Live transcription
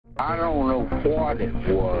I don't know what it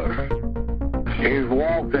was. He's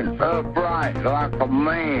walking upright like a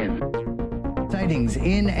man. Sightings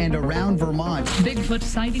in and around Vermont. Bigfoot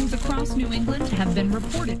sightings across New England have been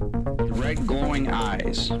reported. Red glowing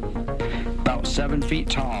eyes, about 7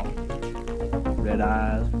 feet tall. Red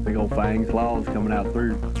eyes, big old fangs, claws coming out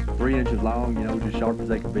through 3 inches long, just sharp as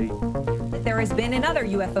they can be. There has been another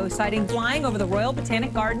UFO sighting flying over the Royal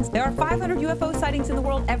Botanic Gardens. There are 500 UFO sightings in the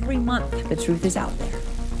world every month. The truth is out there.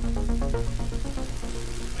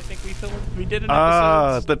 I think we did an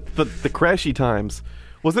episode. The crashy times.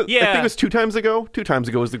 Was it? Yeah. I think it was 2 times ago. 2 times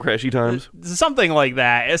ago was the crashy times. Something like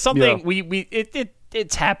that. It's something Yeah.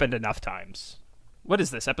 it's happened enough times. What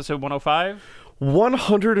is this? Episode 105?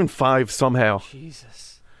 105 somehow.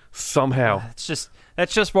 Jesus. Somehow.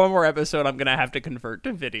 That's just one more episode I'm gonna have to convert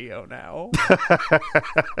to video now.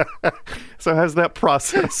 So how's that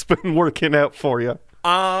process been working out for you?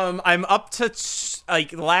 I'm up to the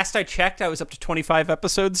last I checked, I was up to 25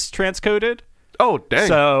 episodes transcoded. Oh, dang.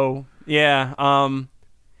 So yeah,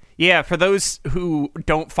 for those who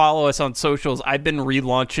don't follow us on socials, I've been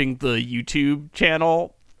relaunching the YouTube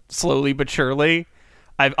channel slowly but surely.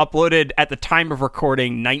 I've uploaded, at the time of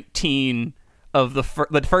recording, 19 of the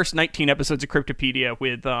first 19 episodes of Cryptopedia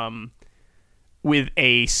with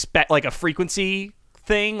a frequency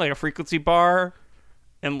thing, like a frequency bar,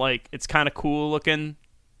 and it's kind of cool looking.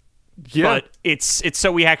 Yeah, but it's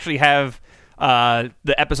so we actually have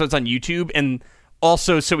the episodes on YouTube, and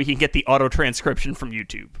also so we can get the auto transcription from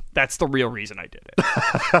YouTube. That's the real reason I did it.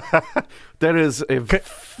 That is a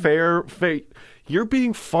fair. You're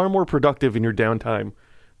being far more productive in your downtime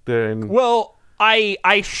than. Well,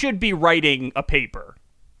 I should be writing a paper,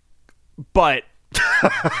 but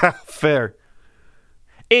fair.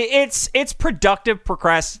 It's productive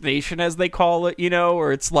procrastination, as they call it,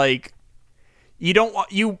 or it's like you don't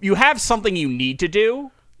you have something you need to do,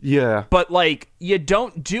 yeah, but you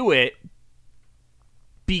don't do it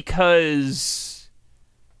because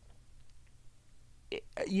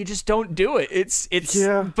you just don't do it. It's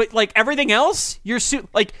yeah. But everything else,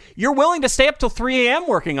 you're willing to stay up till 3 a.m.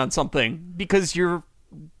 working on something because you're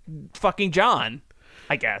fucking John,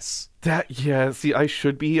 I guess. See, I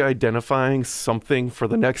should be identifying something for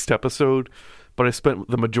the next episode, but I spent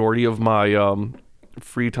the majority of my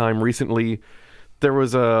free time recently. They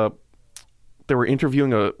were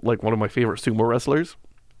interviewing one of my favorite sumo wrestlers,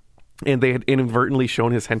 and they had inadvertently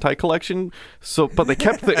shown his hentai collection. But they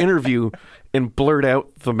kept the interview and blurred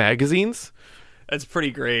out the magazines. That's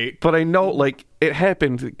pretty great. But I know, it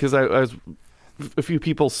happened because a few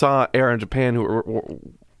people saw Air in Japan who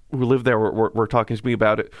lived there were talking to me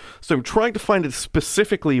about it. So I'm trying to find it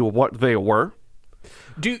specifically what they were.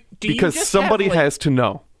 Because somebody has to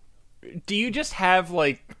know. Do you just have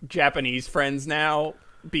Japanese friends now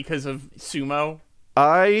because of sumo?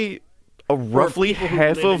 Roughly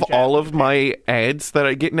half of all of my ads that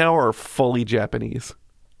I get now are fully Japanese.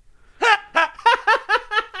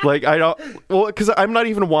 Because I'm not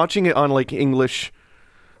even watching it on English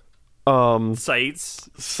sites.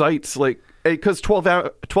 Because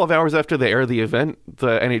 12 hours after they air the event,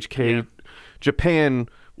 the NHK Japan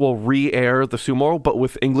will re-air the sumo, but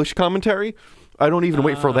with English commentary. I don't even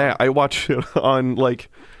wait for that. I watch it on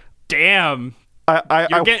Damn.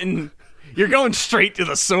 You're going straight to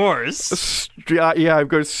the source. Yeah, I'm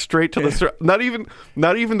going straight to the source. Not even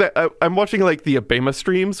that. I'm watching the Abema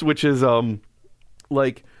streams, which is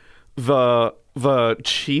the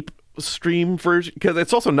cheap stream version, because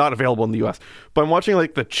it's also not available in the US. But I'm watching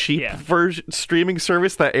the cheap version streaming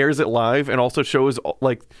service that airs it live and also shows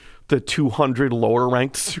the 200 lower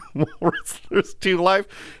ranked sumo wrestlers too live.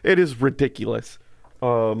 It is ridiculous.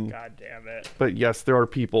 God damn it. But yes, there are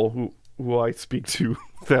people who I speak to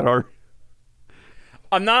that are.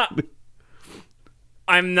 I'm not.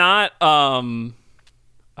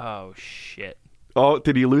 Oh shit. Oh,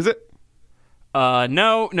 did he lose it?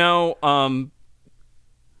 No.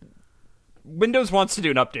 Windows wants to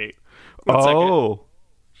do an update. Second.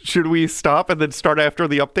 Should we stop and then start after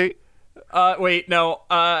the update? Wait, no.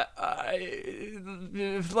 Let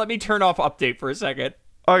me turn off update for a second.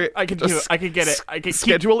 Okay, I can do it. I can get it. I can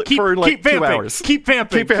schedule it for 2 hours. Keep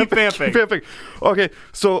vamping. Okay,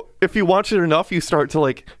 so if you watch it enough, you start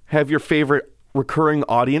to have your favorite recurring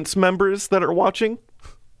audience members that are watching.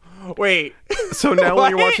 Wait. So now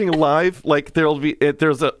when you're watching live,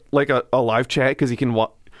 there's a live chat because you can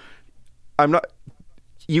watch.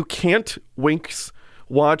 You can't watch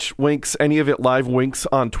Winks, any of it live Winks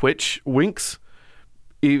on Twitch. Winks,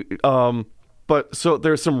 but so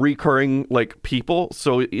there's some recurring people.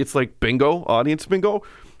 So it's bingo, audience bingo.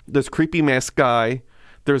 There's Creepy Mask Guy,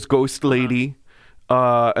 there's Ghost Lady,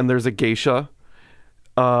 and there's a Geisha.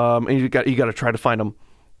 and you got to try to find them.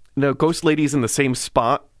 No, Ghost Lady's in the same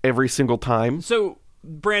spot every single time. So,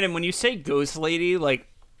 Brandon, when you say Ghost Lady, like,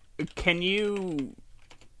 can you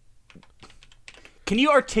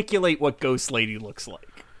articulate what Ghost Lady looks like?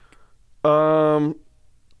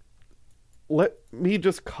 Let me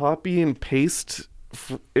just copy and paste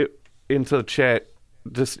it into the chat.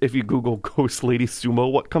 Just if you Google Ghost Lady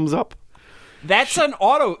Sumo, what comes up? That's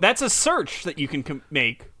that's a search that you can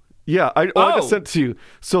make. Yeah, I just sent to you.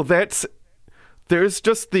 So there's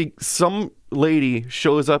just some lady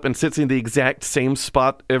shows up and sits in the exact same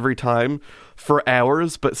spot every time for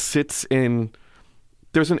hours, but sits in.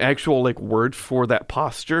 There's an actual like word for that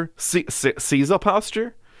posture, Caesar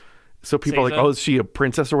posture. So people are like, oh, is she a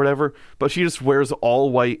princess or whatever? But she just wears all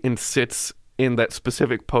white and sits in that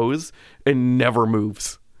specific pose and never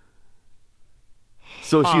moves.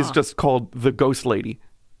 So she's just called the Ghost Lady.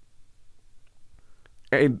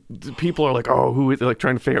 And people are like, oh, who is, like,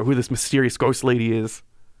 trying to figure out who this mysterious Ghost Lady is.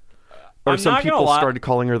 Or some people started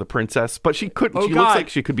calling her the princess, but she couldn't. She looks like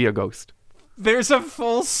she could be a ghost. There's a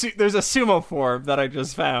there's a sumo form that I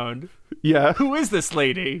just found. Yeah. Who is this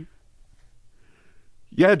lady?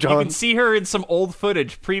 Yeah, John. You can see her in some old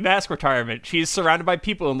footage pre-mask retirement. She is surrounded by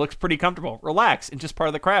people and looks pretty comfortable, relaxed, and just part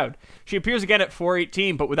of the crowd. She appears again at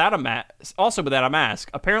 4:18, but without a mask. Also without a mask.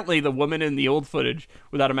 Apparently, the woman in the old footage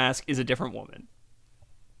without a mask is a different woman.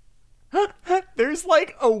 There's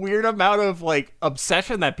like a weird amount of like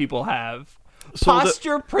obsession that people have.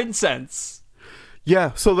 Posture princess.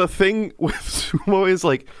 Yeah. So the thing with sumo is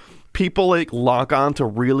like people like lock on to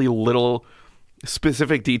really little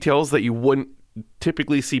specific details that you wouldn't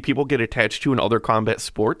typically see people get attached to in other combat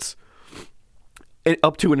sports, and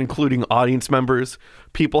up to and including audience members.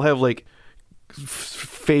 People have like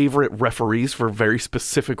favorite referees for very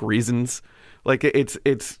specific reasons. Like it's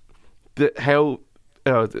the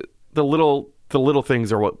little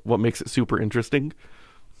things are what makes it super interesting.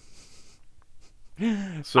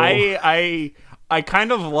 So I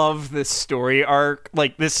kind of love this story arc,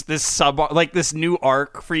 like this new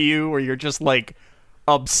arc for you where you're just like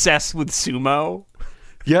obsessed with sumo.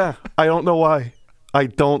 Yeah, I don't know why.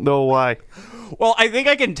 Well, I think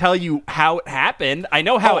I can tell you how it happened. I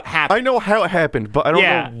know how it happened. I know how it happened, but I don't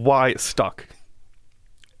know why it stuck.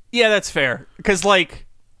 Yeah, that's fair. Because, like,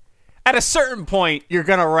 at a certain point, you're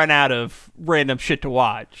going to run out of random shit to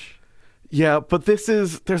watch. Yeah, but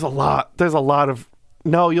there's a lot of...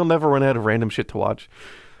 No, you'll never run out of random shit to watch.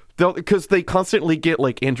 Because they constantly get,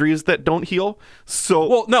 like, injuries that don't heal. So...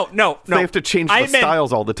 Well, no. They have to change the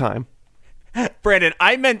styles all the time. Brandon,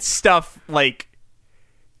 I meant stuff, like,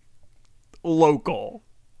 local.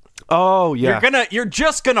 Oh, yeah. You're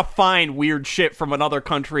just gonna find weird shit from another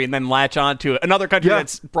country and then latch onto it. Another country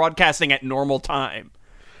that's broadcasting at normal time.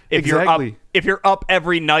 If you're up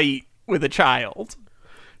every night with a child.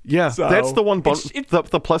 Yeah, so, that's the one.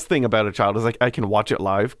 The plus thing about a child is like I can watch it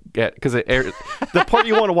live because the part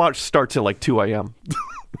you want to watch starts at like 2 a.m.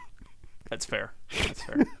 That's fair.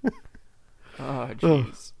 Oh,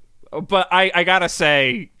 jeez. But I gotta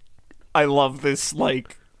say, I love this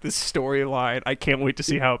this storyline. I can't wait to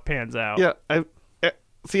see how it pans out. Yeah, I've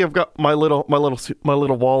got my little wall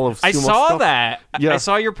of sumo I saw stuff. that. Yeah. I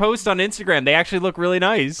saw your post on Instagram. They actually look really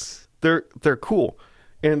nice. They're cool,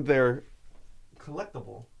 and they're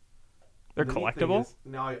collectible. They're collectible?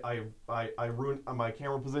 Now I ruined my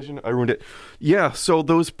camera position. I ruined it. Yeah, so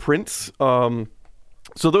those prints, so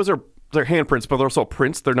they're hand prints, but they're also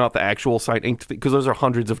prints. They're not the actual signed ink because those are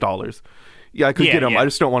hundreds of dollars. Yeah, I could get them. I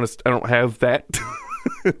just don't want to. I don't have that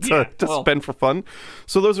to spend for fun.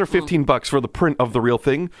 So those are $15 for the print of the real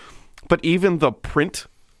thing. But even the print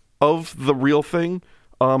of the real thing,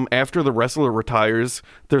 after the wrestler retires,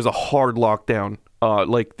 there's a hard lockdown.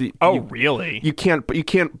 Really? You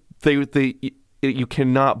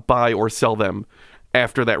cannot buy or sell them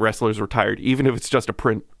after that wrestler's retired, even if it's just a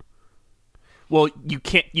print. Well,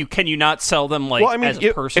 can you not sell them as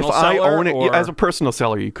a personal if seller? I own it as a personal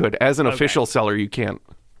seller, you could. As an official seller, you can't.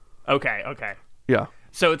 Okay. Yeah.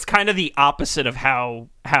 So it's kind of the opposite of how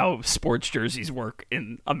sports jerseys work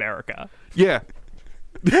in America. Yeah.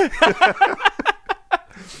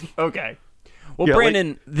 Okay. Well, yeah,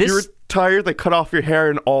 Brandon, you're retired, they cut off your hair,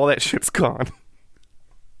 and all that shit's gone.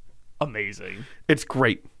 Amazing. It's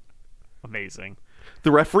great. Amazing.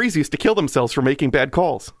 The referees used to kill themselves for making bad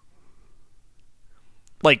calls.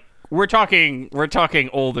 Like we're talking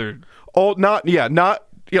older. Oh, in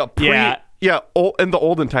the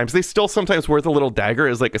olden times, they still sometimes wear the little dagger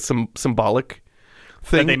as like a symbolic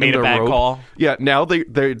thing. That they made in a their bad robe. call. Yeah, now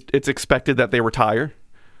it's expected that they retire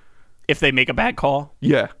If they make a bad call.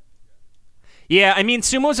 Yeah. Yeah, I mean,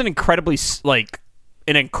 sumo's an incredibly, like,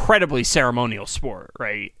 an incredibly ceremonial sport,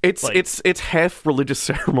 right? It's like, it's half religious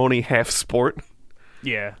ceremony, half sport.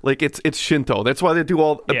 Yeah, like it's Shinto. That's why they do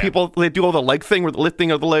all people. They do all the leg thing with the lifting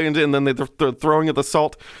of the legs, and then the throwing of the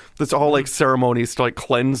salt. That's all like ceremonies to like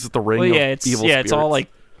cleanse the ring. Well, of evil spirits. It's all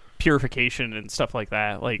like purification and stuff like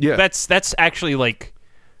that. Like yeah. that's actually like.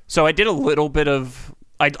 So I did a little bit of.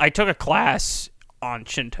 I took a class on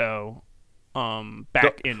Shinto,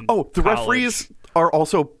 back in. Oh, the college. referees are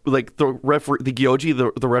also like the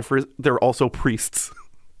Gyoji, the referees. They're also priests.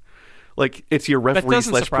 Like it's your referee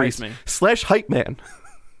 / priest / hype man.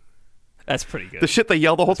 That's pretty good. The shit they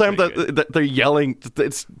yell the whole time. They're yelling.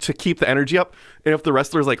 It's to keep the energy up. And if the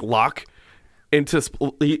wrestlers like lock into,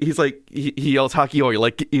 he's like he yells Hakioi,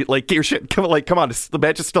 like get your shit. Come on, the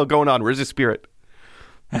match is still going on. Where's your spirit?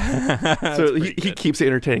 So he keeps it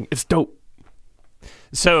entertaining. It's dope.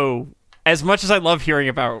 So as much as I love hearing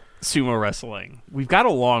about sumo wrestling, we've got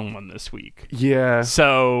a long one this week. Yeah.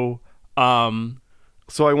 So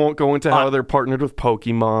So I won't go into how they're partnered with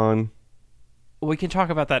Pokemon. We can talk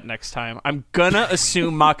about that next time. I'm gonna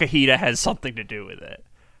assume Makahita has something to do with it.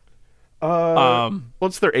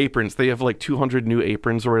 What's their aprons? They have like 200 new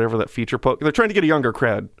aprons or whatever that feature They're trying to get a younger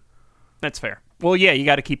crowd. That's fair. Well, yeah, you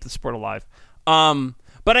got to keep the sport alive.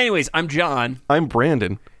 But anyways, I'm John. I'm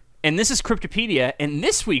Brandon. And this is Cryptopedia. And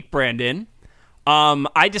this week, Brandon,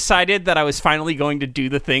 I decided that I was finally going to do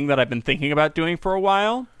the thing that I've been thinking about doing for a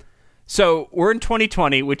while. So we're in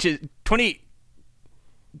 2020, which is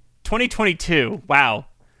 2022. Wow.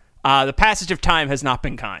 The passage of time has not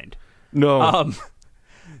been kind. No.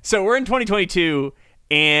 So we're in 2022,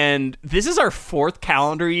 and this is our 4th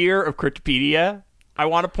calendar year of Cryptopedia, I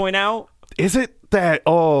want to point out. Is it that?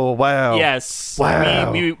 Oh, wow. Yes.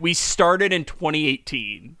 Wow. We started in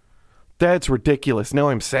 2018. That's ridiculous. Now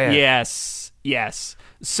I'm sad. Yes.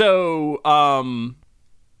 So,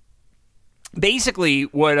 basically,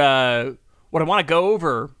 what I want to go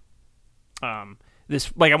over, I want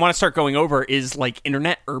to start going over is like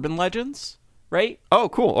internet urban legends, right? Oh,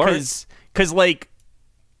 cool. All right. Because like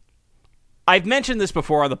I've mentioned this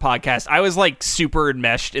before on the podcast. I was like super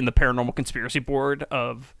enmeshed in the Paranormal Conspiracy Board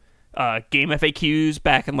of game FAQs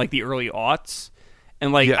back in like the early aughts.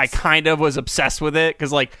 And like, yes. I kind of was obsessed with it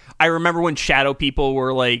because like I remember when shadow people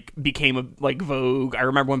were like became like vogue. I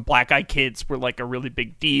remember when black eyed kids were like a really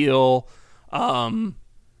big deal.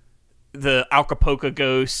 The Acapulco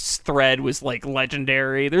ghosts thread was like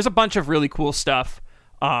legendary. There's a bunch of really cool stuff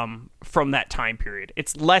from that time period.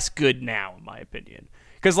 It's less good now, in my opinion,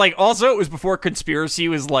 because like also it was before conspiracy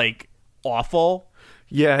was like awful.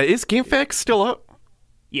 Yeah, is GameFAQs still up?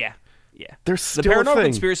 Yeah. There's still the Paranormal a thing.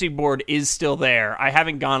 Conspiracy Board is still there. I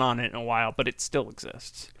haven't gone on it in a while, but it still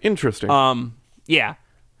exists. Interesting. Yeah.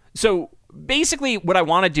 So basically, what I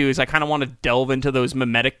want to do is I kind of want to delve into those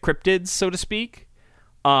mimetic cryptids, so to speak.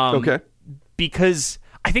 Okay. Because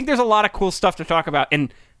I think there's a lot of cool stuff to talk about,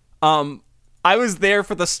 and I was there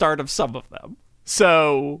for the start of some of them.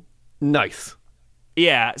 So nice.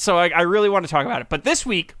 Yeah. So I really want to talk about it. But this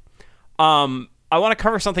week, I want to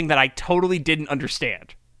cover something that I totally didn't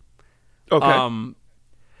understand. Okay.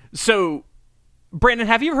 So, Brandon,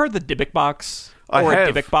 have you heard the Dybbuk box? I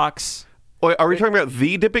have. Dybbuk box? Wait, are we talking about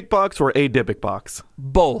the Dybbuk box or a Dybbuk box?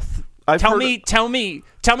 Both. Tell me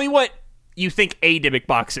what you think a Dybbuk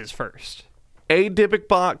box is first. A Dybbuk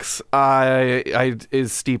box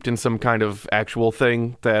is steeped in some kind of actual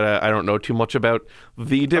thing that I don't know too much about.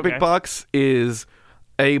 The Dybbuk box is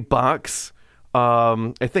a box,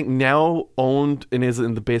 I think now owned and is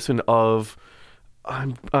in the basement of.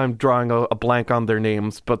 I'm drawing a blank on their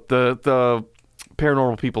names, but the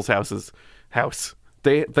paranormal people's house.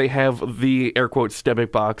 They have the air quotes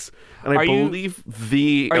Dybbuk box, and I believe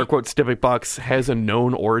the air quotes Dybbuk box has a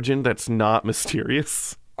known origin that's not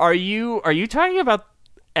mysterious. Are you talking about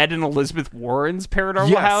Ed and Elizabeth Warren's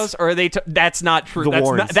paranormal house, or are they? That's not true.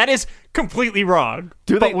 That is completely wrong.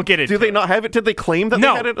 We'll get into. Do they not have it? Did they claim that they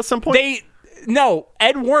had it at some point? No,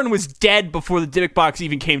 Ed Warren was dead before the Dybbuk box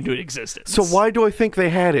even came to existence. So why do I think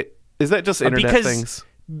they had it? Is that just internet things?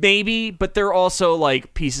 Maybe, but they're also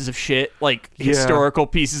like pieces of shit, like historical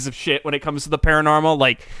pieces of shit when it comes to the paranormal.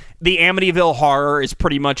 Like the Amityville Horror is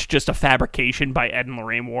pretty much just a fabrication by Ed and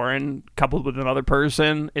Lorraine Warren coupled with another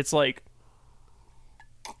person. It's like,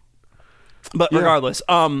 but regardless,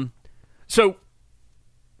 so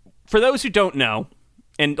for those who don't know,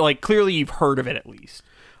 and like clearly you've heard of it at least.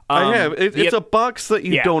 I have. It's a box that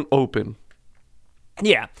you don't open.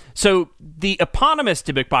 Yeah. So the eponymous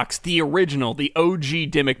Dybbuk box, the original, the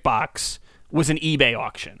OG Dybbuk box, was an eBay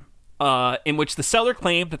auction in which the seller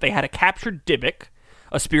claimed that they had a captured Dybbuk,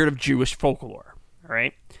 a spirit of Jewish folklore. All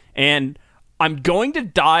right. And I'm going to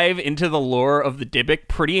dive into the lore of the Dybbuk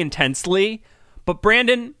pretty intensely, but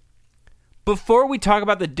Brandon, before we talk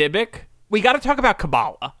about the Dybbuk, we got to talk about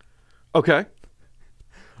Kabbalah. Okay.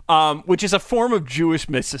 Which is a form of Jewish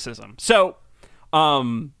mysticism. So,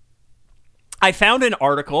 I found an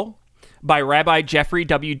article by Rabbi Jeffrey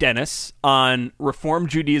W. Dennis on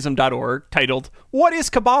reformjudaism.org titled, "What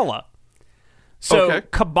is Kabbalah?" So, okay.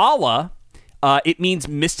 Kabbalah, it means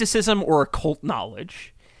mysticism or occult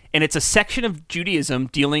knowledge, and it's a section of Judaism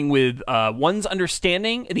dealing with one's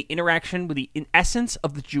understanding and the interaction with the essence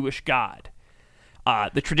of the Jewish God.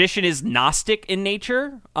 The tradition is Gnostic in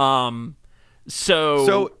nature.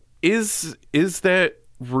 So is that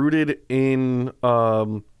rooted in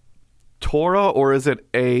Torah, or is it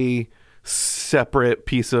a separate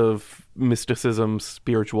piece of mysticism,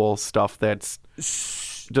 spiritual stuff that's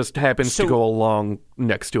just happens to go along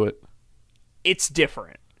next to it? It's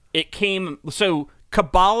different.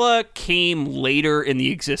 Kabbalah came later in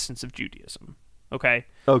the existence of Judaism. Okay.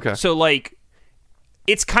 So like,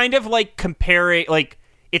 it's kind of like comparing, like,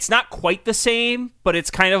 it's not quite the same, but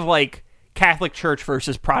it's kind of like Catholic Church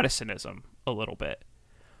versus Protestantism a little bit.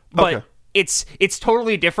 But it's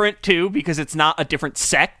totally different too, because it's not a different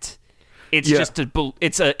sect. It's just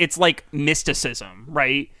it's like mysticism,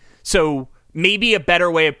 right? So maybe a better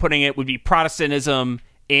way of putting it would be Protestantism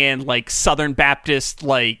and like Southern Baptist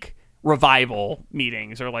like revival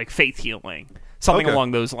meetings, or like faith healing, something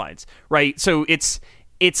along those lines, right? So it's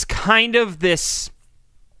kind of this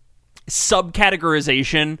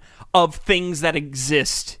subcategorization of things that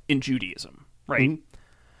exist in Judaism, right?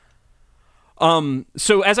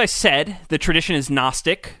 So as I said, the tradition is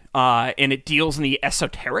Gnostic, and it deals in the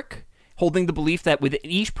esoteric, holding the belief that within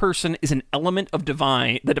each person is an element of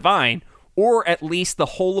the divine, or at least the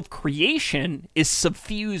whole of creation is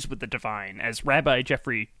suffused with the divine, as Rabbi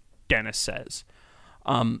Jeffrey Dennis says.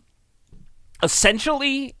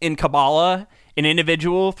 Essentially, in Kabbalah, an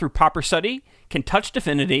individual, through proper study, can touch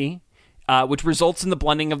divinity, which results in the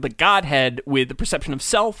blending of the Godhead with the perception of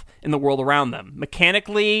self and the world around them.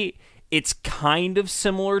 Mechanically, it's kind of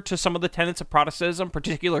similar to some of the tenets of Protestantism,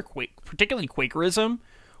 particularly Quakerism,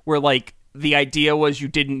 where like the idea was you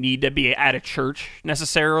didn't need to be at a church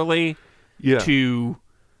necessarily to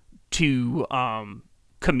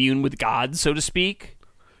commune with God, so to speak.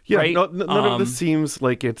 Yeah, right? none of this seems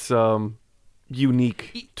like it's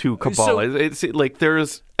unique to Kabbalah. It's like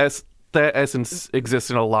that essence exists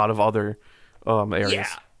in a lot of other areas. Yeah.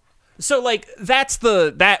 So like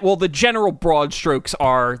the general broad strokes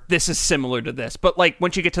are this is similar to this, but like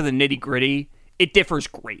once you get to the nitty-gritty, it differs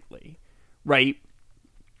greatly, right?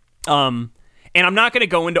 And I'm not going to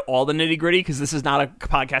go into all the nitty-gritty because this is not a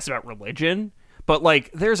podcast about religion, but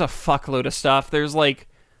like there's a fuckload of stuff. There's like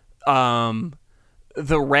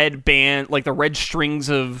the red band, like the red strings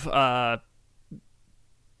of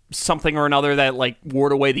something or another that like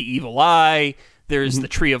ward away the evil eye. There's the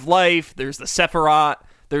Tree of Life. There's the Sephirot.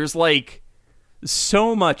 There's like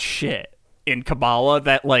so much shit in Kabbalah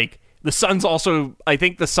that like I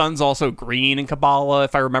think the sun's also green in Kabbalah,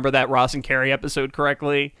 if I remember that Ross and Carey episode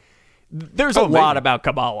correctly. There's a lot about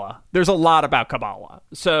Kabbalah.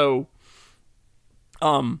 So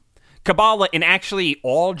Kabbalah, and actually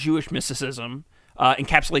all Jewish mysticism,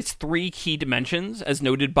 encapsulates three key dimensions, as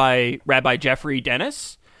noted by Rabbi Jeffrey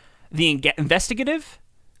Dennis: the investigative,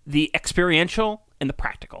 the experiential, and the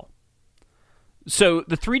practical. So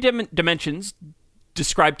the three dimensions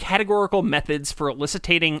describe categorical methods for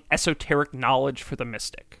eliciting esoteric knowledge for the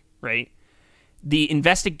mystic, right? The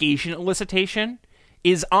investigation elicitation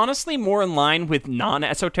is honestly more in line with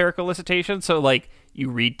non-esoteric elicitation. So like you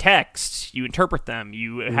read texts, you interpret them,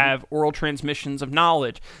 you have oral transmissions of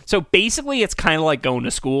knowledge. So basically it's kind of like going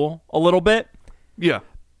to school a little bit. Yeah.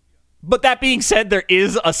 But that being said, there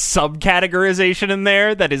is a subcategorization in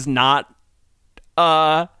there that is not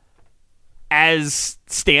as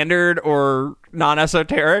standard or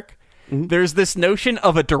non-esoteric. There's this notion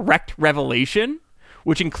of a direct revelation,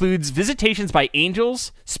 which includes visitations by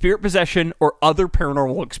angels, spirit possession, or other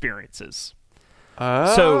paranormal experiences.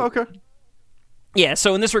 Okay. Yeah,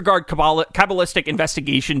 so in this regard, Kabbalistic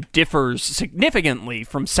investigation differs significantly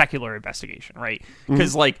from secular investigation, right?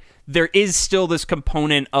 Because, like, there is still this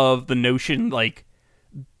component of the notion, like,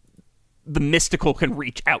 the mystical can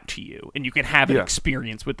reach out to you, and you can have an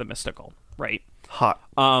experience with the mystical, right? Hot.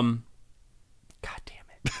 God damn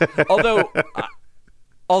it.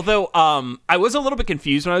 Although I was a little bit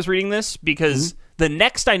confused when I was reading this, because the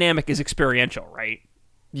next dynamic is experiential, right?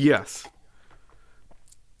 Yes.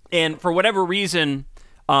 And for whatever reason,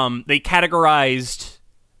 they categorized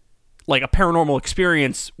like a paranormal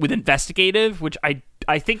experience with investigative, which I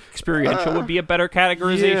think experiential would be a better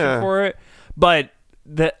categorization for it. But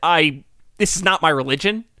this is not my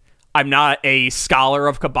religion. I'm not a scholar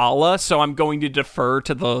of Kabbalah, so I'm going to defer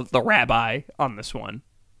to the rabbi on this one.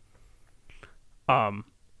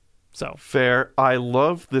 So fair. I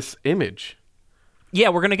love this image. Yeah,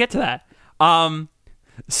 we're gonna get to that.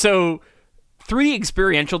 So through the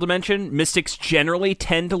experiential dimension, mystics generally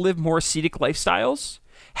tend to live more ascetic lifestyles.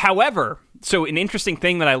 However, so an interesting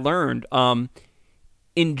thing that I learned,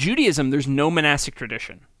 in Judaism, there's no monastic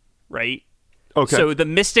tradition, right? Okay. So the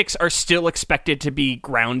mystics are still expected to be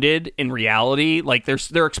grounded in reality. Like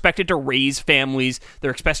they're expected to raise families.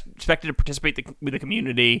 They're expected to participate with the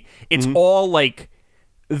community. It's all like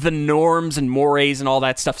the norms and mores and all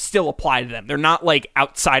that stuff still apply to them. They're not like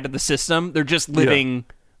outside of the system. They're just living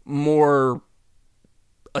more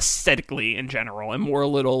aesthetically in general and more a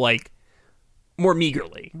little like more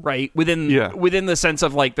meagerly, right? Within the sense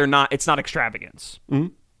of like it's not extravagance.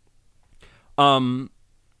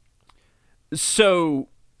 So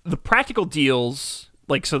the practical deals,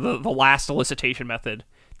 like, so the last elicitation method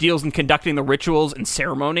deals in conducting the rituals and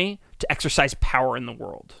ceremony to exercise power in the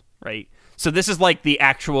world, right? So this is like the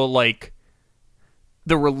actual, like,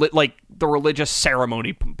 the religious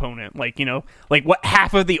ceremony component, like, you know, like what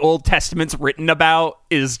half of the Old Testament's written about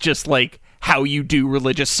is just like how you do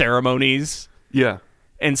religious ceremonies,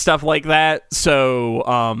 and stuff like that.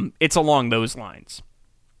 So it's along those lines.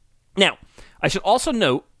 Now, I should also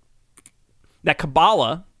note that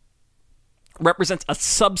Kabbalah represents a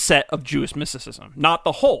subset of Jewish mysticism, not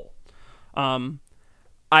the whole.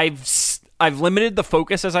 I've limited the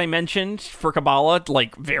focus, as I mentioned, for Kabbalah,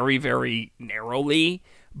 like, very, very narrowly,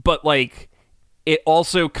 but, like, it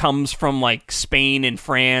also comes from, like, Spain and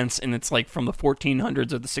France, and it's, like, from the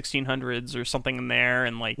 1400s or the 1600s or something in there,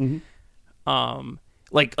 and, like,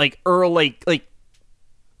 like early, like,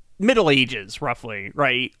 Middle Ages, roughly,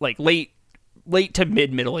 right? Like, late to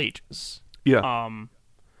mid-Middle Ages.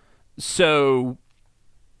 So,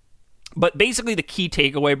 but basically the key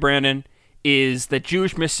takeaway, Brandon, is that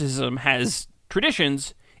Jewish mysticism has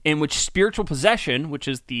traditions in which spiritual possession, which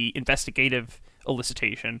is the investigative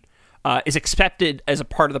elicitation, is accepted as a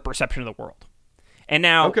part of the perception of the world. And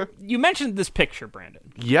now, you mentioned this picture,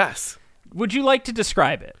 Brandon. Yes. Would you like to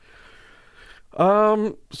describe it?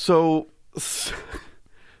 So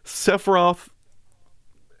Sephiroth,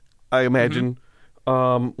 I imagine,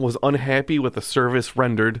 was unhappy with the service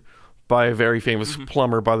rendered by a very famous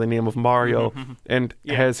plumber by the name of Mario, and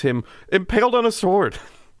has him impaled on a sword.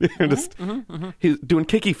 He's doing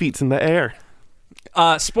kicky feats in the air.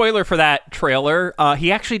 Spoiler for that trailer: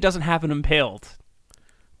 he actually doesn't have him impaled.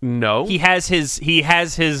 No, he has his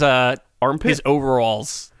armpit, his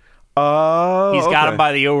overalls. He's got him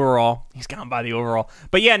by the overall.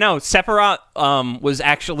 But yeah, no, Sephiroth was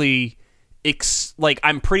actually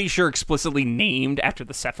I'm pretty sure explicitly named after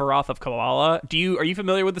the Sephiroth of Kabbalah. Are you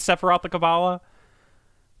familiar with the Sephiroth of Kabbalah?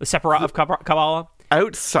 The Sephiroth of Kabbalah?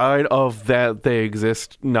 Outside of that, they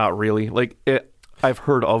exist. Not really. Like, I've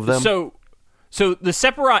heard of them. So the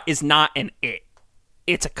Sephiroth is not an it.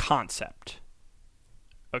 It's a concept.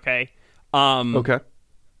 Okay? Okay.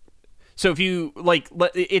 So if you, like,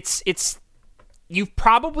 it's you've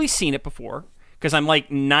probably seen it before, because I'm like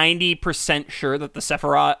 90% sure that the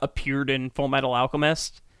Sephiroth appeared in Full Metal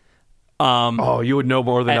Alchemist. You would know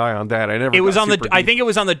more than I on that. I think it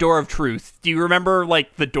was on the Door of Truth. Do you remember,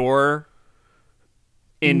 like, the door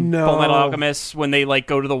in Full Metal Alchemist when they, like,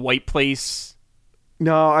 go to the white place?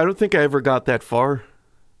 No, I don't think I ever got that far.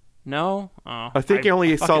 No? Oh, I think I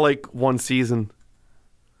only saw like one season.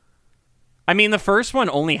 I mean, the first one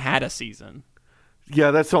only had a season. Yeah,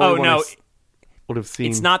 that's the only one I would have seen.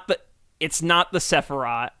 It's not the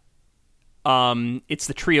Sephiroth. It's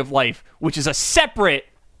the Tree of Life, which is a separate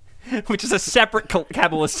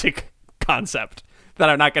Kabbalistic concept that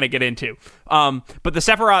I'm not going to get into. But the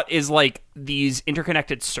Sephiroth is like these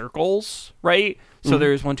interconnected circles, right? So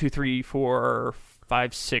there's 1, 2, 3, 4,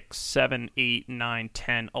 5, 6, 7, 8, 9,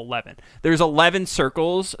 10, 11. There's 11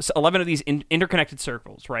 circles, 11 of these interconnected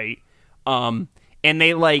circles, right? And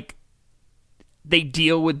they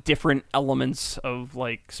deal with different elements of,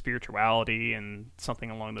 like, spirituality and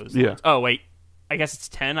something along those lines. Oh, wait. I guess it's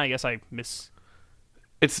 10. I guess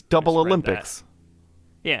it's double Olympics. That.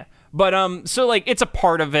 Yeah. But, so, like, it's a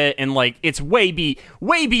part of it, and, like, it's way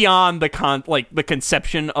beyond the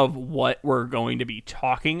conception of what we're going to be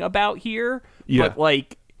talking about here. Yeah. But,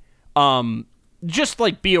 like, just,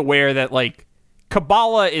 like, be aware that, like,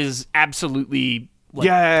 Kabbalah is absolutely...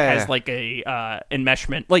 has like a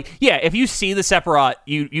enmeshment. Like, if you see the Sephiroth,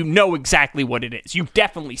 you know exactly what it is. You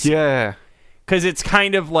definitely see it. Because it's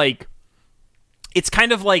kind of like it's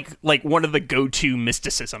kind of like one of the go-to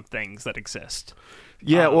mysticism things that exist.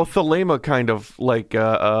 Yeah, well, Thelema kind of like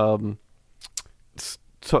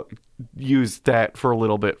used that for a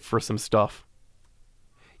little bit for some stuff.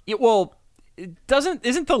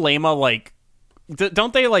 Isn't Thelema like?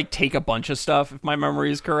 Don't they like take a bunch of stuff? If my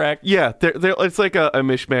memory is correct. Yeah, it's like a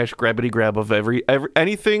mishmash grabbity grab of every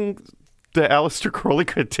anything that Aleister Crowley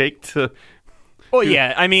could take to. Oh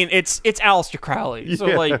yeah, I mean it's Aleister Crowley, so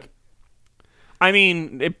like, I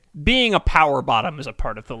mean being a power bottom is a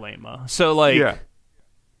part of Thelema, so like, yeah,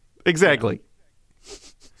 exactly.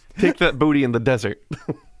 Take that booty in the desert.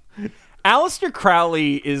 Aleister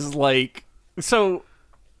Crowley is like, so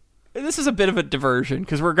this is a bit of a diversion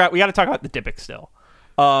because we got to talk about the Dybbuk still.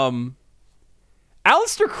 Aleister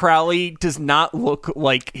Crowley does not look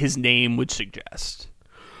like his name would suggest.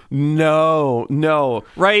 No.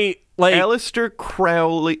 Right? Like Aleister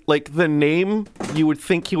Crowley, like the name, you would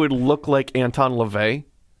think he would look like Anton LaVey,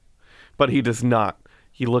 but he does not.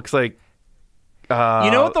 He looks like you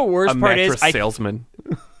know what the worst part is? Salesman.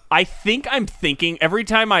 I think I'm thinking every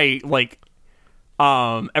time I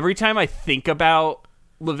think about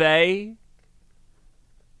LaVey,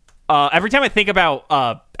 every time I think about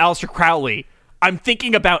Aleister Crowley, I'm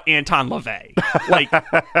thinking about Anton LaVey. Like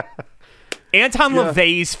Anton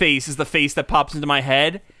LaVey's face is the face that pops into my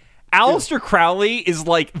head. Aleister Crowley is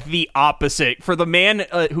like the opposite for the man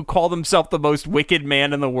who called himself the most wicked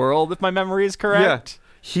man in the world, if my memory is correct. Yeah,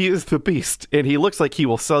 he is the beast, and he looks like he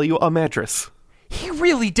will sell you a mattress. He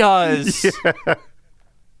really does. Yeah.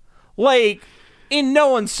 Like, in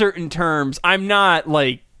no uncertain terms, I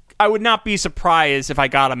would not be surprised if I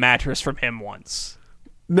got a mattress from him once.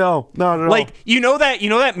 No, not at all. Like, you know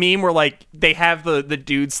that meme where like they have the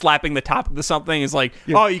dude slapping the top of something is like,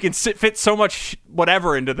 oh, you can fit so much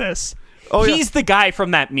whatever into this. Oh, he's the guy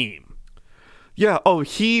from that meme. Yeah. Oh,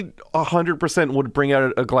 he 100% would bring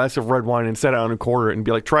out a glass of red wine and set it on a quarter and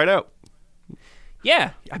be like, try it out.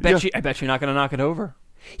 Yeah, I bet you're not gonna knock it over.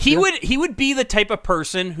 He would be the type of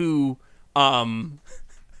person who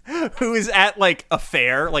is at like a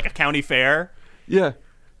fair, like a county fair. Yeah.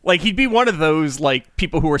 Like he'd be one of those like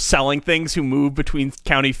people who are selling things who move between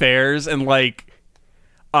county fairs and like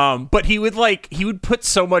but he would put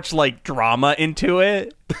so much like drama into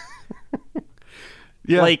it.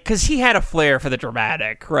 Yeah. Like cuz he had a flair for the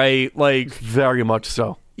dramatic, right? Like very much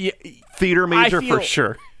so. Yeah, theater major for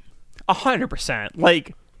sure. 100%.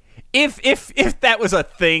 Like if that was a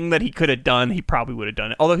thing that he could have done, he probably would have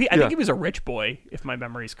done it. Although I think he was a rich boy, if my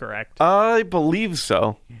memory's correct. I believe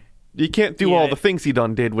so. You can't do all the things he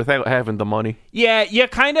done did without having the money. Yeah, you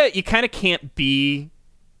kind of can't be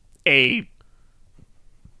a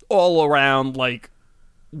all around like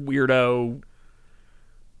weirdo,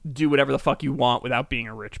 do whatever the fuck you want without being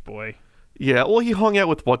a rich boy. Yeah, well, he hung out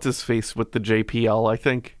with what's his face with the JPL, I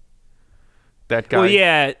think. That guy. Well,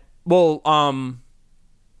 yeah. Well,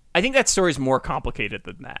 I think that story's more complicated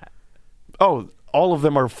than that. Oh, all of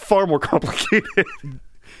them are far more complicated.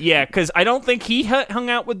 Yeah, because I don't think he hung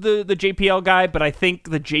out with the JPL guy, but I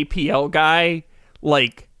think the JPL guy,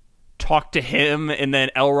 like, talked to him, and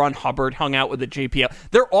then L. Ron Hubbard hung out with the JPL.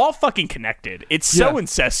 They're all fucking connected. It's so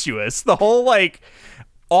incestuous. The whole, like,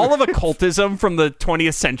 all of occultism from the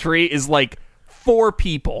 20th century is, like, 4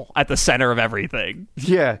 people at the center of everything.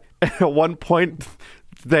 Yeah. At one point,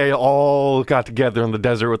 they all got together in the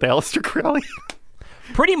desert with Aleister Crowley.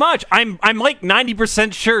 Pretty much. I'm like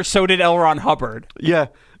 90% sure so did L. Ron Hubbard. Yeah.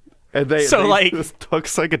 And they just took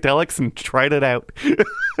psychedelics and tried it out.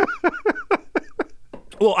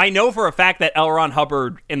 Well, I know for a fact that L. Ron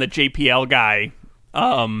Hubbard and the JPL guy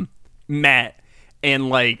met, and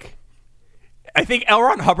like I think L.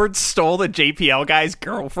 Ron Hubbard stole the JPL guy's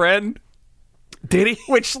girlfriend. Did he?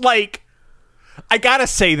 Which, like, I gotta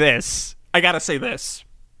say this.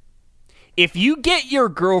 If you get your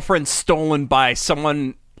girlfriend stolen by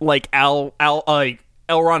someone like L.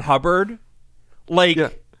 Ron Hubbard,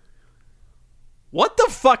 like, what the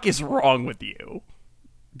fuck is wrong with you?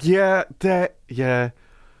 Yeah.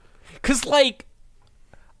 Because, like,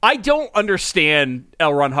 I don't understand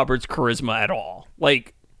L. Ron Hubbard's charisma at all.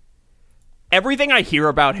 Like, everything I hear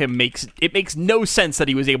about him makes no sense that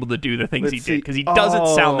he was able to do the things he did, because he doesn't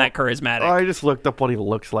sound that charismatic. I just looked up what he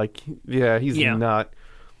looks like. Yeah, he's not.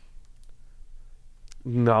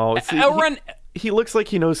 No, he looks like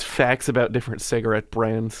he knows facts about different cigarette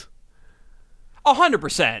brands.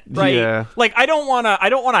 100%, right? Yeah. Like, I don't want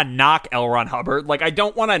to knock L. Ron Hubbard. Like, I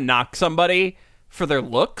don't want to knock somebody for their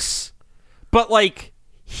looks, but like,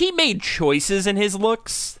 he made choices in his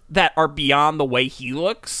looks that are beyond the way he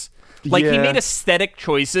looks. Like, he made aesthetic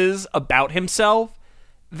choices about himself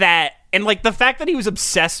that And like the fact that he was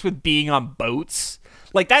obsessed with being on boats,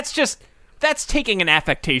 like that's taking an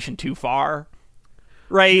affectation too far,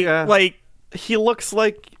 right? Yeah. Like he looks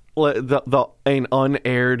like an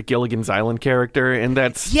unaired Gilligan's Island character, and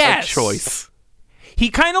that's yes. a choice. He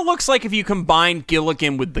kind of looks like if you combine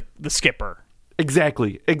Gilligan with the skipper.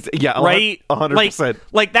 Exactly. Yeah. Right. 100%.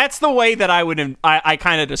 Like that's the way that I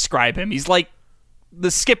kind of describe him. He's like the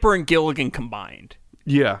skipper and Gilligan combined.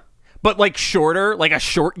 Yeah. But like shorter, like a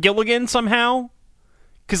short Gilligan somehow.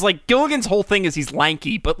 Because like Gilligan's whole thing is he's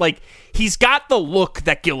lanky, but like he's got the look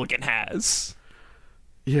that Gilligan has.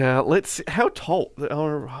 Yeah. Let's see. How tall?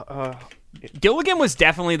 Gilligan was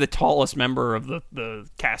definitely the tallest member of the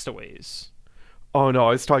Castaways. Oh no, I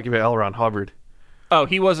was talking about L. Ron Hubbard. Oh,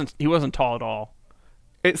 he wasn't tall at all.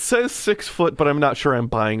 It says 6 foot, but I'm not sure I'm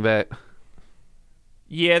buying that.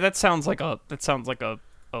 Yeah, that sounds like a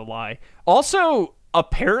lie. Also,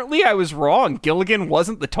 apparently I was wrong. Gilligan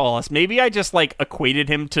wasn't the tallest. Maybe I just like equated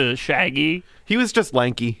him to Shaggy. He was just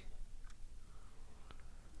lanky.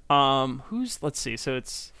 Let's see. So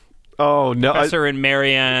it's Oh no, Professor and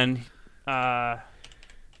Marianne, a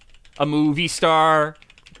movie star.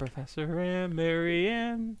 Professor and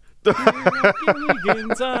Marianne.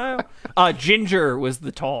 Gilligan's Isle. Ginger was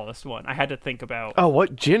the tallest one. I had to think about. Oh,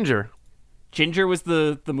 what Ginger? Ginger was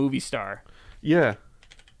the movie star. Yeah.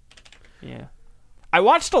 Yeah. I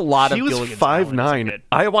watched a lot of He was Gilligan's 5'9".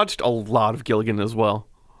 I watched a lot of Gilligan as well.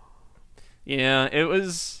 Yeah, it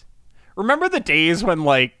was. Remember the days when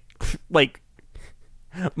like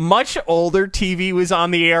much older TV was on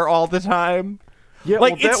the air all the time? Yeah,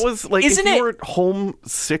 like, well, that was like if isn't you were home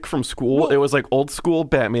sick from school, it was like old school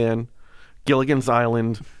Batman, Gilligan's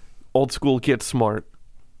Island, old school Get Smart.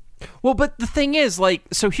 Well, but the thing is, like,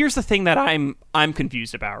 so here's the thing that I'm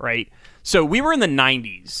confused about, right? So we were in the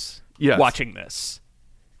 90s watching this,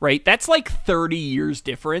 right? That's like 30 years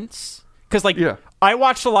difference. Because, like, I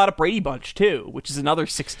watched a lot of Brady Bunch, too, which is another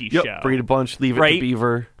 60s show. Brady Bunch, Leave It to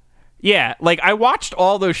Beaver. Yeah, like, I watched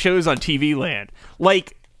all those shows on TV Land.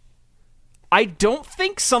 Like, I don't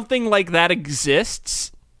think something like that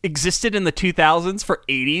existed in the 2000s for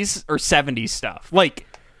 80s or 70s stuff. Like,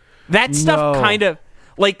 that stuff kind of...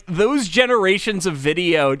 Like, those generations of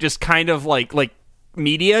video just kind of, like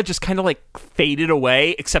media just kind of, like, faded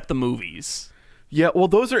away, except the movies. Yeah, well,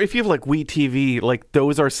 those are... If you have, like, WeTV, like,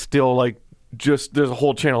 those are still, like, just... There's a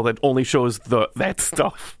whole channel that only shows that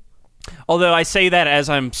stuff. Although I say that as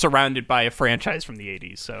I'm surrounded by a franchise from the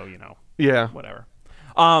 80s, so, you know. Yeah. Whatever.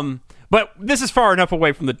 But this is far enough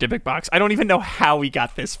away from the Dybbuk box. I don't even know how we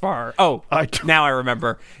got this far. Oh, now I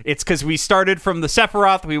remember. It's because we started from the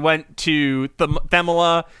Sephiroth, we went to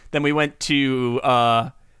Themela, then we went to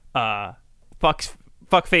Fuckface,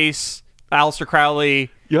 Aleister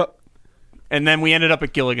Crowley. Yep. And then we ended up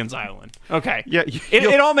at Gilligan's Island. Okay. Yeah.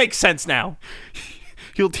 It all makes sense now.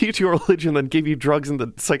 He'll teach you a religion, then give you drugs and the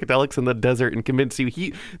psychedelics in the desert and convince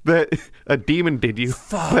you that a demon did you.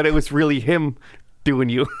 Fuck. But it was really him doing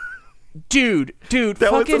you. Dude,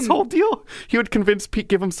 that was his whole deal. He would give them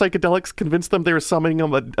psychedelics, convince them they were summoning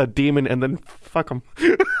him a demon, and then fuck him.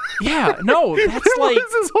 Yeah, no, that's that like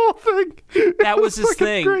was his whole thing. That was his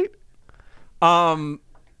thing. Great.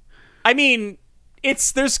 I mean,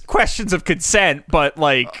 there's questions of consent, but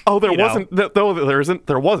like, there wasn't. No, there isn't.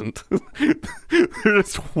 There wasn't. There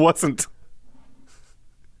just wasn't.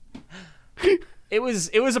 It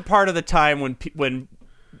was a part of the time when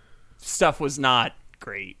stuff was not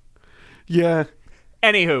great. Yeah.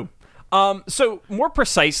 Anywho, so more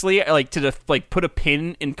precisely, I like to put a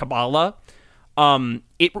pin in Kabbalah.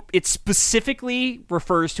 It specifically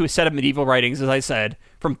refers to a set of medieval writings, as I said,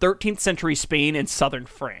 from 13th century Spain and southern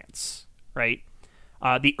France. Right.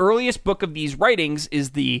 The earliest book of these writings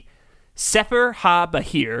is the Sefer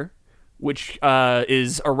HaBahir, which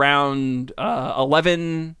is around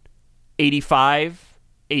 1185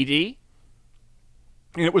 AD.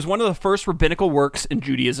 And it was one of the first rabbinical works in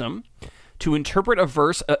Judaism to interpret a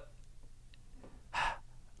verse. I'm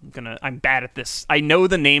bad at this. I know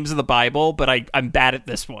the names of the Bible, but I'm bad at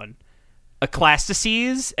this one.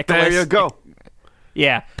 Ecclesiastes. There you go.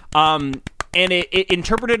 Yeah. And it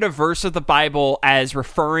interpreted a verse of the Bible as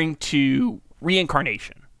referring to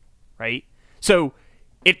reincarnation, right? So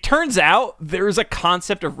it turns out there's a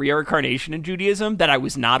concept of reincarnation in Judaism that I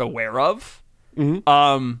was not aware of.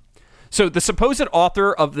 Mm-hmm. So the supposed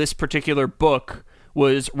author of this particular book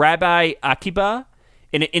was Rabbi Akiba,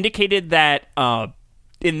 and it indicated that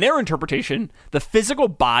in their interpretation, the physical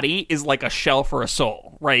body is like a shell for a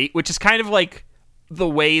soul, right? Which is kind of like the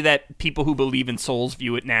way that people who believe in souls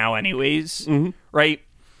view it now anyways, right?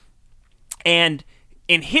 And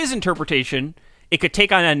in his interpretation, it could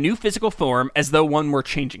take on a new physical form as though one were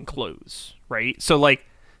changing clothes, right? So, like,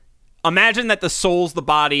 imagine that the soul's the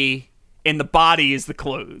body and the body is the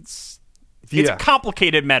clothes. It's a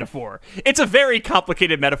complicated metaphor. It's a very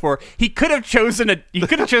complicated metaphor. He could have chosen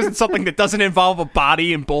something that doesn't involve a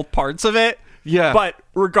body in both parts of it. Yeah. But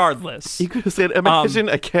regardless. He could have said, imagine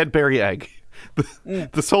a Cadbury egg.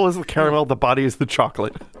 The soul is the caramel, the body is the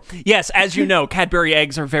chocolate. Yes, as you know, Cadbury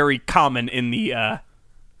eggs are very common in the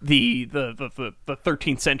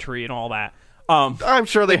 13th century and all that. I'm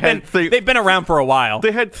sure they've been around for a while.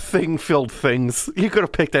 They had thing-filled things. You could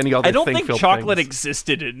have picked any other I don't thing-filled think chocolate things.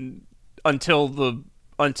 existed until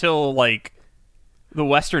like the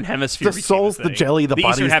Western Hemisphere. The soul's the jelly, the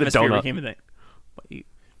body's Eastern the Hemisphere donut. became a thing.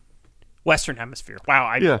 Western Hemisphere. Wow,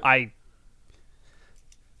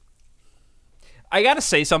 I gotta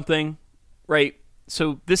say something, right?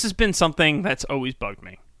 So this has been something that's always bugged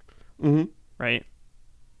me, right?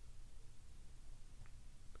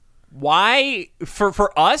 Why,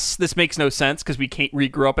 for us, this makes no sense because we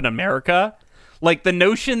grew up in America. Like, the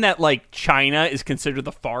notion that, like, China is considered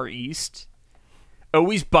the Far East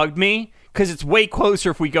always bugged me because it's way closer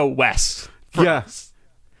if we go west. Yes.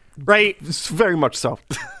 Right? It's very much so.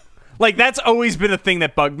 Like, that's always been a thing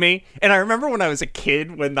that bugged me. And I remember when I was a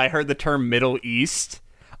kid, when I heard the term Middle East,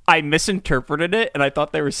 I misinterpreted it, and I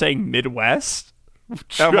thought they were saying Midwest. And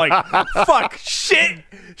I'm like, fuck, shit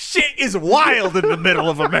is wild in the middle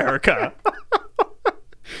of America.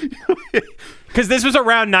 Because this was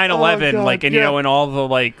around 9/11, God, like, and you know, when all the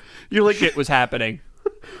like shit was happening.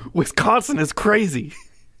 Wisconsin is crazy.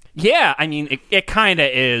 Yeah, I mean, it kind of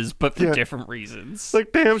is, but for different reasons.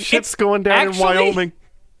 Like, damn, shit's going down in Wyoming.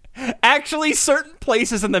 Actually, certain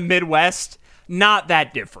places in the Midwest, not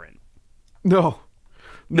that different. No,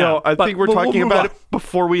 I think we're talking about it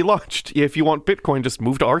before we launched. If you want Bitcoin, just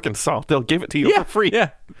move to Arkansas. They'll give it to you for free.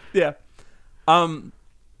 Yeah. So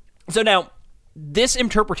now, this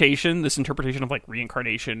interpretation of like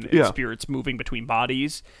reincarnation and spirits moving between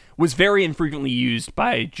bodies was very infrequently used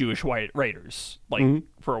by Jewish writers, like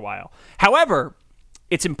for a while. However,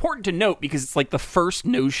 it's important to note because it's like the first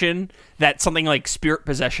notion that something like spirit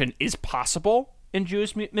possession is possible in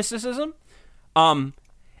Jewish mysticism. And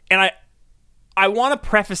I want to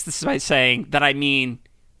preface this by saying that I mean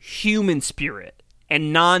human spirit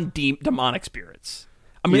and non-demonic spirits.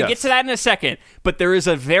 I'm going to get to that in a second, but there is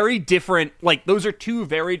a very different, like, those are two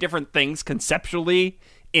very different things conceptually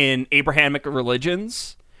in Abrahamic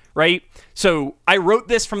religions, right? So I wrote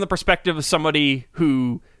this from the perspective of somebody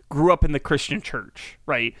who grew up in the Christian church,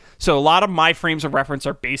 right? So a lot of my frames of reference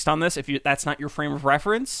are based on this. If that's not your frame of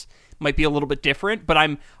reference, it might be a little bit different, but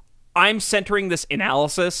I'm centering this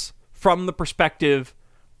analysis from the perspective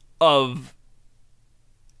of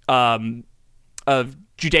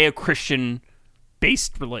Judeo-Christian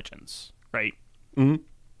based religions, right?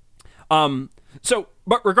 So,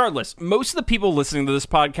 but regardless, most of the people listening to this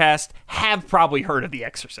podcast have probably heard of The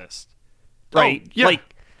Exorcist, right? Oh, yeah.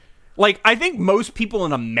 Like I think most people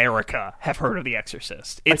in America have heard of The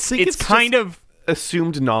Exorcist. It's kind of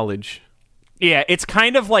assumed knowledge. Yeah, it's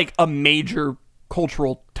kind of like a major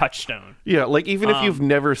cultural touchstone. Yeah, like even if you've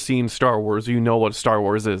never seen Star Wars, you know what Star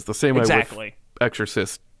Wars is. The same way with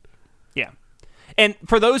Exorcist. Yeah. And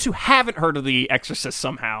for those who haven't heard of The Exorcist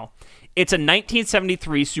somehow, it's a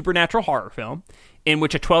 1973 supernatural horror film in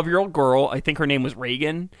which a 12-year-old girl, I think her name was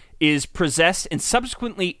Reagan, is possessed and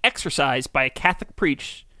subsequently exorcised by a Catholic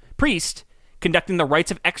priest conducting the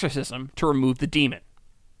rites of exorcism to remove the demon.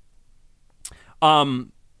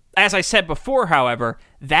 As I said before, however,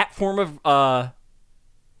 that form of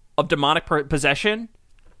demonic possession,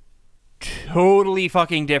 totally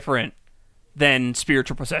fucking different than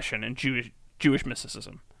spiritual possession in Jewish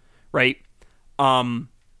mysticism, right?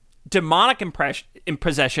 Demonic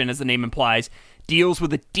possession, as the name implies, deals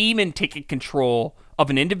with a demon taking control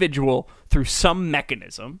of an individual through some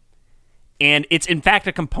mechanism, and it's in fact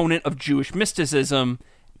a component of Jewish mysticism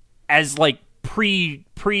as like pre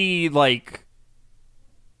like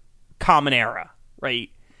Common Era, right?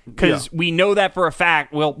 Because we know that for a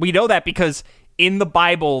fact. Well, we know that because in the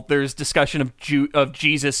Bible there's discussion of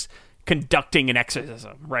Jesus conducting an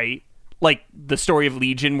exorcism, right? Like the story of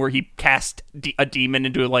Legion where he cast a demon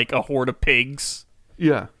into like a horde of pigs.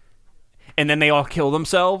 Yeah. And then they all kill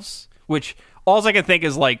themselves, which all I can think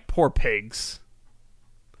is like, poor pigs.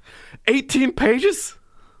 18 pages?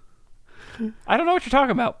 I don't know what you're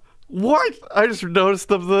talking about. What? I just noticed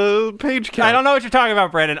the page count. I don't know what you're talking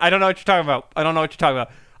about, Brandon. I don't know what you're talking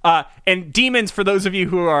about. And demons, for those of you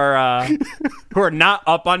who are not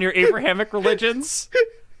up on your Abrahamic religions,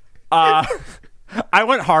 I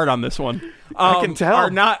went hard on this one. I can tell.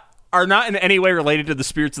 Are not in any way related to the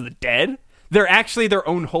spirits of the dead. they're actually their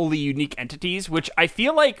own wholly unique entities, which I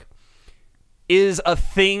feel like is a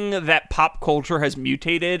thing that pop culture has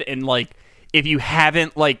mutated. And like, if you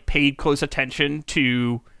haven't like paid close attention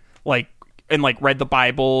to like, and like read the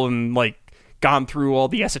Bible and like gone through all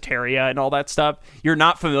the esoteria and all that stuff, you're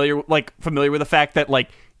not familiar with the fact that like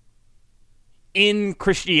in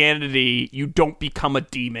Christianity, you don't become a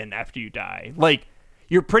demon after you die. Like,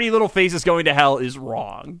 your pretty little face is going to hell is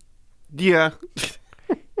wrong. Yeah.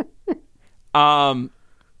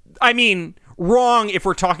 I mean, wrong if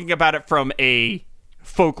we're talking about it from a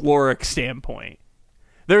folkloric standpoint.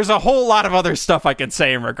 There's a whole lot of other stuff I can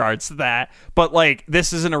say in regards to that, but like,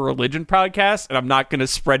 this isn't a religion podcast, and I'm not going to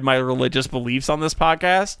spread my religious beliefs on this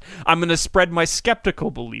podcast. I'm going to spread my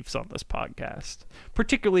skeptical beliefs on this podcast,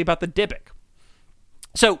 particularly about the Dybbuk.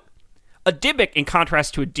 So, a Dybbuk, in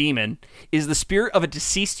contrast to a demon, is the spirit of a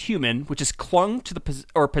deceased human which has clung to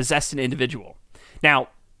or possessed an individual. Now,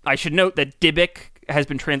 I should note that Dybbuk has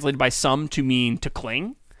been translated by some to mean to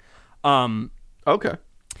cling. Okay.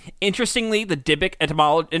 Interestingly, the Dybbuk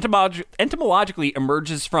etymologically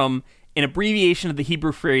emerges from an abbreviation of the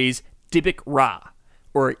Hebrew phrase Dybbuk Ra,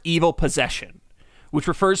 or evil possession, which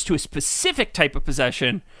refers to a specific type of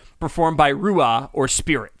possession performed by Ruah, or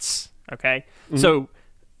spirits. Okay? Mm-hmm. So,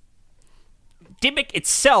 Dybbuk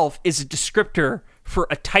itself is a descriptor for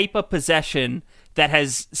a type of possession that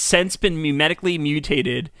has since been mimetically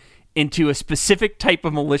mutated into a specific type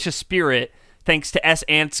of malicious spirit thanks to S.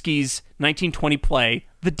 Ansky's 1920 play,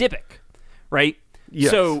 The Dybbuk, right? Yes.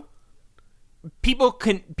 So people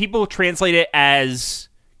translate it as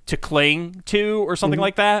to cling to or something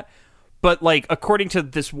like that, but like according to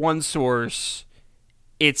this one source,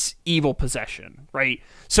 it's evil possession, right?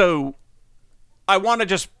 So I want to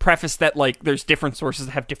just preface that like there's different sources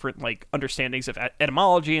that have different like understandings of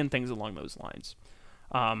etymology and things along those lines.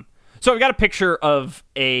 So we got a picture of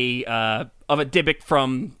a Dybbuk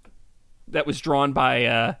from that was drawn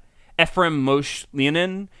by Ephraim Moshe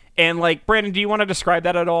Leonin. And like, Brandon, do you want to describe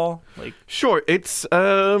that at all? Like, sure. It's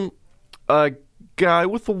a guy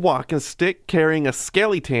with a walking stick carrying a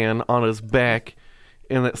skeleton on his back,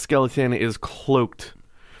 and that skeleton is cloaked.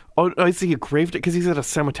 Oh, I see. He graved it because he's at a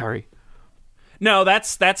cemetery. No,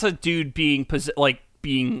 that's a dude being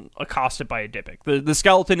being accosted by a Dybbuk. The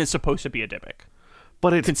skeleton is supposed to be a Dybbuk,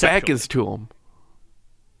 but its back is to him.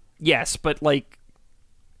 Yes, but like,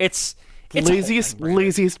 it's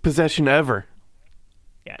laziest possession ever.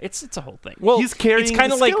 Yeah, it's a whole thing. Well, he's carrying it's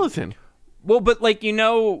kind of like skeleton. Well, but like you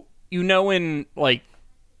know in like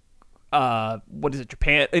what is it,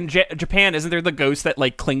 Japan? In Japan, isn't there the ghost that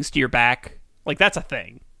like clings to your back? Like, that's a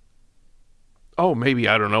thing. Oh, maybe.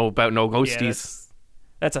 I don't know about no ghosties. Yeah,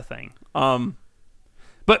 that's a thing.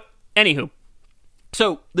 But anywho,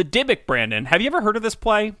 so the Dybbuk, Brandon, have you ever heard of this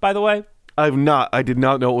play, by the way? I've not. I did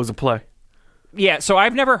not know it was a play. Yeah, so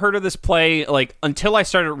I've never heard of this play, like, until I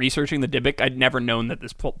started researching the Dybbuk. I'd never known that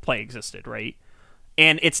this play existed, right?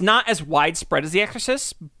 And it's not as widespread as The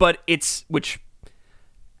Exorcist, but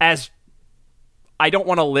as I don't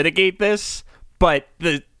want to litigate this, but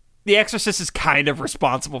the Exorcist is kind of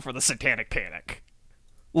responsible for the Satanic Panic.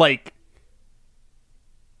 Like,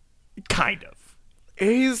 kind of.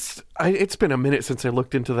 It's been a minute since I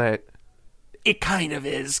looked into that. It kind of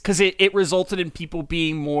is, because it resulted in people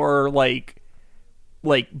being more, like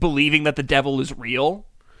believing that the devil is real,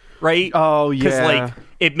 right? Oh, yeah. Because, like,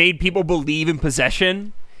 it made people believe in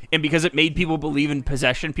possession, and because it made people believe in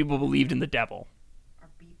possession, people believed in the devil.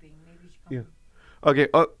 Yeah. Okay,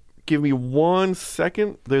 give me 1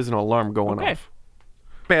 second. There's an alarm going off.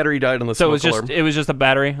 Battery died on the smoke alarm. So it was just a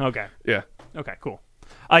battery? Okay. Yeah. Okay, cool.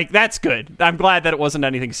 Like, that's good. I'm glad that it wasn't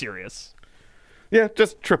anything serious. Yeah,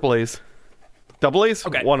 just triple A's. Double A's?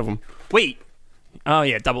 Okay. One of them. Wait. Oh,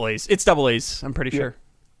 yeah, double A's. It's double A's, I'm pretty sure.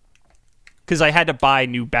 Because I had to buy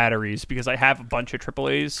new batteries because I have a bunch of triple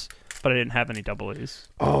A's, but I didn't have any double A's.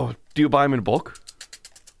 Oh, do you buy them in bulk?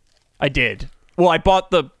 I did. Well, I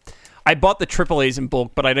bought the triple A's in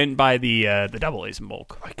bulk, but I didn't buy the double A's in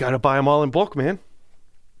bulk. I gotta buy them all in bulk, man.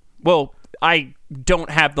 Well, I don't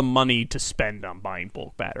have the money to spend on buying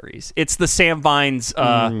bulk batteries. It's the Sam Vine's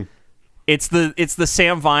it's the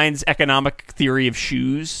Sam Vine's economic theory of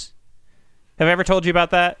shoes. Have I ever told you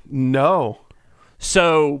about that? No.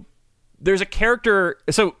 So there's a character.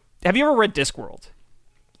 So have you ever read Discworld?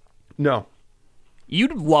 No.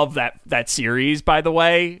 You'd love that series, by the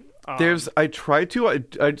way. I tried to.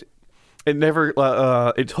 It never.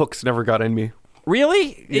 Its hooks never got in me.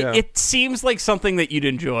 Really? Yeah. It seems like something that you'd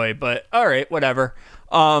enjoy, but all right, whatever.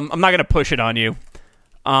 I'm not gonna push it on you.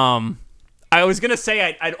 I was gonna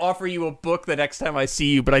say I'd offer you a book the next time I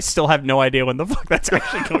see you, but I still have no idea when the fuck that's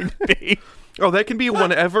actually going to be. Oh, that can be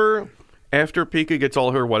whenever. after Pika gets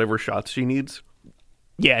all her whatever shots she needs.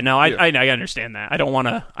 Yeah, no, I understand that. I don't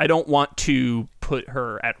want to put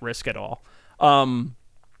her at risk at all.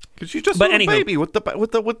 Because she's just a little baby with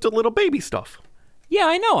the little baby stuff. Yeah,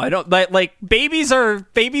 I know. I don't like babies are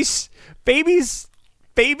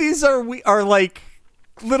like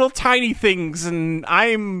little tiny things, and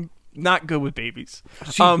I'm not good with babies.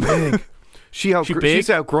 She's big. She's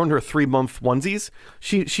outgrown her 3-month onesies.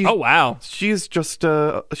 She's oh wow. She's just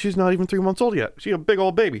she's not even 3 months old yet. She's a big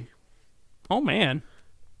old baby. Oh man,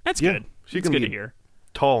 that's good. She's good to hear.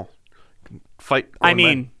 Tall, fight. I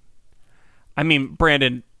mean,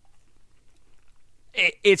 Brandon,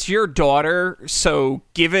 it's your daughter, so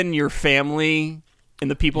given your family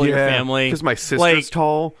and the people in your family, because my sister's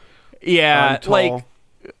tall. Yeah, I'm tall.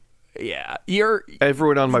 You're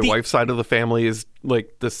everyone on my wife's side of the family is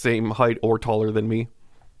like the same height or taller than me.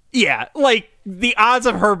 Yeah, like the odds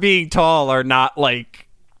of her being tall are not like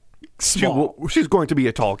small. She's going to be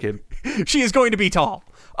a tall kid. She is going to be tall.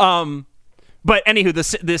 But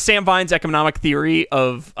anywho, the Sam Vine's economic theory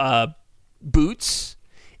of boots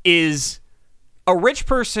is a rich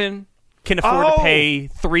person can afford to pay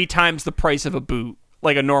 3 times the price of a boot,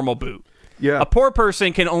 like a normal boot. Yeah. A poor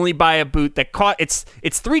person can only buy a boot that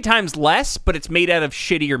it's 3 times less, but it's made out of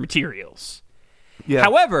shittier materials. Yeah.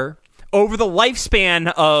 However, over the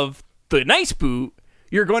lifespan of the nice boot,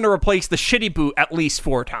 you're going to replace the shitty boot at least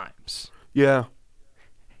 4 times. Yeah.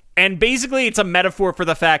 And basically, it's a metaphor for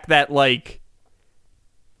the fact that, like,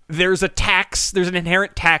 there's an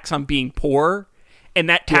inherent tax on being poor, and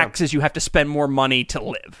that tax is you have to spend more money to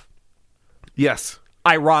live. Yes.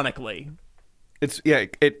 Ironically.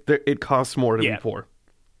 It costs more to be poor.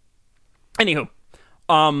 Anywho.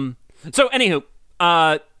 The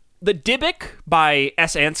Dybbuk by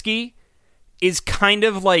S. Ansky is kind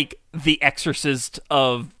of like the Exorcist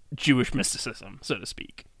of Jewish mysticism, so to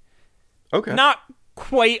speak. Okay. Not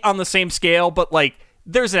quite on the same scale, but like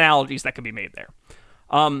there's analogies that can be made there.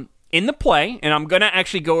 In the play, and I'm going to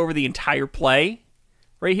actually go over the entire play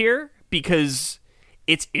right here because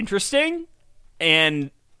it's interesting and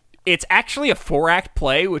it's actually a 4-act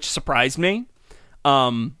play, which surprised me.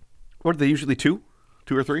 What are they usually 2?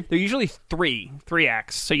 2 or 3? They're usually 3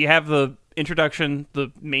 acts. So you have the introduction,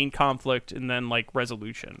 the main conflict, and then like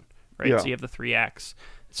resolution, right? Yeah. So you have the 3 acts.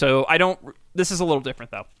 So this is a little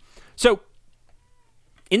different though. So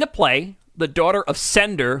in the play, the daughter of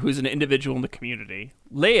Sender, who's an individual in the community,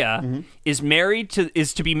 Leah, is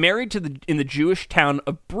to be married in the Jewish town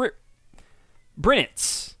of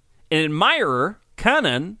Brinitz. An admirer,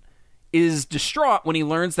 Kanan, is distraught when he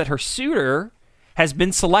learns that her suitor has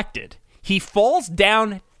been selected. He falls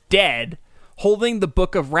down dead holding the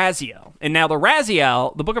Book of Raziel. And now the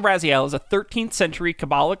Book of Raziel is a 13th century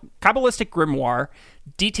Kabbalistic grimoire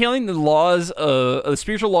detailing the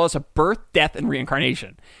spiritual laws of birth, death, and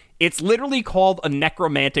reincarnation. It's literally called a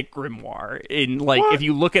necromantic grimoire. If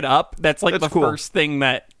you look it up, that's the cool. first thing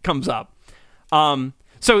that comes up.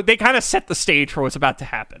 So they kind of set the stage for what's about to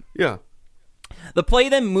happen. Yeah. The play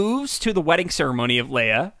then moves to the wedding ceremony of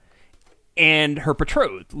Leah and her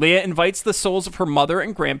betrothed. Leah invites the souls of her mother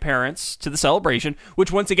and grandparents to the celebration,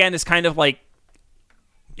 which once again is kind of like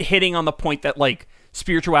hitting on the point that like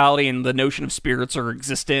spirituality and the notion of spirits are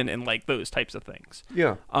existent and like those types of things.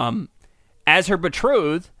 Yeah. As her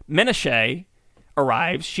betrothed, Menashe,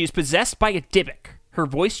 arrives, she is possessed by a Dybbuk, her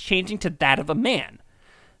voice changing to that of a man.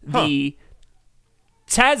 The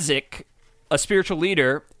Tzadik, a spiritual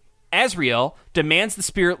leader, Azrael, demands the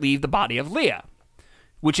spirit leave the body of Leah,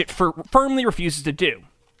 which it firmly refuses to do.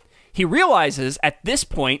 He realizes at this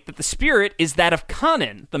point that the spirit is that of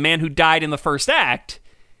Kanan, the man who died in the first act,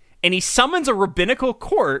 and he summons a rabbinical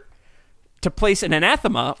court to place an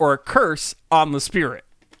anathema or a curse on the spirit.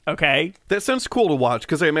 Okay? That sounds cool to watch,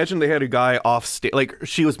 because I imagine they had a guy off stage, like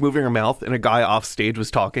she was moving her mouth and a guy off stage was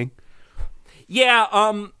talking. Yeah,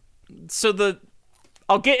 I'll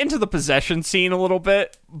get into the possession scene a little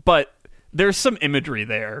bit, but there's some imagery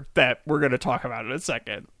there that we're going to talk about in a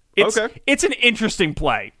second. It's an interesting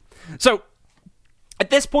play. So, at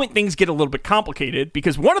this point, things get a little bit complicated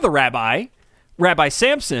because one of the Rabbi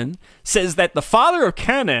Samson, says that the father of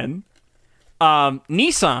Kanan,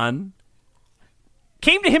 Nisan,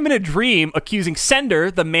 came to him in a dream accusing Sender,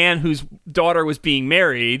 the man whose daughter was being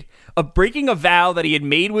married, of breaking a vow that he had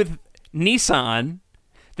made with Nisan,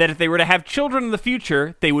 that if they were to have children in the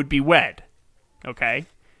future, they would be wed. Okay?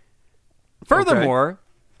 Furthermore,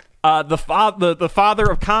 the father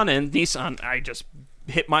of Kanan, Nisan, I just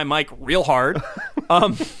hit my mic real hard.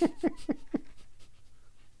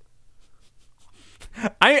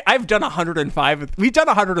 I've done 105. We've done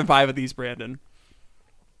 105 of these, Brandon.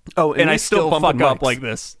 Oh, and I still fuck up like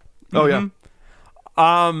this. Oh, yeah.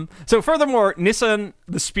 So furthermore, Nissan,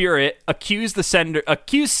 the spirit, accused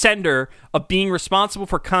Sender of being responsible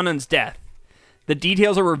for Kanan's death. The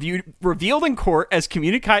details are revealed in court as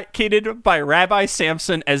communicated by Rabbi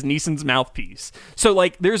Samson as Nissan's mouthpiece. So,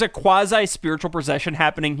 like, there's a quasi-spiritual possession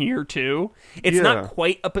happening here, too. It's not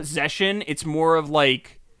quite a possession. It's more of,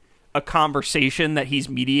 like, a conversation that he's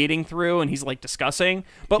mediating through and he's, like, discussing.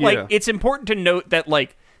 But, like, it's important to note that,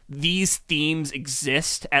 like, these themes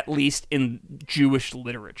exist, at least in Jewish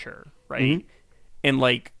literature, right? And,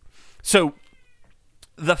 like, so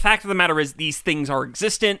the fact of the matter is these things are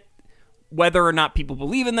existent. Whether or not people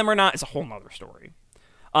believe in them or not is a whole nother story.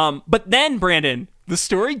 But then, Brandon, the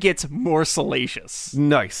story gets more salacious.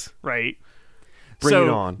 Nice. Right? Bring it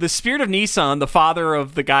on. The spirit of Nissan, the father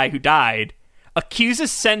of the guy who died, accuses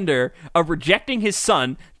Sender of rejecting his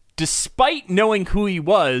son despite knowing who he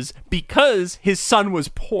was because his son was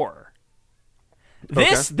poor.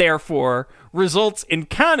 This, therefore, results in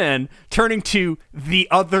Kanan turning to the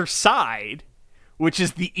other side, which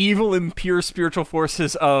is the evil, impure spiritual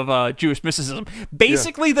forces of Jewish mysticism.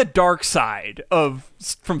 Basically the dark side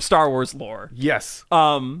from Star Wars lore. Yes.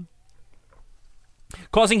 Causing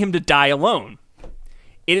him to die alone.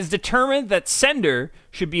 It is determined that Sender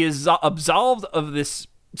should be absolved of this.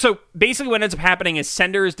 So basically what ends up happening is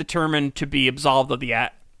Sender is determined to be absolved of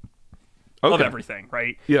the of everything,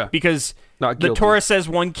 right? Yeah. Because Not the guilty. Torah says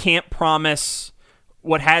one can't promise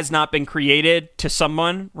what has not been created to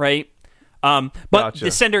someone, right? But the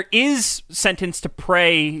Sender is sentenced to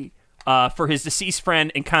pray for his deceased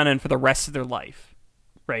friend and Kanan for the rest of their life,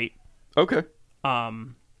 right? Okay.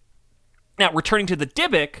 Now, returning to the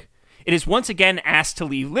Dybbuk, it is once again asked to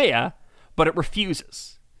leave Leia, but it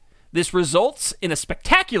refuses. This results in a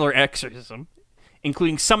spectacular exorcism,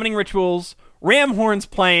 including summoning rituals, ram horns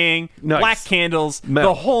playing, black candles,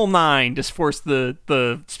 the whole nine, to force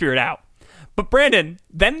the spirit out. But Brandon,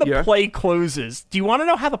 then the play closes. Do you want to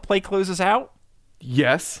know how the play closes out?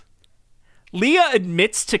 Yes. Leia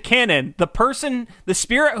admits to Kanan, the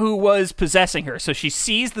spirit who was possessing her, so she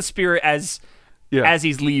sees the spirit as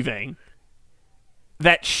he's leaving,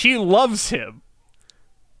 that she loves him.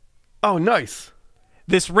 Oh, nice.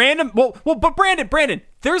 This random... but Brandon,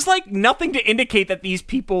 there's, like, nothing to indicate that these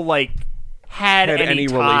people, like, had any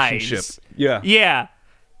ties. Relationship. Yeah. Yeah.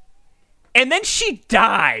 And then she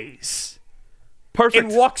dies. Perfect.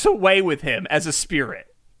 And walks away with him as a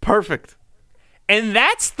spirit. Perfect. And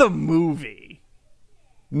that's the movie.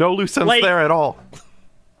 No loose ends there at all.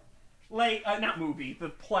 Like, not movie, the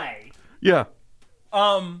play. Yeah.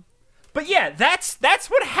 But yeah, that's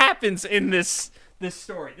what happens in this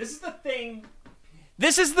story. This is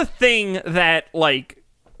the thing that, like,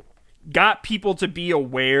 got people to be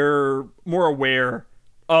more aware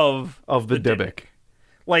of the Dybbuk.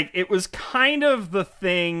 Like, it was kind of the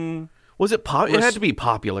thing. Was it it had to be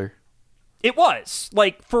popular. It was.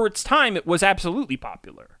 Like, for its time, it was absolutely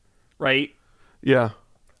popular, right? Yeah.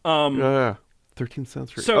 13th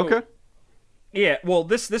century. So, okay. Yeah, well,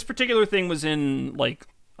 this particular thing was in, like,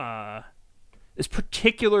 this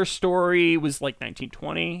particular story was, like,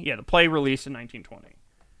 1920. Yeah, the play released in 1920.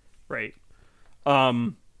 Right.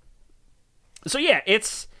 So, yeah,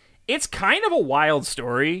 it's kind of a wild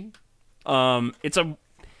story.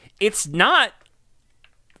 It's not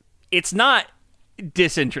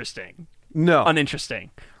disinteresting. No. Uninteresting,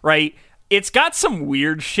 right? It's got some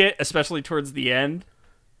weird shit, especially towards the end.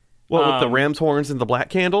 Well, with the ram's horns and the black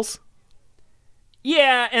candles?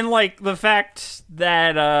 Yeah, and, like, the fact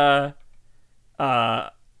that,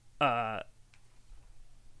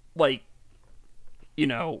 like, you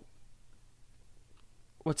know,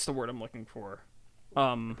 what's the word I'm looking for?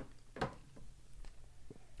 You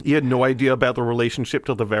had no idea about the relationship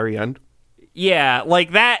till the very end? Yeah,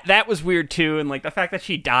 like, that was weird, too, and, like, the fact that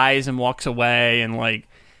she dies and walks away, and, like,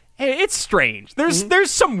 it's strange.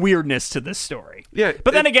 There's some weirdness to this story. Yeah.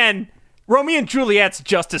 But then again, Romeo and Juliet's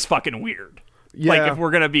just as fucking weird. Yeah. Like, if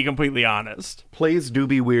we're gonna be completely honest. Plays do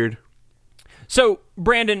be weird. So,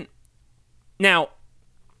 Brandon, now,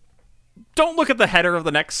 don't look at the header of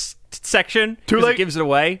the next section. Too late. It gives it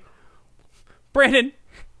away. Brandon,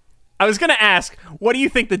 I was gonna ask, what do you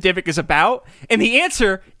think the Dybbuk is about? And the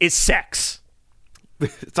answer is sex.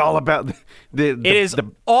 It's all about It is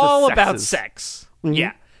all the about sexes. sex. Mm-hmm.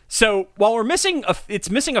 Yeah. So while it's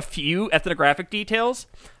missing a few ethnographic details.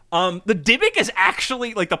 The Dybbuk is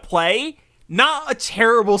actually, like, the play, not a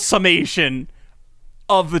terrible summation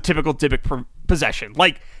of the typical Dybbuk possession.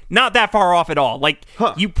 Like, not that far off at all. Like,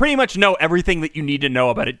 you pretty much know everything that you need to know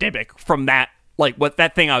about a Dybbuk from that, like, what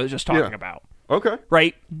that thing I was just talking about. Okay.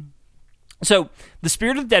 Right? So, the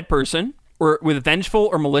spirit of the dead person, or with vengeful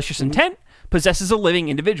or malicious intent, possesses a living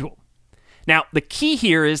individual. Now, the key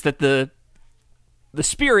here is that the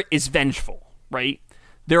spirit is vengeful, right?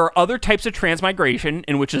 There are other types of transmigration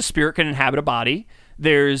in which a spirit can inhabit a body.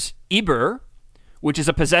 There's Dybbuk, which is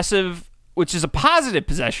a positive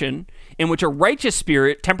possession in which a righteous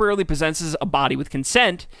spirit temporarily possesses a body with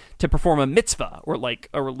consent to perform a mitzvah, or like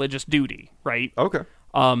a religious duty, right? Okay.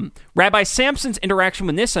 Rabbi Samson's interaction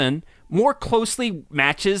with Nissan more closely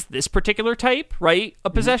matches this particular type, right,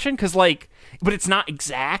 of possession, because but it's not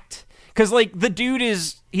exact, because the dude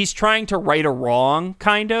he's trying to right a wrong,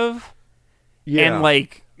 kind of, and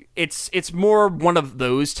it's more one of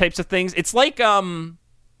those types of things. It's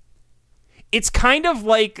it's kind of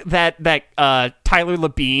like that Tyler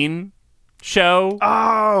Labine show.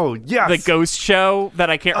 Oh, yes. The ghost show that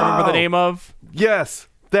I can't remember the name of. Yes,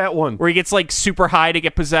 that one. Where he gets super high to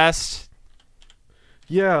get possessed.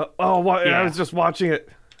 Yeah. Oh, yeah. I was just watching it.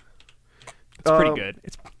 It's pretty good.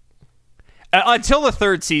 It's until the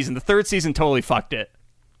third season. The third season totally fucked it.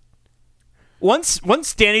 Once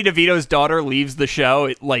Danny DeVito's daughter leaves the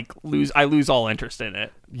show, I lose all interest in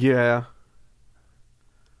it. Yeah.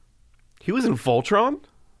 He was in Voltron?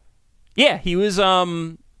 Yeah, he was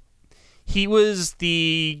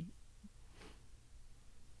the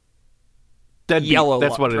Deadbeat. Yellow.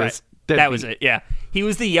 That's what it right. is. That Deadbeat. was it. Yeah, he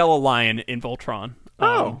was the yellow lion in Voltron.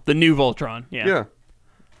 Oh, the new Voltron. Yeah. Yeah.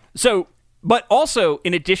 So, but also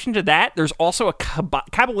in addition to that, there's also a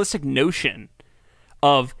Kabbalistic notion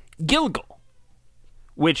of Gilgal,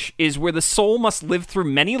 which is where the soul must live through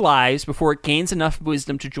many lives before it gains enough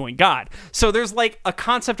wisdom to join God. So there's a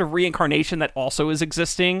concept of reincarnation that also is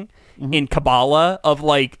existing in Kabbalah, of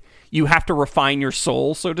you have to refine your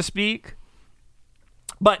soul, so to speak.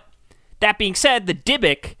 But that being said, the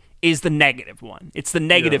Dybbuk is the negative one. It's the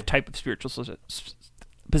negative type of spiritual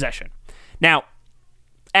possession. Now,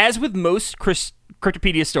 as with most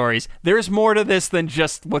Cryptopedia stories, there's more to this than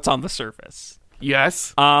just what's on the surface.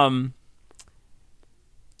 Yes.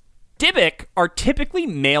 Dybbuk are typically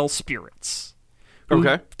male spirits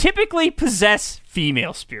who typically possess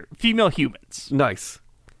female humans. Nice.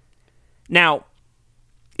 Now,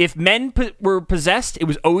 if men were possessed, it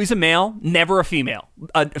was always a male, never a female.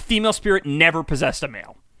 A female spirit never possessed a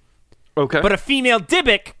male. Okay. But a female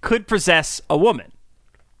Dybbuk could possess a woman.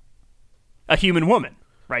 A human woman,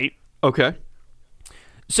 right? Okay.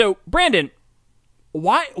 So, Brandon,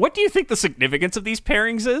 what do you think the significance of these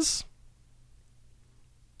pairings is?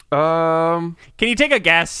 Can you take a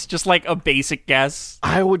guess? Just a basic guess?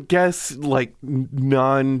 I would guess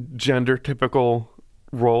non-gender typical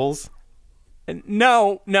roles.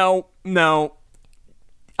 No. So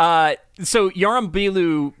Yoram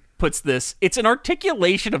Bilu puts this, it's an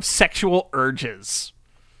articulation of sexual urges.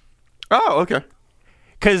 Oh, okay.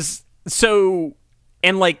 Because, and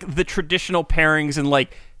the traditional pairings and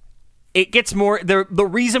it gets more, the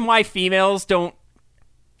reason why females don't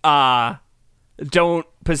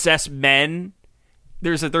possess men,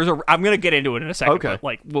 there's a I'm gonna get into it in a second. Okay.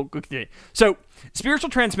 But we'll continue. So spiritual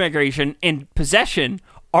transmigration and possession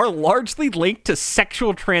are largely linked to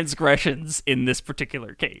sexual transgressions in this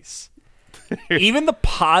particular case. Even the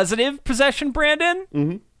positive possession,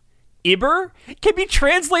 Brandon, Dybbuk, can be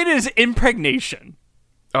translated as impregnation.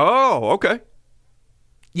 Oh, okay.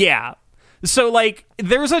 Yeah. So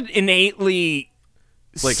there's an innately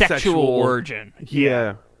sexual origin.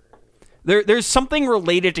 Yeah. There's something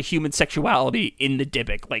related to human sexuality in the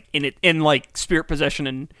Dybbuk, in spirit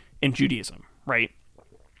possession in Judaism, right?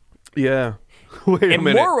 Yeah. Wait a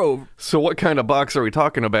minute. Moreover, so what kind of box are we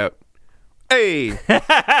talking about? Hey.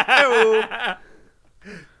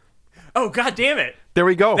 Oh, God damn it. There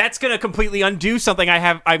we go. That's going to completely undo something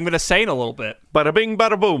I'm going to say in a little bit. Bada bing,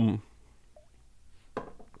 bada boom.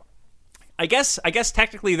 I guess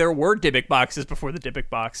technically there were Dybbuk boxes before the Dybbuk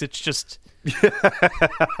box. It's just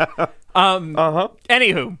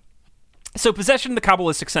Anywho, so possession in the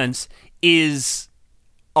Kabbalistic sense is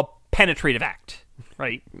a penetrative act,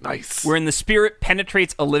 right? Nice. Wherein the spirit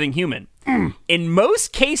penetrates a living human. In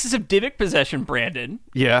most cases of Dybbuk possession, Brandon,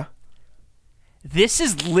 yeah, this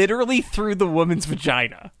is literally through the woman's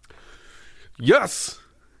vagina. Yes.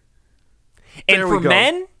 And for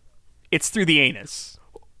men, it's through the anus.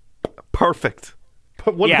 Perfect.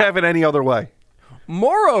 But wouldn't have it any other way.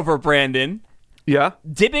 Moreover, Brandon, yeah,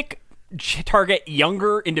 Dybbuk target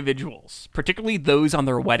younger individuals, particularly those on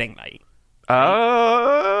their wedding night.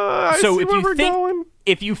 So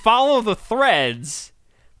if you follow the threads,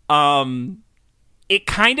 it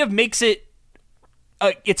kind of makes it.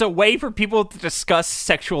 It's a way for people to discuss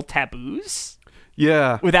sexual taboos.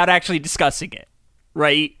 Yeah, without actually discussing it,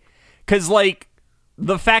 right? Because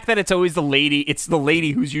the fact that it's always the lady, it's the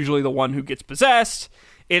lady who's usually the one who gets possessed.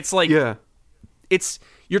 It's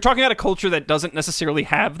you're talking about a culture that doesn't necessarily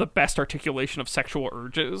have the best articulation of sexual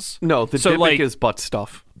urges. No, the Dybbuk is butt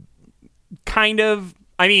stuff. Kind of.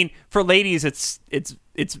 I mean, for ladies, it's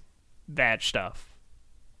vag stuff.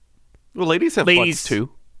 Well, ladies have butts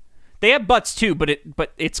too. They have butts too, but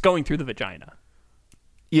it's going through the vagina.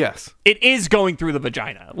 Yes. It is going through the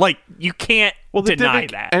vagina. Like, you can't deny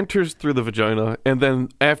Dybbuk that. Enters through the vagina, and then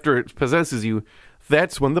after it possesses you,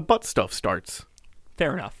 that's when the butt stuff starts.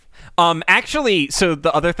 Fair enough. Actually, so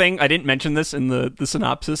the other thing, I didn't mention this in the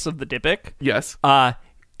synopsis of the Dybbuk. Yes.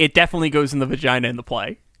 It definitely goes in the vagina in the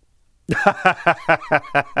play.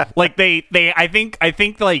 Like I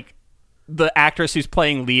think like the actress who's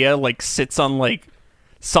playing Leah like sits on like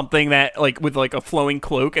something that like with like a flowing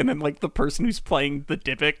cloak, and then like the person who's playing the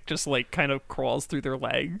Dybbuk just like kind of crawls through their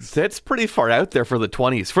legs. That's pretty far out there for the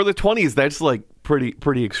 20s. For the 20s, that's like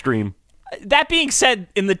pretty extreme. That being said,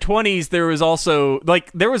 in the 20s there was also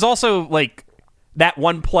like that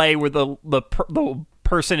one play where the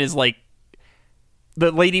person is like,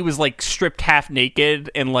 the lady was like stripped half naked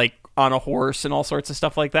and like on a horse and all sorts of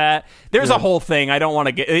stuff like that. There's a whole thing. I don't want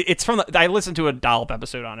to get. It's from I listened to a Dollop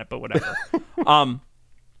episode on it, but whatever.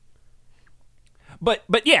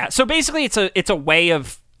 But yeah. So basically, it's a way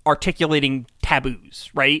of articulating taboos,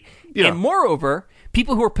 right? Yeah. And moreover,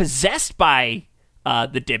 people who are possessed by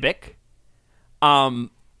the Dybbuk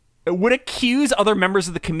would accuse other members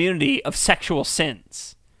of the community of sexual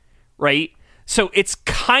sins, right? So it's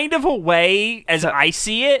kind of a way, as I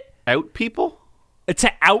see it, out people?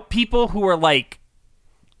 To out people who are like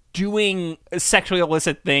doing sexually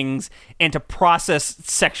illicit things and to process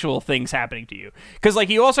sexual things happening to you. Because like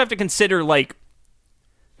you also have to consider like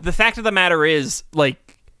the fact of the matter is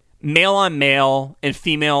like male on male and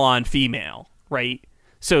female on female, right?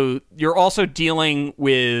 So you're also dealing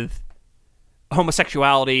with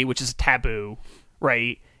homosexuality, which is a taboo,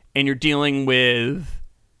 right? And you're dealing with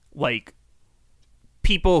like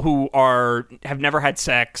people who have never had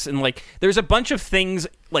sex, and like there's a bunch of things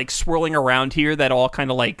like swirling around here that all kind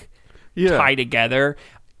of like tie together.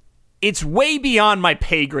 It's way beyond my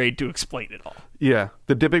pay grade to explain it all. Yeah,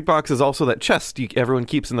 the Dybbuk box is also that chest everyone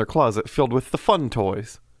keeps in their closet filled with the fun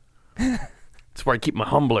toys. That's where I keep my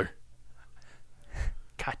humbler.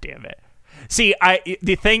 God damn it. See,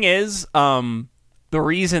 the thing is, the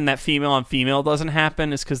reason that female on female doesn't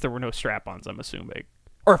happen is because there were no strap-ons, I'm assuming.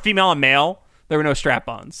 Or female on male, there were no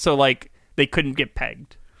strap-ons. So, like, they couldn't get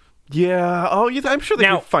pegged. Yeah. Oh, yeah, I'm sure they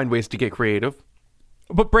can find ways to get creative.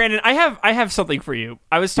 But, Brandon, I have something for you.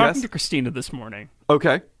 I was talking to Christina this morning.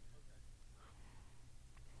 Okay.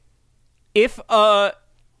 If a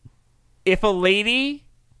lady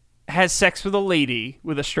has sex with a lady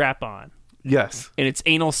with a strap-on. Yes. And it's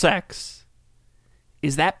anal sex,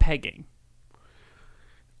 is that pegging?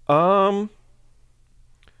 Is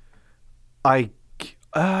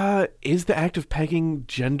the act of pegging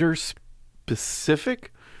gender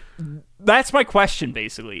specific? That's my question,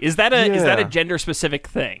 basically. Is that a gender specific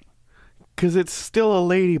thing? Because it's still a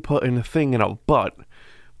lady putting a thing in a butt.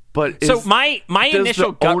 But so my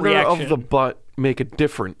initial gut reaction, does the owner of the butt make a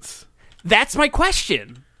difference? That's my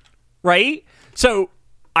question, right? So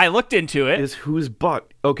I looked into it. Is whose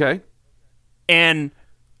butt? Okay. And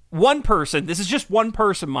one person, this is just one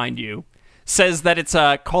person, mind you, says that it's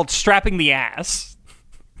called strapping the ass.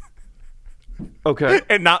 Okay.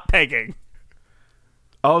 And not pegging.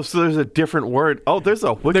 Oh, so there's a different word. Oh, there's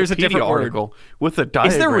a Wikipedia article with a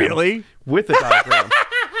diagram. Is there really? With a diagram.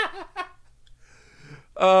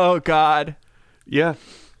 Oh, God. Yeah.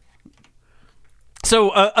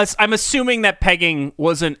 So I'm assuming that pegging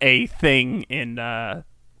wasn't a thing in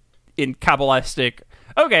Kabbalistic.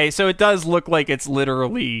 Okay, so it does look like it's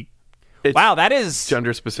literally. Wow, that is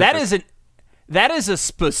gender specific. That is a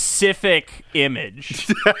specific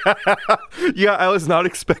image. Yeah, I was not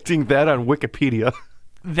expecting that on Wikipedia.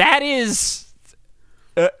 That is.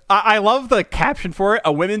 I love the caption for it: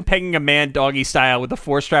 "A woman pegging a man doggy style with a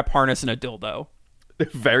 4-strap harness and a dildo."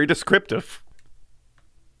 Very descriptive.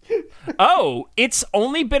 Oh, it's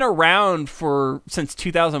only been around since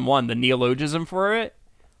 2001. The neologism for it,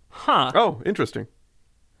 huh? Oh, interesting.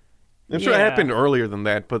 I'm sure it happened earlier than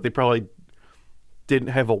that, but they probably didn't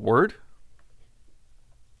have a word.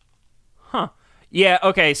 Huh. Yeah,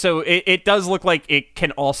 okay, so it does look like it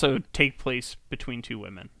can also take place between two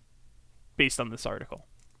women, based on this article.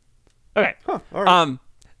 Okay. Huh, all right.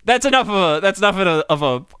 That's enough of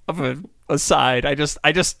a aside. I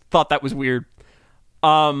just thought that was weird.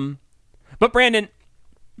 But Brandon,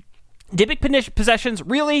 Dybbuk possessions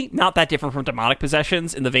really not that different from demonic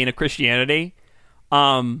possessions in the vein of Christianity.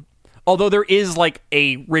 Although there is like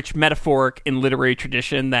a rich metaphoric and literary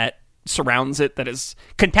tradition that surrounds it that is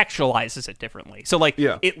contextualizes it differently. So like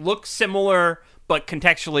it looks similar, but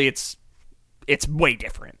contextually it's way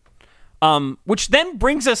different. Which then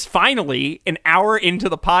brings us finally an hour into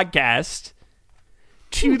the podcast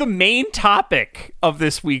to the main topic of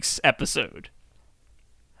this week's episode.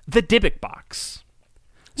 The Dybbuk box.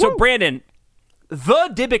 So Brandon,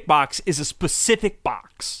 the Dybbuk box is a specific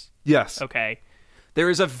box. Yes. Okay. There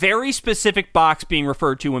is a very specific box being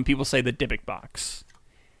referred to when people say the Dybbuk box.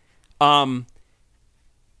 A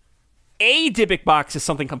Dybbuk box is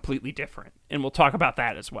something completely different, and we'll talk about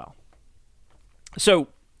that as well. So,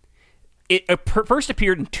 it first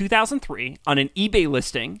appeared in 2003 on an eBay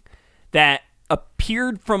listing that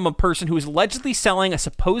appeared from a person who was allegedly selling a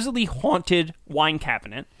supposedly haunted wine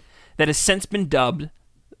cabinet that has since been dubbed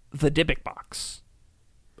the Dybbuk box.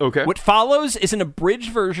 Okay. What follows is an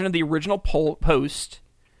abridged version of the original post,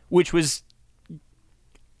 which was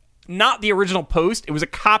not the original post. It was a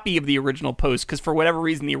copy of the original post because for whatever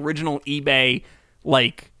reason, the original eBay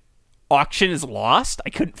auction is lost. I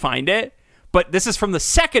couldn't find it. But this is from the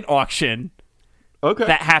second auction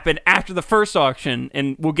that happened after the first auction,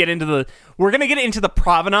 and we're going to get into the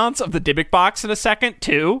provenance of the Dybbuk box in a second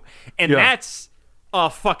too, and that's a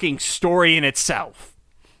fucking story in itself.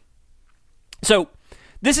 So,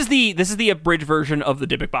 this is the abridged version of the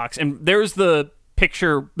Dybbuk box, and there's the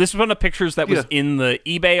picture. This is one of the pictures that was in the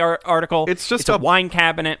eBay article. It's a wine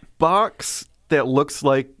cabinet box that looks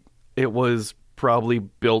like it was probably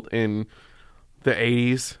built in the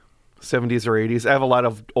 80s. 70s or 80s. I have a lot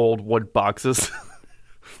of old wood boxes.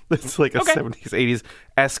 It's like a 70s,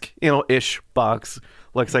 80s-esque, ish box.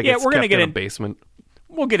 Looks like it's kept in a basement.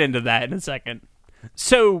 We'll get into that in a second.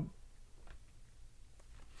 So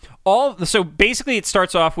basically it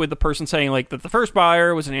starts off with the person saying that the first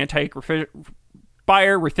buyer was an antique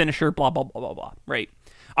buyer, refinisher, blah, blah, blah, blah, blah, right?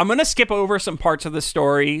 I'm going to skip over some parts of the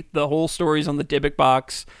story. The whole story's on the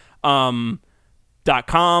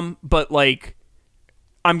dybbukbox.com, but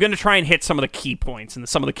I'm going to try and hit some of the key points and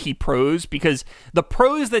some of the key prose, because the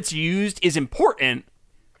prose that's used is important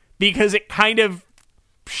because it kind of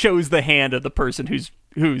shows the hand of the person who's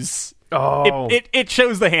it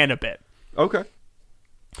shows the hand a bit. Okay.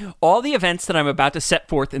 All the events that I'm about to set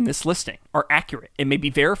forth in this listing are accurate and may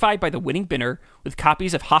be verified by the winning bidder with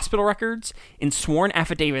copies of hospital records and sworn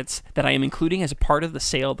affidavits that I am including as a part of the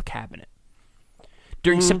sale of the cabinet.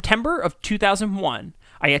 During September of 2001,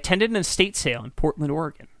 I attended an estate sale in Portland,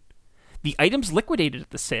 Oregon. The items liquidated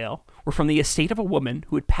at the sale were from the estate of a woman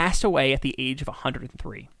who had passed away at the age of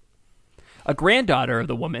 103. A granddaughter of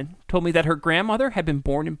the woman told me that her grandmother had been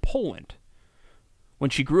born in Poland when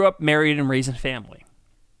she grew up, married, and raised a family,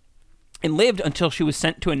 and lived until she was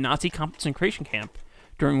sent to a Nazi concentration camp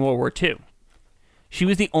during World War II. She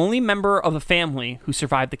was the only member of the family who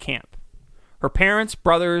survived the camp. Her parents,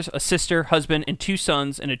 brothers, a sister, husband, and 2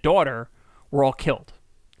 sons and a daughter were all killed.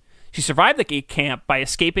 She survived the camp by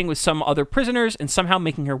escaping with some other prisoners and somehow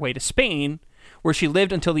making her way to Spain, where she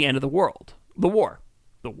lived until the end of the war.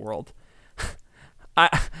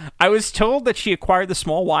 I was told that she acquired the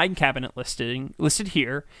small wine cabinet listed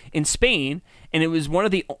here in Spain, and it was one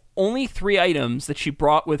of the only 3 items that she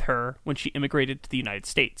brought with her when she immigrated to the United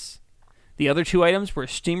States. The other 2 items were a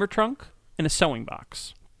steamer trunk and a sewing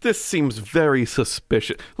box. This seems very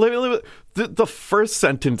suspicious. The first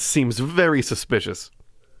sentence seems very suspicious.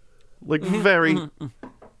 Very...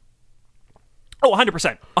 Oh,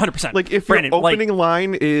 100%. 100%. If Brandon, your opening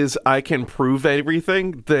line is, I can prove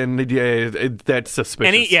everything, then that's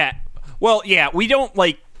suspicious. Well, we don't,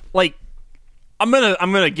 I'm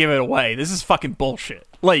gonna give it away. This is fucking bullshit.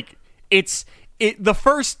 The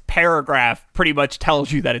first paragraph pretty much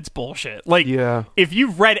tells you that it's bullshit. If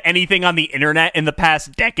you've read anything on the internet in the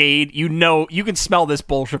past decade, you can smell this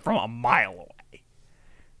bullshit from a mile away.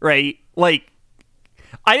 Right?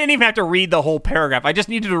 I didn't even have to read the whole paragraph. I just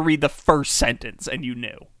needed to read the first sentence, and you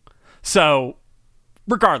knew. So,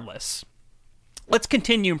 regardless, let's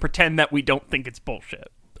continue and pretend that we don't think it's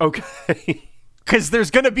bullshit. Okay. Because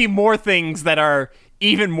there's going to be more things that are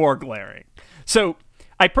even more glaring. So,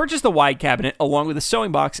 I purchased the wine cabinet along with a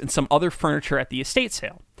sewing box and some other furniture at the estate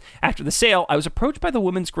sale. After the sale, I was approached by the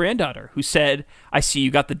woman's granddaughter, who said, "I see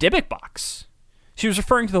you got the Dybbuk box." She was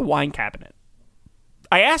referring to the wine cabinet.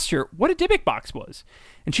 I asked her what a Dybbuk box was,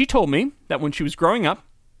 and she told me that when she was growing up,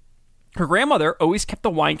 her grandmother always kept the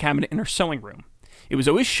wine cabinet in her sewing room. It was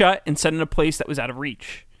always shut and set in a place that was out of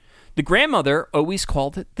reach. The grandmother always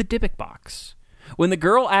called it the Dybbuk box. When the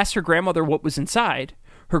girl asked her grandmother what was inside,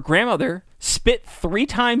 her grandmother spit 3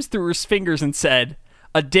 times through her fingers and said,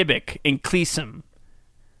 "A Dybbuk in Cleesum."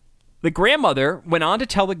 The grandmother went on to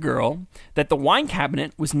tell the girl that the wine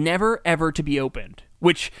cabinet was never ever to be opened.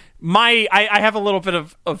 which I have a little bit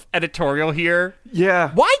of editorial here.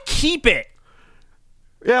 Yeah. Why keep it?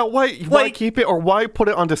 Yeah, why keep it, or why put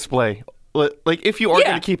it on display? Like, if you are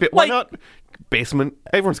going to keep it, why not basement?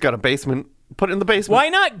 Everyone's got a basement. Put it in the basement. Why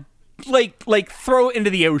not, like throw it into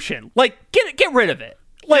the ocean? Like, get rid of it.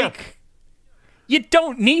 Like, you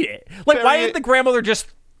don't need it. Like, why didn't the grandmother just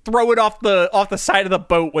throw it off the side of the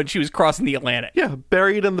boat when she was crossing the Atlantic? Yeah,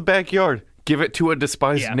 bury it in the backyard. Give it to a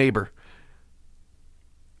despised neighbor.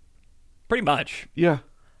 Pretty much. Yeah.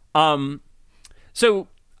 So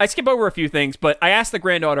I skip over a few things, but I asked the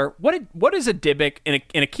granddaughter, what is a Dybbuk and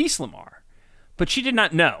a Kislamar? But she did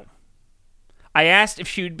not know. I asked if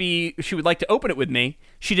she would like to open it with me.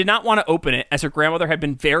 She did not want to open it, as her grandmother had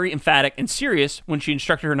been very emphatic and serious when she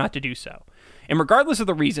instructed her not to do so. And regardless of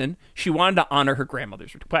the reason, she wanted to honor her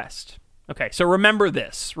grandmother's request. Okay, so remember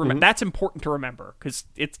this. That's important to remember, because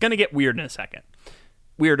it's going to get weird in a second.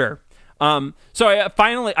 Weirder. So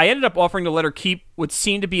I ended up offering to let her keep what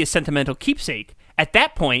seemed to be a sentimental keepsake. At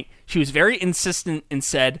that point, she was very insistent and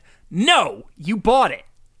said, "No, you bought it."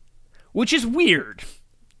 Which is weird.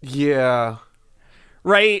 Yeah.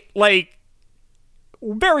 Right? Like,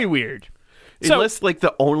 very weird. Unless, like,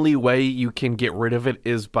 the only way you can get rid of it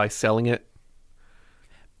is by selling it.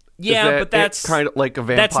 Yeah, but that's kind of like a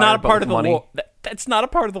vampire. That's not a part of the money. lore. That's not a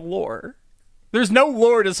part of the lore. There's no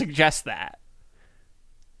lore to suggest that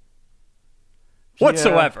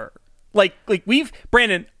whatsoever. Like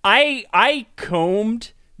Brandon, I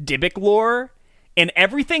combed Dybbuk lore, and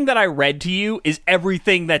everything that I read to you is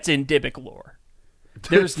everything that's in Dybbuk lore.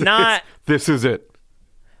 There's not. This is it.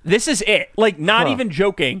 This is it. Like, not even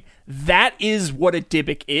joking. That is what a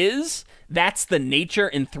Dybbuk is. That's the nature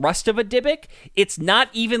and thrust of a Dybbuk. It's not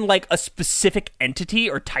even like a specific entity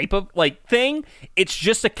or type of like thing. It's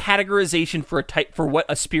just a categorization for what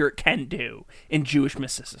a spirit can do in Jewish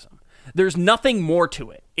mysticism. There's nothing more to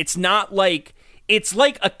it. It's not like, it's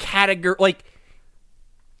like a category, like,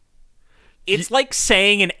 it's like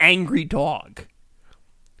saying an angry dog.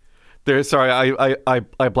 Sorry,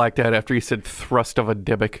 I blacked out after you said thrust of a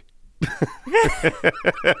Dybbuk.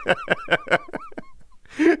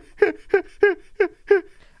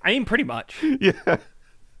 I mean, pretty much. Yeah.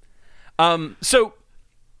 So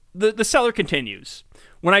the seller continues.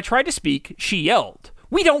 When I tried to speak, she yelled,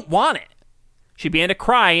 "We don't want it." She began to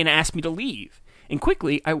cry and asked me to leave. And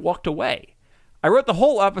quickly, I walked away. I wrote the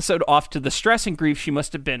whole episode off to the stress and grief she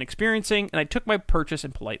must have been experiencing, and I took my purchase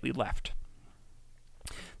and politely left.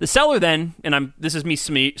 The seller then, and this is me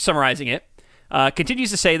summarizing it, continues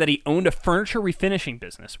to say that he owned a furniture refinishing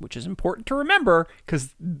business, which is important to remember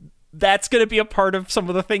because that's going to be a part of some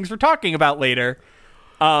of the things we're talking about later.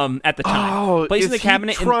 At the time, is the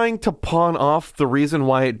cabinet he trying to pawn off the reason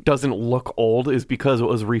why it doesn't look old is because it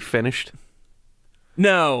was refinished?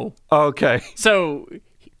 No. Okay. So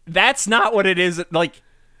that's not what it is. Like,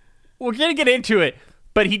 we're gonna get into it,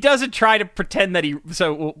 but he doesn't try to pretend that he.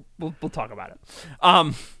 So we'll talk about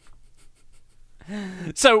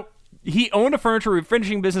it. So he owned a furniture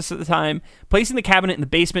refinishing business at the time, placing the cabinet in the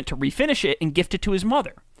basement to refinish it and gift it to his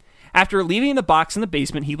mother. After leaving the box in the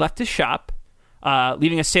basement, he left his shop,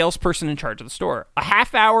 leaving a salesperson in charge of the store. A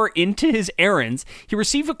half hour into his errands, he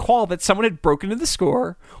received a call that someone had broken into the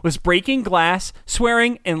store, was breaking glass,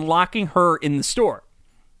 swearing, and locking her in the store.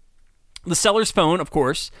 The seller's phone, of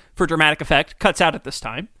course, for dramatic effect, cuts out at this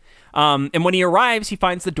time. And when he arrives, he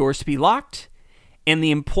finds the doors to be locked, and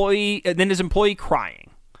his employee crying.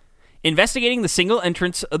 Investigating the single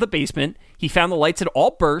entrance of the basement, he found the lights had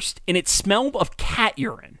all burst, and it smelled of cat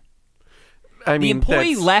urine. I mean, the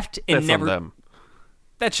employee left and never. Them.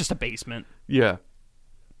 That's just a basement. Yeah.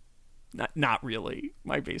 Not really.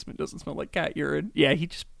 My basement doesn't smell like cat urine. Yeah, he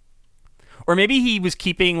just. Or maybe he was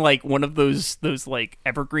keeping like one of those like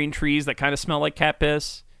evergreen trees that kind of smell like cat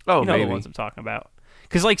piss. Oh, you know maybe. The ones I'm talking about.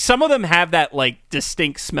 Because like some of them have that like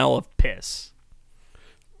distinct smell of piss.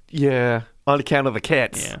 Yeah, on account of the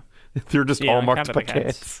cats. Yeah, they're just all marked by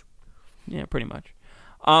cats. Yeah, pretty much.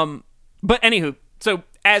 But anywho, so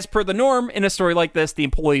as per the norm in a story like this, the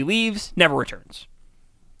employee leaves, never returns.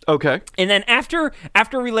 Okay. And then after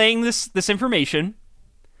relaying this information,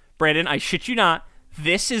 Brandon, I shit you not,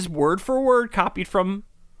 this is word for word copied from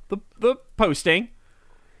the posting.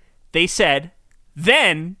 They said,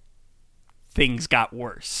 then things got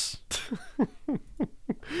worse.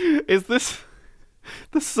 This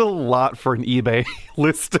is a lot for an eBay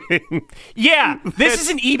listing. Yeah, this is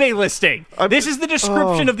an eBay listing. This is the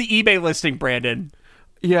description of the eBay listing, Brandon.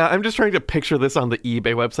 Yeah, I'm just trying to picture this on the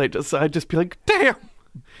eBay website. I'd just be like, damn.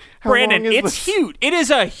 Brandon, it's huge. It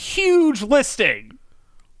is a huge listing.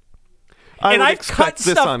 I and would I've expect cut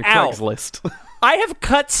this stuff on out. Craigslist. I have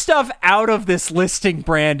cut stuff out of this listing,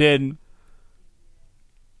 Brandon.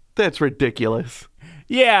 That's ridiculous.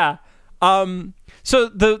 Yeah. So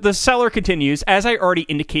the seller continues. As I already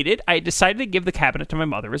indicated, I decided to give the cabinet to my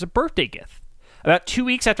mother as a birthday gift. About 2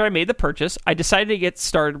 weeks after I made the purchase, I decided to get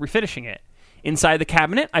started refinishing it. Inside the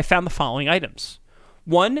cabinet, I found the following items.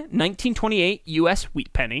 1 1928 U.S.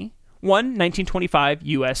 wheat penny. 1 1925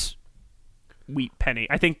 U.S. wheat penny.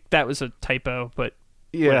 I think that was a typo, but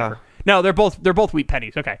Yeah. whatever. No, they're both wheat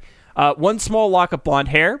pennies. Okay. 1 small lock of blonde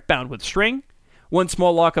hair bound with string. 1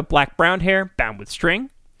 small lock of black brown hair bound with string.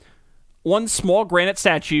 1 small granite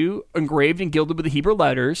statue engraved and gilded with the Hebrew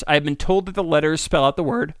letters. I have been told that the letters spell out the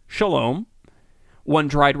word shalom. 1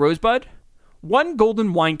 dried rosebud. 1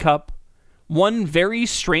 golden wine cup. 1 very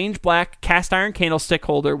strange black cast iron candlestick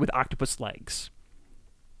holder with octopus legs.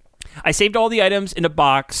 I saved all the items in a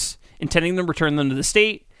box, intending to return them to the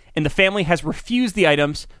state, and the family has refused the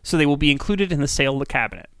items, so they will be included in the sale of the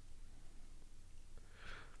cabinet.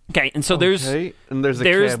 Okay, and so there's a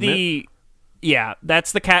cabinet.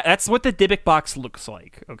 That's that's what the Dybbuk box looks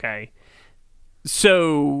like. Okay,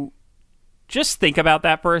 so just think about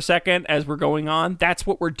that for a second as we're going on. That's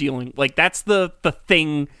what we're dealing. Like that's the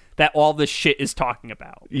thing that all this shit is talking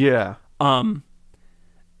about. Yeah.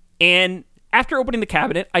 And after opening the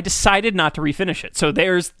cabinet, I decided not to refinish it. So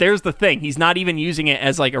there's the thing. He's not even using it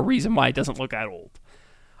as like a reason why it doesn't look that old.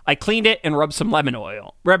 I cleaned it and rubbed in some lemon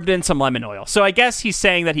oil. So I guess he's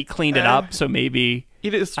saying that he cleaned it up. So maybe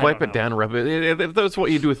You just swipe it down and rub it. That's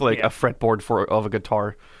what you do with like a fretboard of a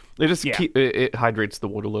guitar. It just it hydrates the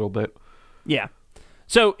wood a little bit. Yeah.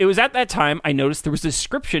 So it was at that time I noticed there was a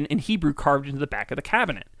description in Hebrew carved into the back of the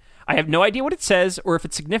cabinet. I have no idea what it says or if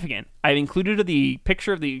it's significant. I've included the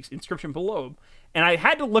picture of the inscription below, and I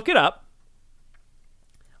had to look it up.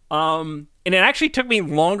 And it actually took me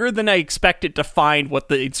longer than I expected to find what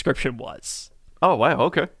the inscription was. Oh, wow.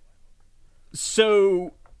 Okay.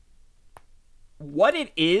 So what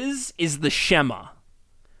it is the Shema,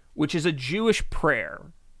 which is a Jewish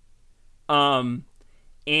prayer. And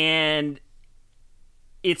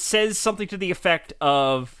it says something to the effect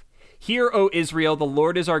of, "Hear, O Israel, the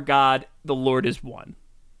Lord is our God, the Lord is one."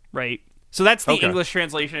 Right? So that's the English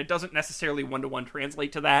translation. It doesn't necessarily one-to-one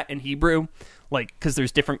translate to that in Hebrew, like, because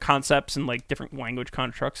there's different concepts and like different language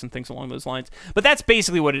constructs and things along those lines. But that's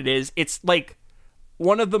basically what it is. It's like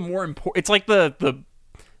one of the more important. It's like the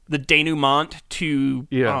denouement to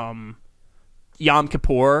Yom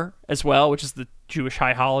Kippur as well, which is the Jewish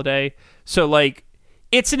high holiday. So like,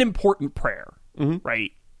 it's an important prayer,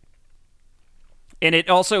 right? And it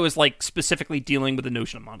also is like specifically dealing with the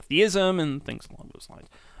notion of monotheism and things along those lines.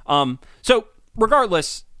 So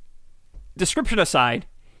regardless, description aside,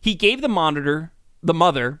 he gave the mother.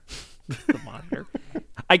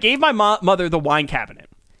 I gave my mother the wine cabinet.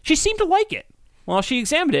 She seemed to like it. While she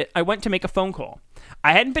examined it, I went to make a phone call.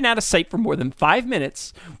 I hadn't been out of sight for more than 5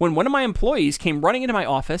 minutes when one of my employees came running into my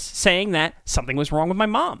office saying that something was wrong with my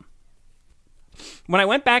mom. When I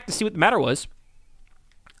went back to see what the matter was,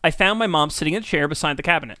 I found my mom sitting in a chair beside the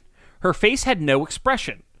cabinet. Her face had no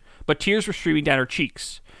expression, but tears were streaming down her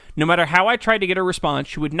cheeks. No matter how I tried to get her to respond,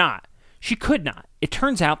 she would not. She could not. It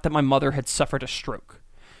turns out that my mother had suffered a stroke.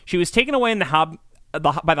 She was taken away in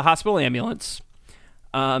by the hospital ambulance.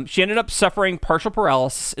 She ended up suffering partial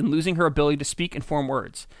paralysis and losing her ability to speak and form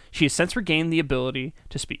words. She has since regained the ability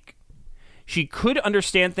to speak. She could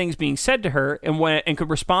understand things being said to her and could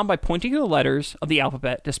respond by pointing to the letters of the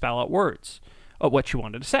alphabet to spell out words of what she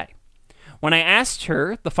wanted to say. When I asked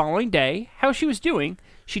her the following day how she was doing,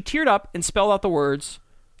 she teared up and spelled out the words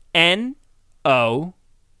N-O-G-I-F-T.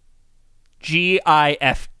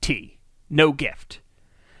 No gift.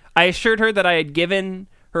 I assured her that I had given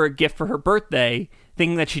her a gift for her birthday,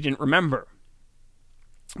 thinking that she didn't remember.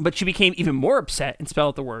 But she became even more upset and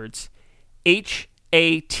spelled out the words H-A-T-E-G-I-F-T.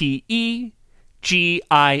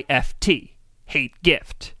 Hate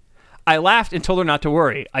gift. I laughed and told her not to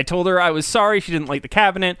worry. I told her I was sorry she didn't like the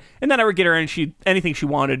cabinet, and that I would get her anything she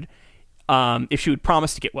wanted if she would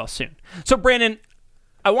promise to get well soon. So, Brandon,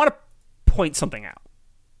 I want to point something out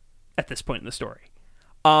at this point in the story.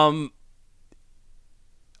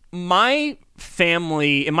 My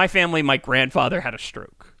family, my grandfather had a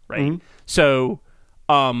stroke, right? Mm-hmm. So,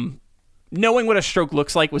 knowing what a stroke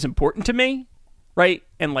looks like was important to me, right?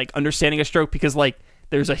 And like understanding a stroke, because like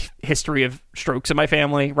there's a history of strokes in my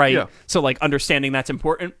family, right? Yeah. So like understanding that's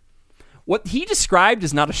important. What he described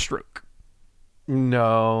is not a stroke.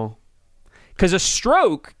 No. Because a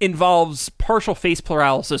stroke involves partial face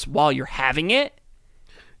paralysis while you're having it.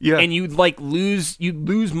 Yeah. And you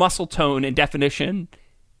lose muscle tone and definition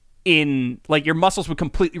in like your muscles would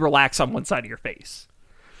completely relax on one side of your face.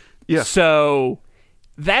 Yeah. So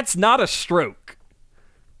that's not a stroke.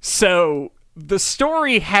 So the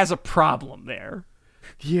story has a problem there.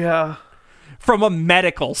 Yeah. From a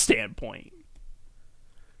medical standpoint.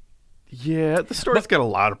 Yeah, the story's got a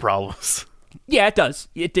lot of problems. Yeah, it does.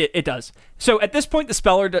 It does. So at this point, the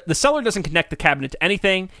seller doesn't connect the cabinet to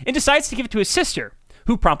anything and decides to give it to his sister,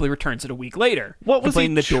 who promptly returns it a week later. What was he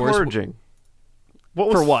complaining the doors charging? What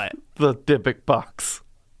was for what? The Dybbuk box.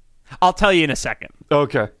 I'll tell you in a second.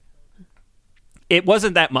 Okay. It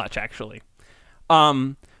wasn't that much, actually.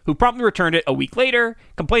 Who promptly returned it a week later,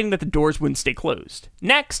 complaining that the doors wouldn't stay closed.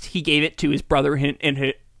 Next, he gave it to his brother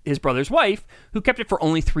and his brother's wife, who kept it for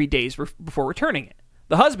only 3 days before returning it.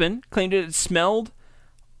 The husband claimed it smelled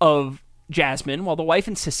of jasmine, while the wife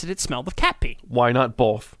insisted it smelled of cat pee. Why not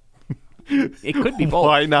both? It could be both.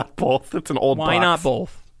 Why not both? It's an old box. Why not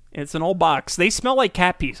both? It's an old box. They smell like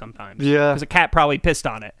cat pee sometimes. Yeah. Because a cat probably pissed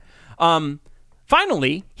on it.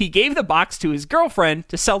 Finally, he gave the box to his girlfriend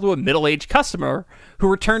to sell to a middle-aged customer who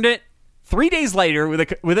returned it 3 days later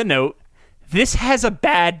with a note, "This has a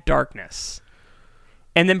bad darkness."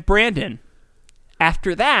 And then Brandon,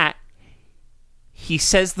 after that, he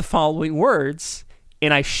says the following words,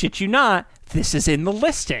 and I shit you not, this is in the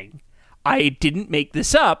listing. I didn't make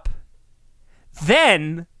this up.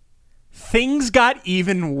 Then things got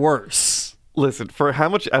even worse. Listen, for how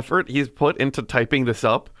much effort he's put into typing this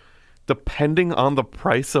up, depending on the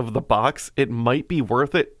price of the box, it might be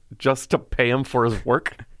worth it just to pay him for his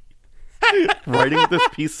work. Writing this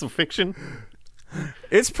piece of fiction.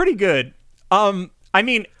 It's pretty good. I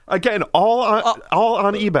mean, again, all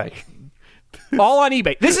on eBay. All on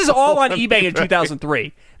eBay. This is all on eBay in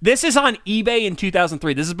 2003. This is on eBay in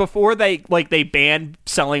 2003. This is before they banned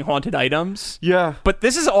selling haunted items. Yeah. But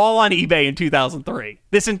this is all on eBay in 2003.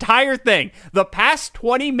 This entire thing, the past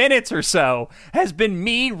 20 minutes or so, has been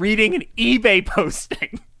me reading an eBay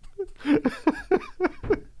posting.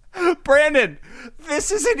 Brandon,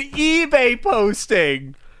 this is an eBay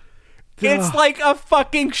posting. It's like a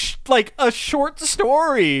fucking a short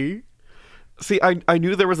story. See, I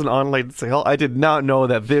knew there was an online sale. I did not know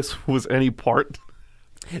that this was any part.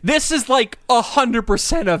 This is like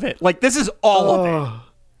 100% of it. Like, this is all of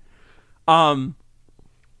it.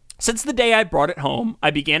 Since the day I brought it home,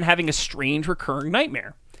 I began having a strange recurring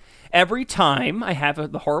nightmare. Every time I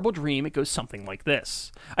have the horrible dream, it goes something like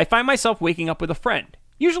this. I find myself waking up with a friend,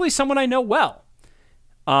 usually someone I know well,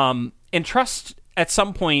 and trust at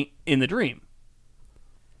some point in the dream.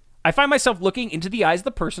 I find myself looking into the eyes of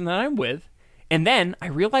the person that I'm with, and then I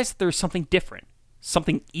realize that there's something different,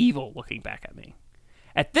 something evil looking back at me.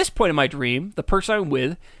 At this point in my dream, the person I'm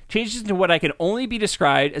with changes into what I can only be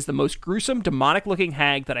described as the most gruesome, demonic-looking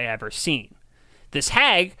hag that I ever seen. This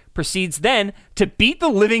hag proceeds then to beat the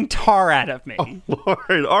living tar out of me. Oh,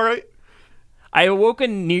 Lord. All right. I have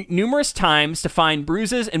awoken numerous times to find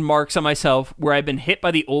bruises and marks on myself where I've been hit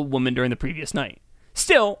by the old woman during the previous night.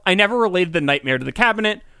 Still, I never related the nightmare to the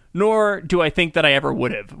cabinet, nor do I think that I ever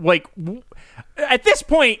would have. Like, at this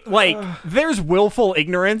point, like, there's willful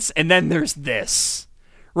ignorance, and then there's this,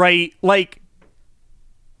 right? Like,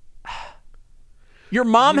 your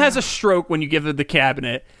mom has a stroke when you give her the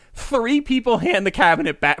cabinet. 3 people hand the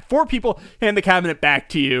cabinet back. 4 people hand the cabinet back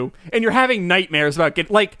to you, and you're having nightmares about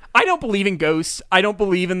getting. Like, I don't believe in ghosts. I don't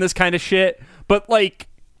believe in this kind of shit. But like,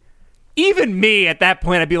 even me at that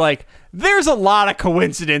point, I'd be like, there's a lot of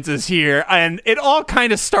coincidences here, and it all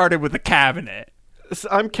kind of started with the cabinet.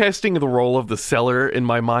 I'm casting the role of the seller in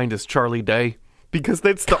my mind as Charlie Day, because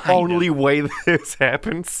that's the only way this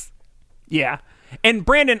happens. Yeah. And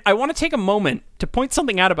Brandon, I want to take a moment to point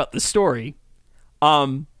something out about this story.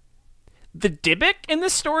 The Dybbuk in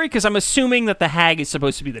this story, because I'm assuming that the hag is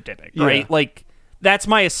supposed to be the Dybbuk, right? Yeah. Like, that's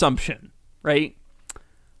my assumption, right?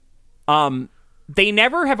 They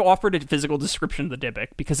never have offered a physical description of the Dybbuk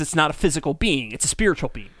because it's not a physical being; it's a spiritual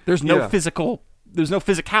being. There's no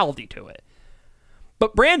physicality to it.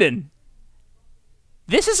 But Brandon,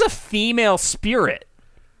 this is a female spirit.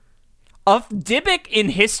 Of Dybbuk in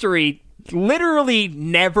history, literally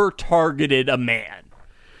never targeted a man.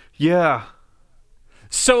 Yeah.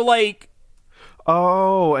 So like,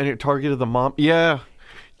 oh, and it targeted the mom. Yeah.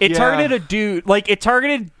 It targeted a dude. Like, it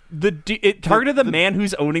targeted the man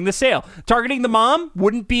who's owning the sale. Targeting the mom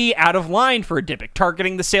wouldn't be out of line for a Dybbuk.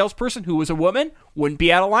 Targeting the salesperson who was a woman wouldn't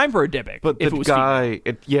be out of line for a Dybbuk. But if the it was guy,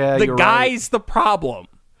 the guy's the problem.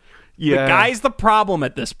 Yeah. The guy's the problem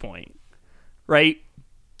at this point, right?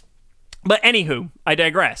 But anywho, I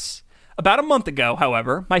digress. About a month ago,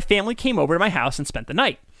 however, my family came over to my house and spent the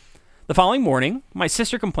night. The following morning, my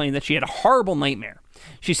sister complained that she had a horrible nightmare.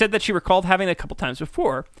 She said that she recalled having it a couple times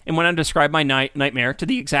before and went on to describe my nightmare to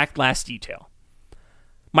the exact last detail.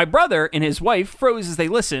 My brother and his wife froze as they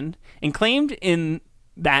listened and claimed in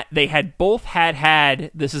that they had both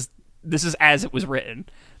had this is as it was written,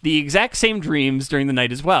 the exact same dreams during the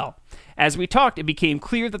night as well. As we talked, it became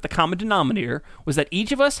clear that the common denominator was that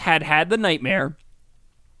each of us had the nightmare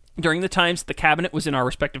during the times that the cabinet was in our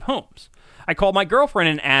respective homes. I called my girlfriend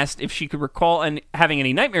and asked if she could recall having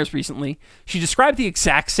any nightmares recently. She described the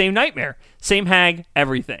exact same nightmare. Same hag,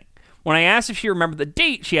 everything. When I asked if she remembered the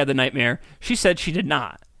date she had the nightmare, she said she did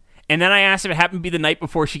not. And then I asked if it happened to be the night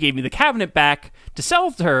before she gave me the cabinet back to sell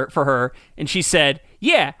for her, and she said,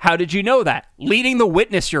 yeah, how did you know that? Leading the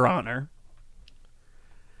witness, Your Honor.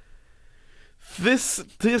 This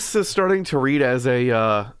is starting to read as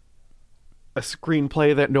a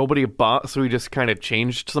screenplay that nobody bought, so we just kind of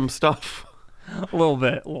changed some stuff. A little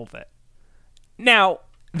bit. Now,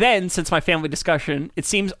 then, since my family discussion, it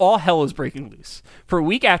seems all hell is breaking loose. For a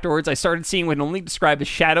week afterwards, I started seeing what I only described as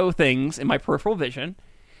shadow things in my peripheral vision.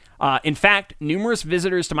 In fact, numerous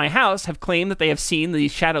visitors to my house have claimed that they have seen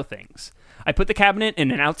these shadow things. I put the cabinet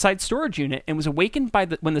in an outside storage unit and was awakened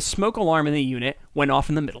when the smoke alarm in the unit went off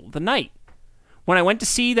in the middle of the night. When I went to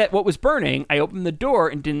see what was burning, I opened the door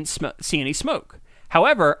and didn't see any smoke.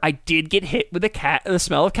 However, I did get hit with the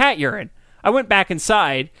smell of cat urine. I went back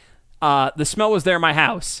inside. The smell was there in my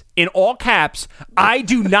house. In all caps, I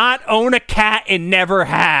do not own a cat and never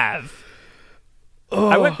have.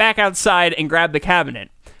 I went back outside and grabbed the cabinet.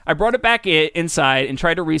 I brought it back inside and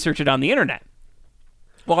tried to research it on the internet.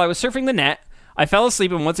 While I was surfing the net, I fell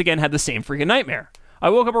asleep and once again had the same freaking nightmare. I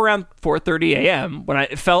woke up around 4:30 a.m. when I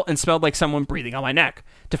felt and smelled like someone breathing on my neck,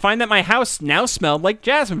 to find that my house now smelled like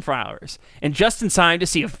jasmine flowers, and just in time to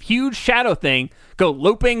see a huge shadow thing go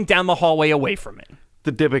loping down the hallway away from it.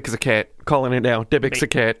 The Dybbuk is a cat. Calling it now. Dybbuk's a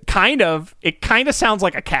cat. It kind of sounds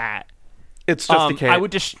like a cat. It's just a cat. I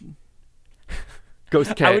would just...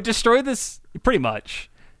 Ghost cat. I would destroy this, pretty much.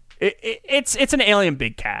 It's an alien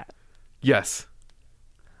big cat. Yes.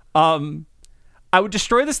 I would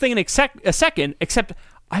destroy this thing in a second, except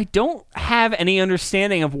I don't have any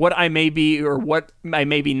understanding of what I may be or what I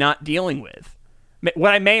may be not dealing with.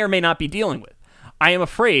 What I may or may not be dealing with. I am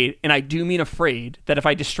afraid, and I do mean afraid, that if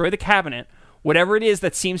I destroy the cabinet, whatever it is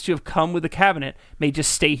that seems to have come with the cabinet may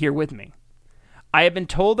just stay here with me. I have been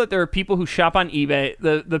told that there are people who shop on eBay.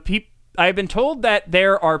 I have been told that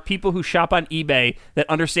there are people who shop on eBay that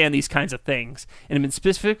understand these kinds of things and have been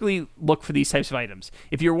specifically look for these types of items.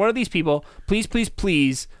 If you're one of these people, please, please,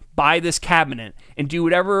 please buy this cabinet and do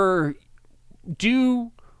whatever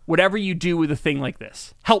you do with a thing like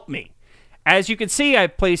this. Help me. As you can see,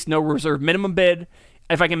 I've placed no reserve minimum bid.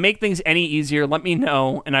 If I can make things any easier, let me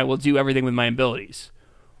know, and I will do everything with my abilities.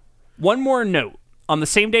 One more note. On the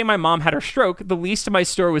same day my mom had her stroke, the lease to my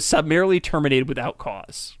store was summarily terminated without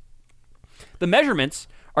cause. The measurements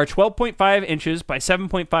are 12.5 inches by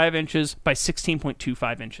 7.5 inches by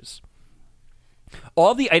 16.25 inches.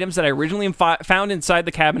 All the items that I originally found inside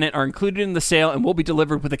the cabinet are included in the sale and will be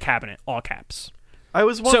delivered with the cabinet, all caps. I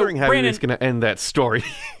was wondering how he was going to end that story.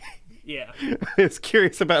 Yeah. I was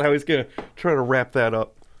curious about how he's going to try to wrap that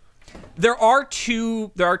up. There are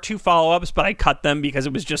two follow-ups, but I cut them because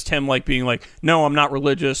it was just him being like, no, I'm not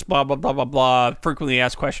religious, blah, blah, blah, blah, blah, frequently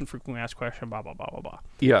asked question, blah, blah, blah, blah, blah.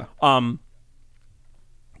 Yeah.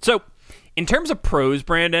 So, in terms of prose,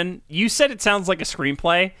 Brandon, you said it sounds like a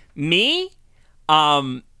screenplay. Me,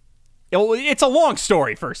 it's a long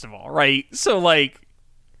story, first of all, right? So,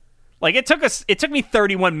 it took me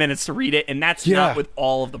 31 minutes to read it, and that's not with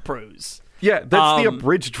all of the prose. Yeah, that's the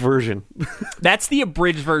abridged version. That's the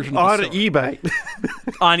abridged version of the story. eBay.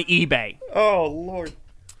 On eBay. Oh, Lord.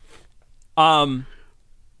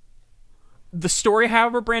 The story,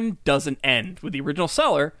 however, Brandon, doesn't end with the original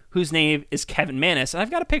seller, whose name is Kevin Mannis, and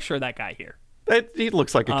I've got a picture of that guy here. He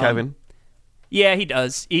looks like a Kevin. Yeah, he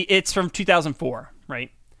does. It's from 2004,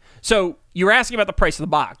 right? So, you were asking about the price of the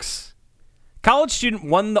box. College student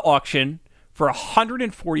won the auction for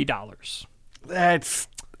 $140.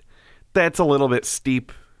 That's a little bit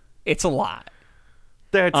steep. It's a lot.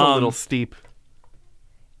 That's a little steep.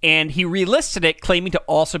 And he relisted it, claiming to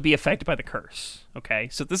also be affected by the curse. Okay,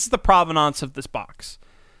 so this is the provenance of this box.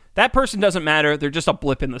 That person doesn't matter. They're just a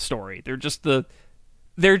blip in the story. They're just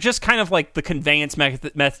kind of like the conveyance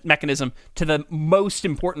mechanism to the most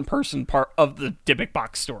important person part of the Dybbuk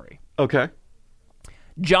box story. Okay.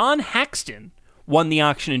 John Haxton won the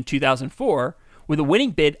auction in 2004 with a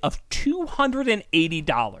winning bid of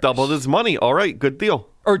 $280. Doubled his money. All right, good deal.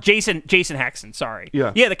 Or Jason Haxton, sorry.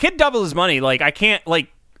 Yeah. Yeah, the kid doubled his money. I can't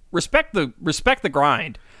respect the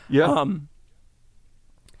grind. Yeah.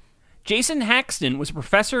 Jason Haxton was a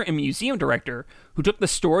professor and museum director who took the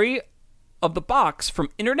story of the box from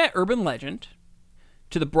internet urban legend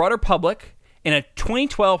to the broader public in a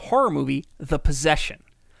 2012 horror movie, The Possession.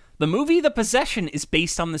 The movie The Possession is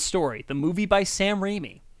based on this story. The movie by Sam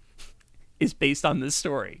Raimi is based on this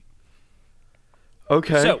story.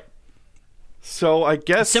 Okay. So I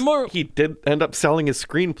guess he did end up selling his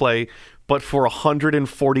screenplay, but for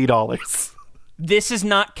 $140. This is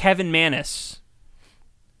not Kevin Mannis.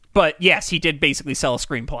 But yes, he did basically sell a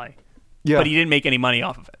screenplay. Yeah. But he didn't make any money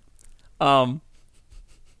off of it.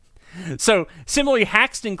 So similarly,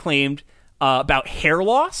 Haxton claimed about hair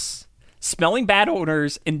loss, smelling bad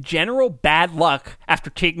odors, and general bad luck after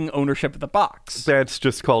taking ownership of the box. That's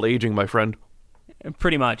just called aging, my friend.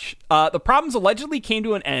 Pretty much. The problems allegedly came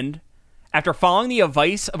to an end after following the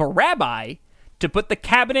advice of a rabbi to put the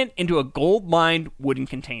cabinet into a gold-lined wooden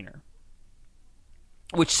container,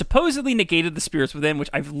 which supposedly negated the spirits within, which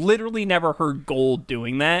I've literally never heard gold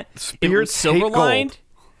doing that. Spirits hate gold.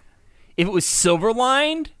 If it was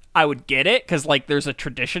silver-lined, I would get it, because like there's a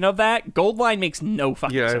tradition of that. Gold line makes no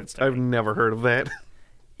fucking sense to me. I've never heard of that.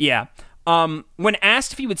 Yeah. When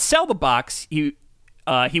asked if he would sell the box, he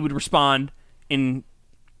would respond in,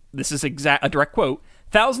 this is a direct quote,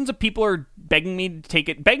 "Thousands of people are begging to take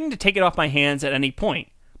it off my hands at any point,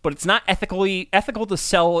 but it's not ethical to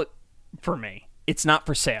sell it for me. It's not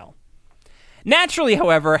for sale." Naturally,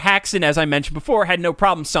 however, Haxton, as I mentioned before, had no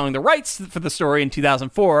problem selling the rights for the story in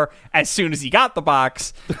 2004 as soon as he got the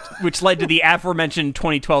box, which led to the aforementioned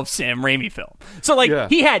 2012 Sam Raimi film. So,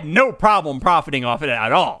 he had no problem profiting off it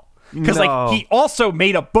at all. Because, he also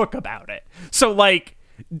made a book about it. So,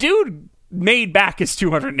 dude made back his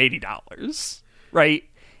 $280, right?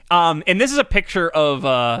 And this is a picture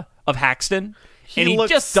of Haxton, and he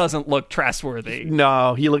just doesn't look trustworthy.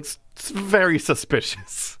 No, he looks very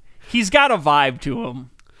suspicious. He's got a vibe to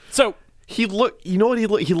him. So you know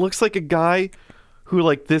what he looks like? A guy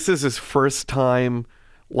who this is his first time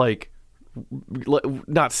not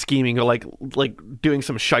scheming or doing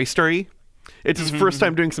some shystery. It's his first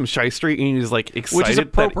time doing some shystery, and he's excited which is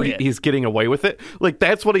appropriate. That he's getting away with it.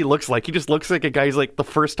 That's what he looks like. He just looks like a guy who's the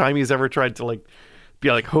first time he's ever tried to be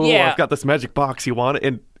I've got this magic box, you want it?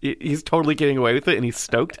 And he's totally getting away with it, and he's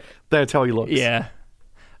stoked. That's how he looks. Yeah.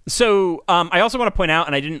 So, I also want to point out,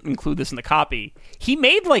 and I didn't include this in the copy, he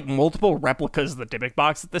made, multiple replicas of the Dybbuk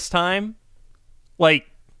box at this time.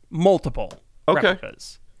 Multiple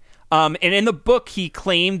replicas. And in the book, he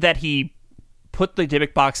claimed that he put the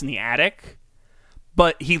Dybbuk box in the attic,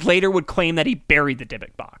 but he later would claim that he buried the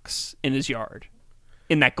Dybbuk box in his yard,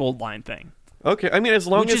 in that gold line thing. Okay, I mean, as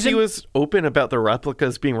long as he was open about the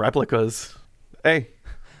replicas being replicas, hey.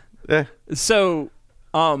 So,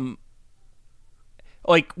 when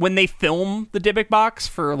they film the Dybbuk box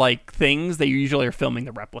for things, they usually are filming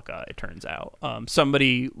the replica, it turns out.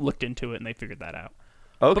 Somebody looked into it and they figured that out.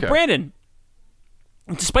 Okay. But Brandon,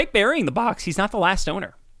 despite burying the box, he's not the last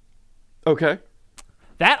owner. Okay.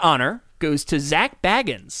 That honor goes to Zach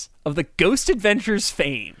Baggins of the Ghost Adventures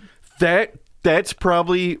fame. That's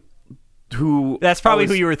probably who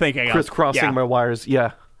you were thinking of. Crisscrossing my wires.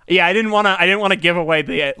 Yeah. Yeah, I didn't want to give away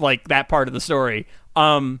the that part of the story.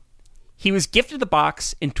 He was gifted the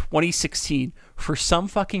box in 2016 for some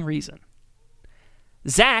fucking reason.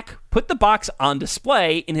 Zach put the box on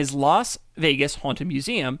display in his Las Vegas Haunted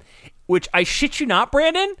Museum, which, I shit you not,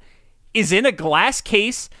 Brandon, is in a glass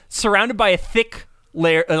case surrounded by a thick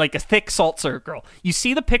layer, a thick salt circle. You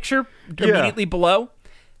see the picture immediately below?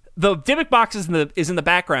 The Dybbuk box is in the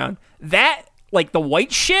background. That, the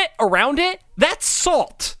white shit around it, that's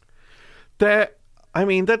salt.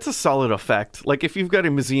 That's a solid effect. If you've got a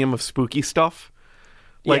museum of spooky stuff,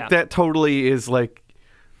 that totally is the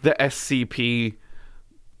SCP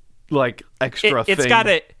extra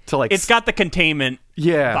thing. It's got the containment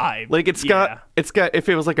vibe. It's got if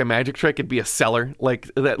it was a magic trick, it'd be a cellar.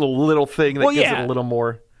 That little thing that gives it a little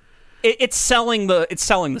more. It's selling the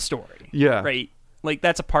story. Yeah. Right?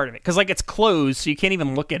 That's a part of it. Because it's closed, so you can't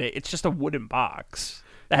even look at it. It's just a wooden box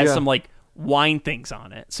that has some wine things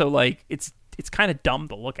on it. So it's kind of dumb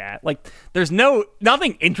to look at. There's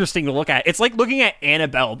nothing interesting to look at. It's like looking at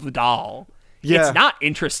Annabelle the doll. Yeah. It's not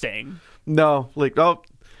interesting. No,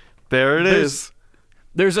 there it is.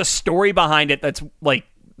 There's a story behind it that's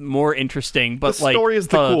more interesting. But the story is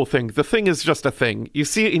the cool thing. The thing is just a thing. You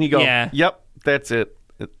see it and you go, "Yep, that's it."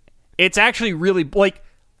 It's actually really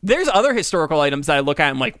there's other historical items that I look at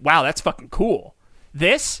and I'm like, "Wow, that's fucking cool."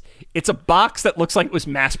 It's a box that looks like it was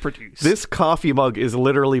mass-produced. This coffee mug is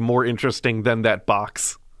literally more interesting than that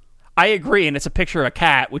box. I agree, and it's a picture of a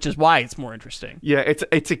cat, which is why it's more interesting. Yeah,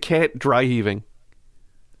 it's a cat dry heaving.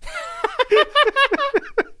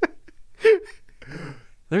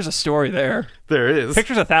 There's a story there. There is.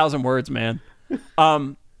 Picture's 1,000 words, man.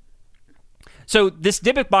 So this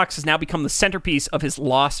Dybbuk box has now become the centerpiece of his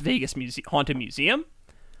Las Vegas haunted museum.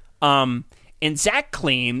 And Zach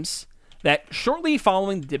claims that shortly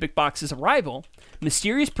following the Dybbuk box's arrival,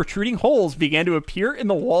 mysterious protruding holes began to appear in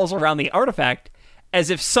the walls around the artifact as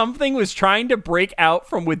if something was trying to break out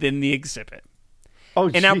from within the exhibit. Oh,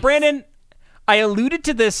 and now, Brandon, I alluded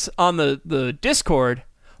to this on the Discord.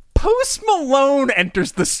 Post Malone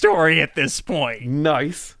enters the story at this point.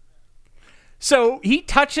 Nice. So he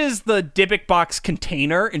touches the Dybbuk box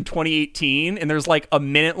container in 2018, and there's like a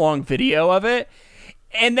minute-long video of it.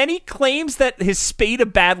 And then he claims that his spate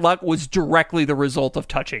of bad luck was directly the result of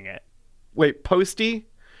touching it. Wait, Posty?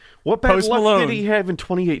 What bad Post luck Malone. did he have in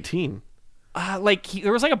 2018?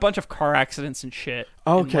 There was like a bunch of car accidents and shit.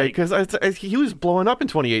 Okay, because he was blowing up in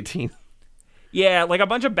 2018. Yeah, like a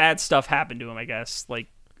bunch of bad stuff happened to him, I guess.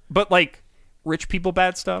 But rich people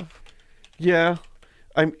bad stuff. Yeah,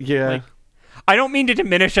 I don't mean to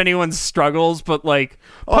diminish anyone's struggles, but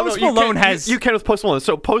Post Malone has... You can with Post Malone.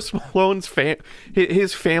 So Post Malone's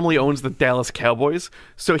his family owns the Dallas Cowboys,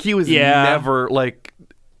 so he was never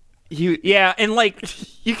you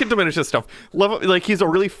can diminish his stuff. He's a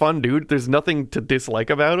really fun dude. There's nothing to dislike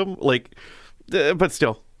about him. But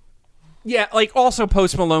still. Yeah, also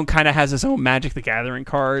Post Malone kind of has his own Magic the Gathering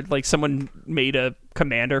card. Someone made a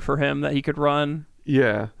commander for him that he could run.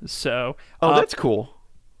 Yeah. So. That's cool.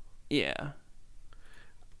 Yeah.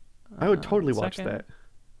 I would totally watch that.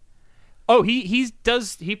 Oh, he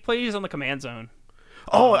plays on the Command Zone.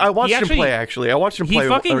 Oh, I watched him play. Actually, I watched him play. He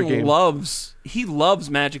fucking loves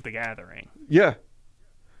Magic the Gathering. Yeah.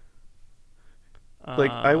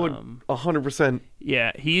 I would 100%.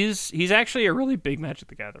 Yeah, he's actually a really big Magic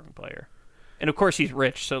the Gathering player, and of course he's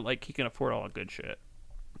rich, so he can afford all the good shit.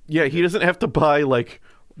 Yeah, he doesn't have to buy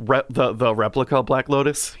the replica Black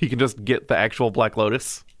Lotus. He can just get the actual Black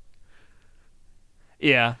Lotus.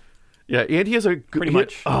 Yeah. Yeah, and he has a pretty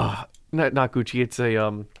much. Not Gucci. It's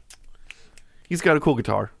a he's got a cool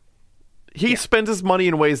guitar. He spends his money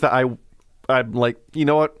in ways that I'm like, you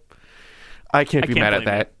know what? I can't be mad at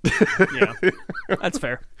that. Yeah, that's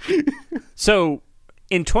fair. So,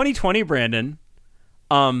 in 2020, Brandon,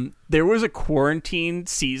 there was a quarantine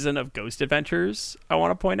season of Ghost Adventures, I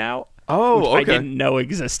want to point out. Oh, okay. I didn't know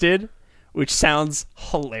existed, which sounds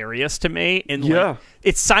hilarious to me. And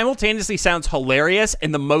it simultaneously sounds hilarious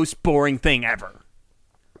and the most boring thing ever.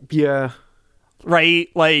 Yeah. Right?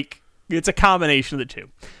 It's a combination of the two.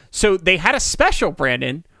 So, they had a special,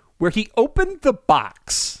 Brandon, where he opened the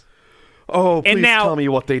box. Oh, please tell me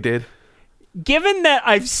what they did. Given that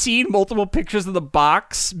I've seen multiple pictures of the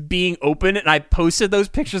box being open and I posted those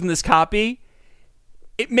pictures in this copy,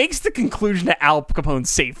 it makes the conclusion to Al Capone's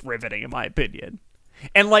safe riveting, in my opinion.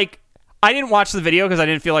 And I didn't watch the video because I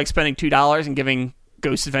didn't feel like spending $2 and giving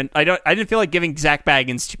Ghost Event. I didn't feel like giving Zach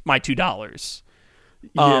Baggins my $2.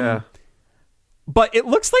 Yeah. But it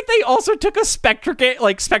looks like they also took a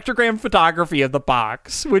spectrogram photography of the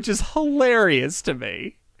box, which is hilarious to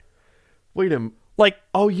me. Wait a minute.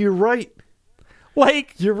 Oh, you're right.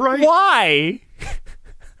 You're right. Why?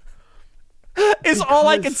 All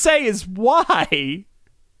I can say is why.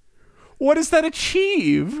 What does that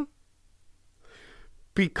achieve?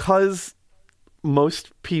 Because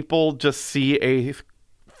most people just see a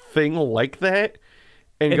thing like that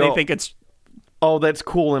and go, they think it's, oh, that's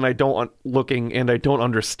cool, and I don't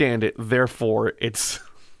understand it. Therefore, it's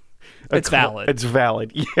valid. It's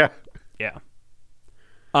valid. Yeah. Yeah.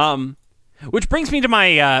 Which brings me to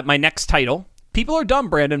my my next title. People are dumb,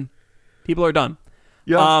 Brandon. People are dumb.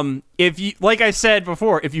 Yeah. If you, like I said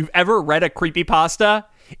before, if you've ever read a creepypasta,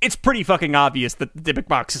 it's pretty fucking obvious that the Dybbuk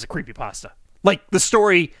box is a creepypasta. The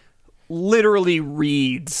story literally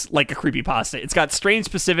reads like a creepypasta. It's got strange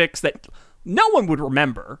specifics that no one would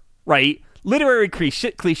remember, right? Literary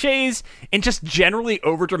cliches and just generally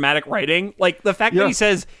overdramatic writing. The fact that he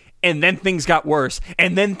says, and then things got worse,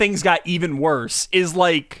 and then things got even worse is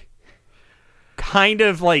kind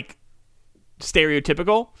of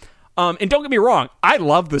stereotypical. And don't get me wrong, I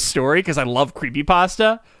love the story because I love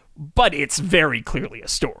creepypasta, but it's very clearly a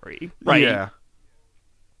story, right? Yeah.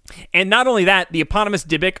 And not only that, the eponymous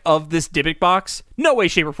Dybbuk of this Dybbuk box, no way,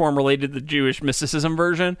 shape, or form related to the Jewish mysticism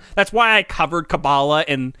version. That's why I covered Kabbalah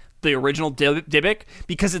and the original Dybbuk,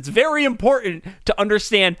 because it's very important to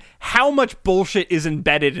understand how much bullshit is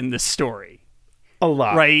embedded in this story. A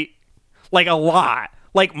lot. Right? A lot.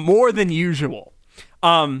 More than usual.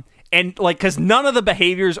 And because none of the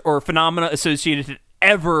behaviors or phenomena associated had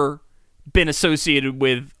ever been associated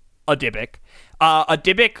with a Dybbuk. A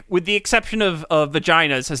Dybbuk, with the exception of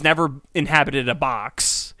vaginas, has never inhabited a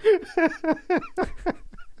box.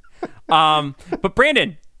 But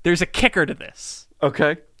Brandon, there's a kicker to this.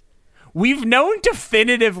 Okay. we've known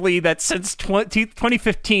definitively that since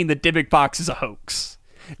 2015, the Dybbuk box is a hoax.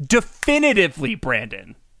 Definitively,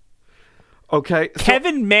 Brandon. Okay.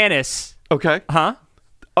 Kevin Mannis. Okay. Huh?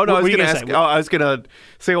 Oh, no, What I were was you going to gonna ask. say? I was going to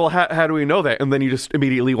say, well, how do we know that? And then you just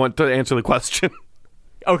immediately went to answer the question.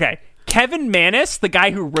 Okay. Kevin Mannis, the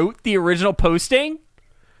guy who wrote the original posting,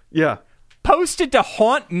 Yeah. posted to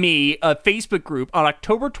Haunt Me, a Facebook group, on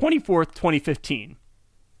October 24th, 2015.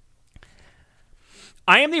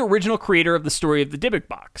 I am the original creator of the story of the Dybbuk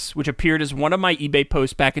box, which appeared as one of my eBay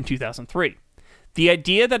posts back in 2003. The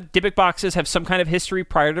idea that Dybbuk boxes have some kind of history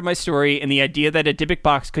prior to my story, and the idea that a Dybbuk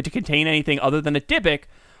box could contain anything other than a Dybbuk,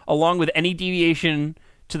 along with any deviation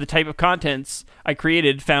to the type of contents I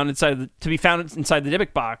created to be found inside the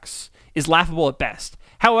Dybbuk box, is laughable at best.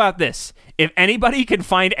 How about this? If anybody can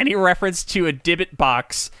find any reference to a Dybbuk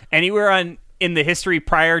box anywhere in the history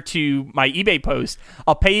prior to my eBay post,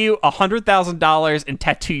 I'll pay you $100,000 and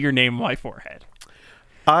tattoo your name on my forehead.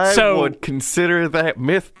 I would consider that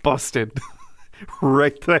myth busted.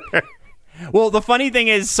 Right there. Well, the funny thing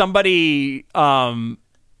is the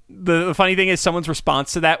funny thing is someone's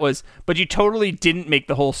response to that was, but you totally didn't make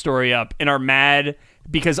the whole story up and are mad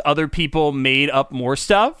because other people made up more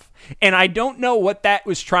stuff. And I don't know what that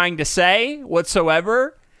was trying to say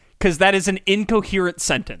whatsoever, because that is an incoherent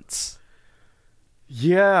sentence.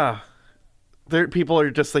 Yeah. People are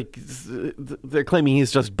just like, they're claiming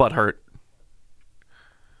he's just butthurt.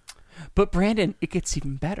 But Brandon, it gets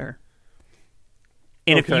even better.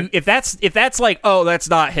 And okay. if that's like, oh, that's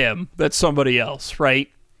not him, that's somebody else, right?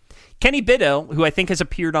 Kenny Biddle, who I think has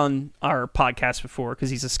appeared on our podcast before because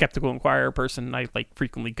he's a Skeptical Inquirer person. I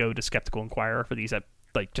frequently go to Skeptical Inquirer for these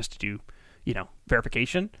just to do,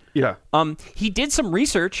 verification. Yeah. He did some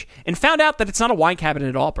research and found out that it's not a wine cabinet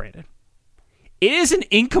at all, Brandon. It is an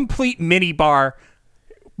incomplete mini bar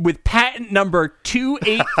with patent number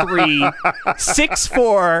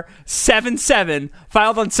 283-6477,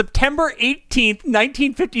 filed on September 18th,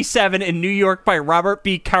 1957 in New York by Robert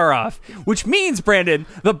B. Karoff, which means, Brandon,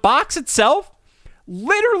 the box itself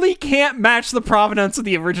literally can't match the provenance of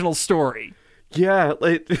the original story. Yeah.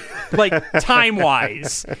 Like,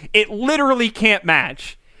 time-wise. It literally can't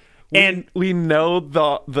match. We know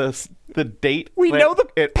the date. We know the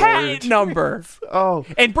patent number. Oh.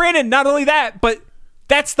 And Brandon, not only that, but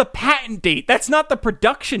that's the patent date. That's not the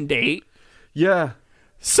production date. Yeah.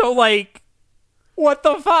 So, what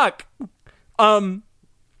the fuck?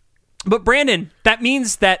 But Brandon, that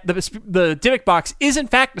means that the Dybbuk box is in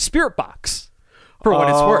fact a spirit box, for what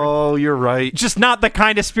it's worth. Oh, you're right. Just not the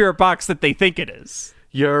kind of spirit box that they think it is.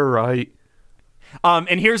 You're right.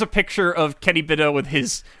 And here's a picture of Kenny Biddle with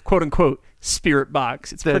his quote-unquote spirit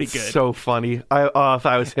box. It's pretty good. That's so funny. If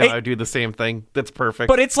I was him, I'd do the same thing. That's perfect.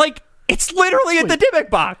 But it's it's literally in the Dybbuk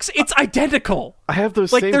box. It's identical. I have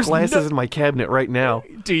those same glasses in my cabinet right now.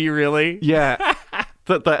 Do you really? Yeah.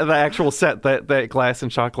 the actual set, that glass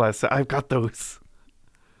and shot glass set. I've got those.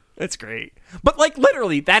 That's great. But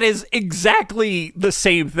literally, that is exactly the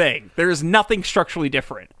same thing. There is nothing structurally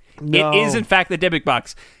different. No. It is, in fact, the Dybbuk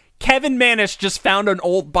box. Kevin Mannis just found an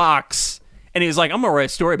old box, and he was like, I'm going to write a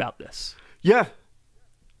story about this. Yeah.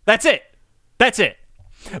 That's it.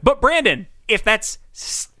 But Brandon, if that's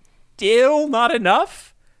still not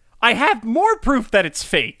enough, I have more proof that it's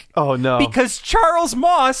fake. Oh, no. Because Charles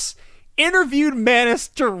Moss interviewed Mannis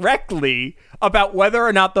directly about whether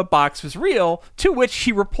or not the box was real, to which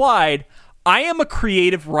he replied, I am a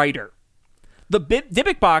creative writer. The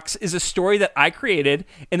Dybbuk box is a story that I created,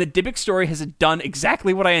 and the Dybbuk story has done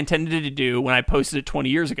exactly what I intended to do when I posted it 20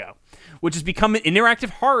 years ago, which has become an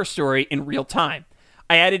interactive horror story in real time.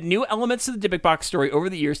 I added new elements to the Dybbuk box story over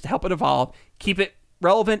the years to help it evolve, keep it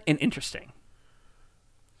relevant and interesting.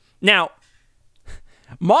 Now,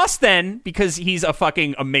 Moss then, because he's a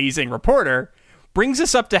fucking amazing reporter, brings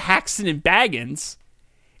us up to Haxton and Baggins,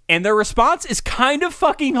 and their response is kind of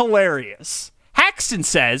fucking hilarious. Haxton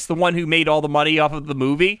says, the one who made all the money off of the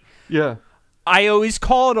movie, Yeah. I always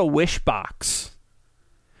call it a wish box.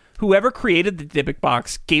 Whoever created the Dybbuk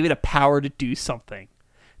box gave it a power to do something.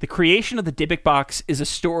 The creation of the Dybbuk box is a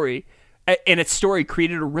story, and its story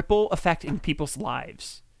created a ripple effect in people's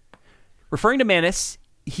lives. Referring to Mannis,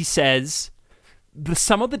 he says, the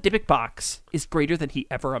sum of the Dybbuk box is greater than he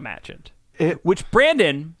ever imagined. Which,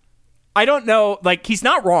 Brandon, I don't know, he's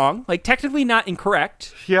not wrong, technically not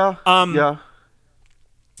incorrect. Yeah. Yeah.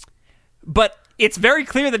 But it's very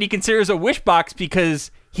clear that he considers a wish box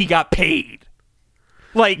because he got paid.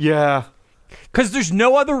 Yeah. Because there's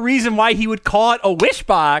no other reason why he would call it a wish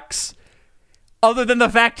box other than the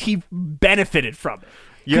fact he benefited from it.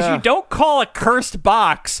 Because Yeah. you don't call a cursed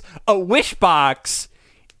box a wish box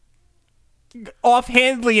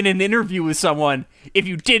offhandedly in an interview with someone if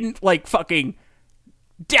you didn't like fucking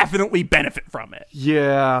definitely benefit from it.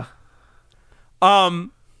 Yeah.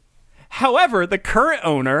 However, the current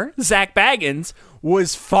owner, Zach Baggins,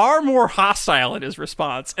 was far more hostile in his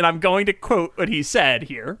response, and I'm going to quote what he said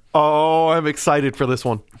here. Oh, I'm excited for this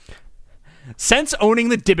one. Since owning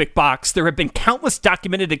the Dybbuk box, there have been countless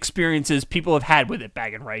documented experiences people have had with it,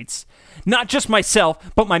 Baggin writes. Not just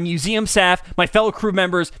myself, but my museum staff, my fellow crew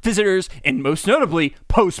members, visitors, and most notably,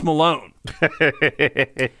 Post Malone.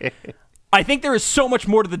 I think there is so much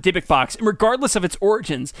more to the Dybbuk box, and regardless of its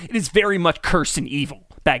origins, it is very much cursed and evil,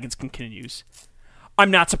 Baggins continues. I'm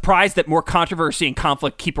not surprised that more controversy and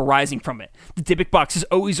conflict keep arising from it. The Dybbuk box has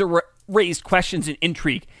always raised questions and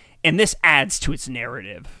intrigue, and this adds to its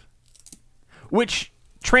narrative. Which,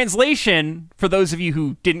 translation, for those of you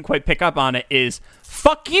who didn't quite pick up on it, is,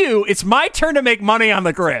 fuck you, it's my turn to make money on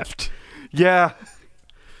the grift. Yeah.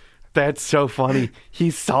 That's so funny.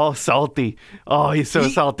 He's so salty. Oh, he's so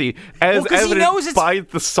salty. As evidenced by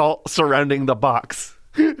the salt surrounding the box.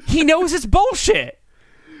 He knows it's bullshit.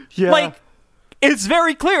 Yeah. Like, it's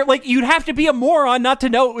very clear. Like, you'd have to be a moron not to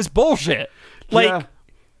know it was bullshit. Like, yeah.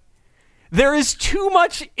 There is too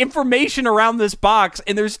much information around this box,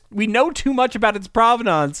 and we know too much about its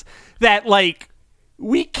provenance that, like,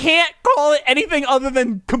 we can't call it anything other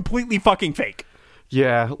than completely fucking fake.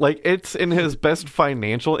 Yeah, like, it's in his best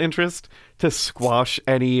financial interest to squash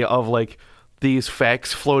any of, like, these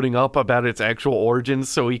facts floating up about its actual origins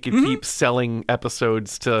so he can keep selling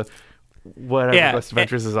episodes to whatever Ghost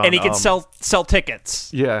Adventures is on. And he can sell tickets.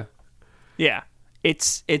 Yeah. Yeah.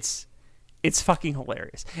 It's fucking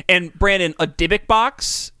hilarious. And Brandon, a Dybbuk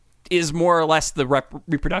box is more or less the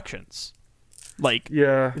reproductions. Like,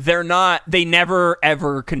 yeah, they never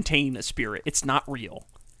ever contain a spirit. It's not real.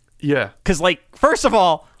 Yeah. Because, like, first of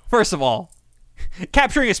all,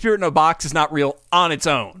 capturing a spirit in a box is not real on its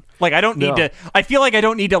own. Like, I feel like I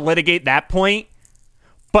don't need to litigate that point.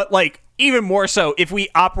 But, like, even more so, if we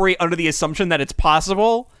operate under the assumption that it's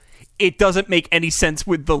possible, it doesn't make any sense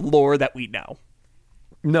with the lore that we know.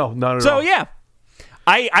 No, not at So, all. yeah.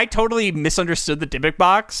 I totally misunderstood the Dybbuk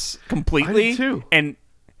box completely. I did too. And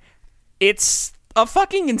it's a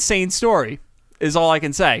fucking insane story, is all I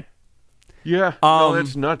can say. Yeah. No,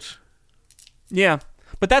 that's nuts. Yeah.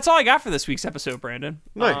 But that's all I got for this week's episode, Brandon.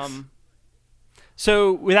 Nice.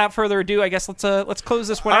 So, without further ado, I guess let's close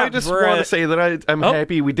this one out. I just want to say that I'm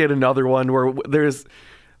happy we did another one where there's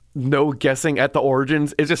no guessing at the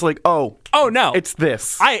origins. It's just like, oh no, it's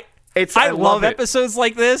this. I love episodes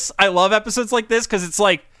like this. I love episodes like this because it's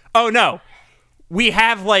like, oh no, we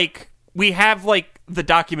have the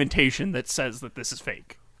documentation that says that this is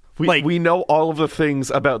fake. We know all of the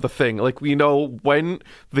things about the thing. Like, we know when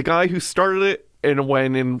the guy who started it and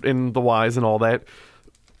when in the whys and all that.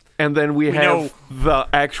 And then we have the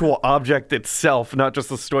actual object itself, not just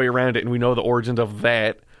the story around it, and we know the origins of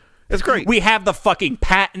that. It's great. We have the fucking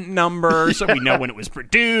patent number, so we know when it was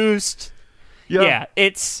produced. Yeah,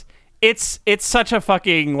 it's such a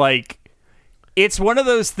fucking, like, it's one of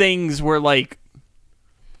those things where, like,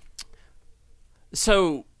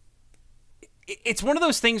 so it's one of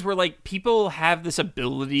those things where, like, people have this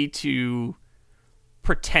ability to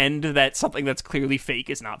pretend that something that's clearly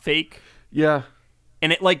fake is not fake. Yeah.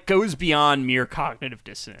 And it, like, goes beyond mere cognitive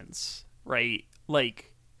dissonance, right?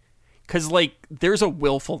 Like, because, like, there's a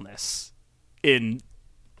willfulness in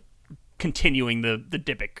continuing the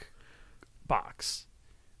Dybbuk box,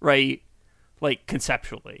 right? Like,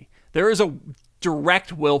 conceptually. There is a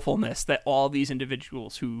direct willfulness that all these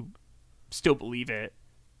individuals who still believe it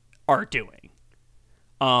are doing.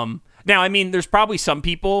 Now, I mean, there's probably some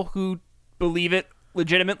people who believe it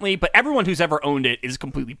legitimately, but everyone who's ever owned it is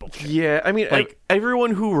completely bullshit. Yeah, I mean, like,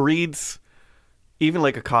 everyone who reads even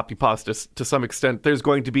like a copy pasta to some extent, there's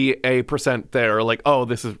going to be a % that are like, oh,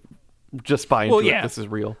 this is just buy into it, this is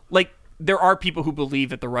real. Like, there are people who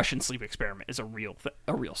believe that the Russian sleep experiment is a real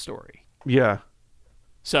story. Yeah.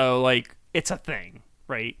 So, like, it's a thing,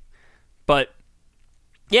 right? But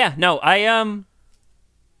yeah, no,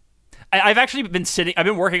 I've actually I've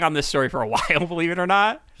been working on this story for a while, believe it or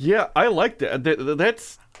not. Yeah, I liked it.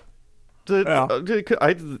 That's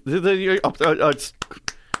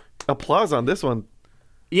applause on this one.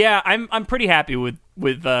 Yeah, I'm pretty happy with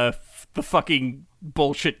the fucking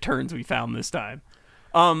bullshit turns we found this time.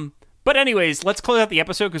 But anyways, let's close out the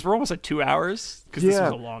episode because we're almost at 2 hours because this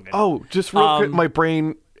was a long one. Oh, just real quick, my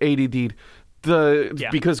brain ADD'd.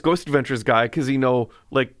 Because Ghost Adventures guy, because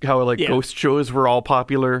how ghost shows were all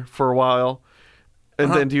popular for a while,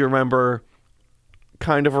 and then do you remember,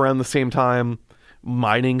 kind of around the same time,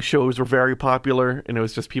 mining shows were very popular, and it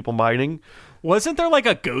was just people mining. Wasn't there like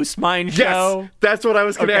a Ghost Mine show? Yes, that's what I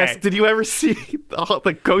was going to ask. Did you ever see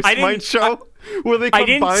the Ghost Mine show where they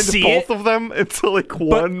combined both of them into like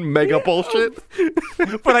one mega bullshit?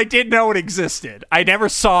 But I did know it existed. I never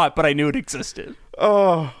saw it, but I knew it existed.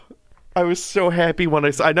 Oh, I was so happy when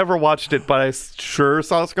I never watched it, but I sure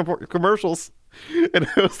saw some commercials, and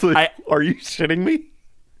I was like, "Are you shitting me?"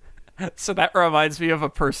 So that reminds me of a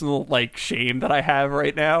personal like shame that I have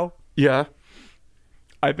right now. Yeah.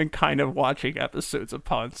 I've been kind of watching episodes of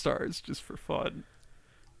Pawn Stars just for fun.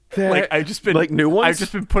 I've just been new ones. I've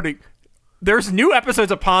just been putting. There's new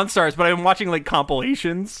episodes of Pawn Stars, but I've been watching like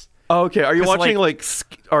compilations. Oh, okay, are you watching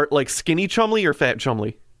like Skinny Chumley or Fat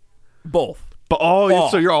Chumley? Both. But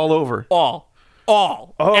so you're all over. All.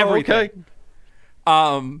 Oh, everything.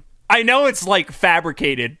 Okay. I know it's like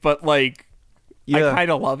fabricated, but like. Yeah. I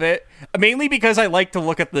kind of love it, mainly because I like to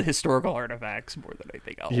look at the historical artifacts more than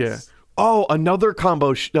anything else. Yeah. Oh, another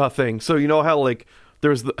combo thing. So you know how like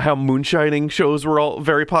there's how moonshining shows were all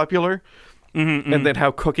very popular, and then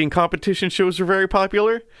how cooking competition shows are very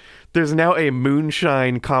popular. There's now a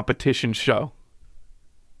moonshine competition show.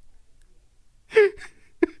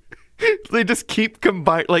 They just keep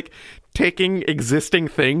taking existing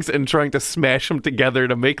things and trying to smash them together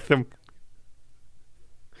to make them.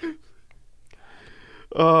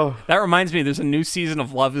 Oh, that reminds me. There's a new season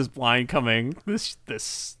of Love Is Blind coming this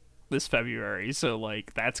February, so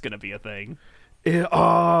like that's gonna be a thing. Yeah,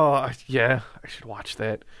 I should watch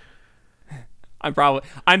that.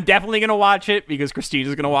 I'm definitely gonna watch it because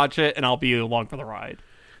Christina's gonna watch it, and I'll be along for the ride.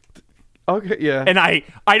 Okay, yeah. And I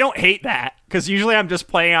don't hate that because usually I'm just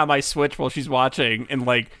playing on my Switch while she's watching, and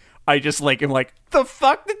like I just like am like, the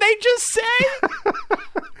fuck did they just say?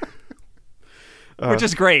 Which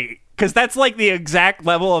is great. Because that's like the exact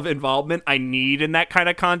level of involvement I need in that kind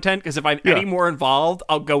of content. Because if I'm any more involved,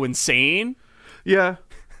 I'll go insane. Yeah.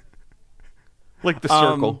 Like The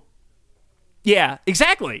Circle. Yeah,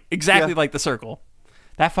 exactly. Like The Circle.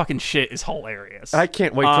 That fucking shit is hilarious. I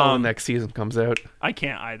can't wait till the next season comes out. I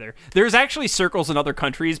can't either. There's actually circles in other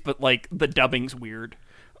countries, but like the dubbing's weird.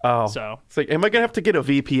 Oh. So it's like, am I going to have to get a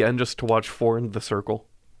VPN just to watch Foreign The Circle?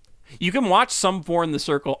 You can watch some Foreign The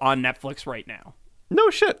Circle on Netflix right now. No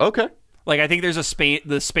shit. Okay. Like I think there's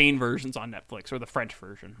the Spain version's on Netflix or the French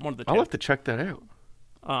version. One of the two. I'll have to check that out.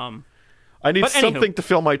 I need something to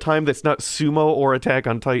fill my time that's not Sumo or Attack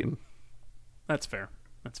on Titan. That's fair.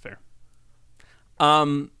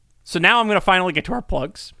 So now I'm going to finally get to our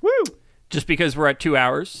plugs. Woo! Just because we're at 2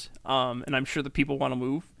 hours, and I'm sure the people want to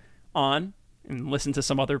move on and listen to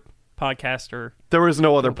some other podcast or. There was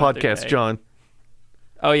no other podcast, John.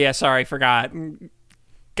 Oh yeah, sorry, forgot.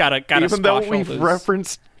 Gotta even though we've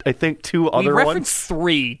referenced I think 2 other ones. We referenced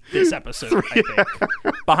 3 this episode, I think.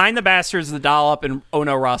 Behind the Bastards, The Dollop, and Oh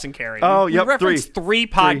No, Ross and Carrie. Oh, yep, We referenced 3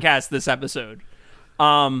 podcasts this episode.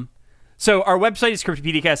 So our website is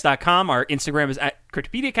cryptopediacast.com. Our Instagram is at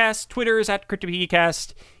cryptopediacast. Twitter is at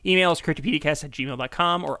cryptopediacast. Email is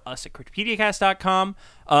cryptopediacast@gmail.com or us at cryptopediacast.com.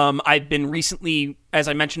 I've been recently, as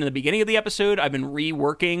I mentioned in the beginning of the episode, I've been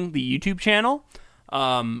reworking the YouTube channel.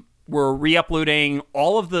 We're re-uploading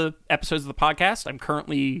all of the episodes of the podcast. I'm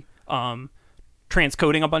currently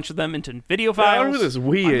transcoding a bunch of them into video files. I don't know who this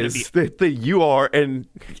we is that you are, and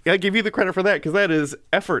I give you the credit for that because that is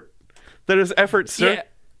effort. That is effort, sir.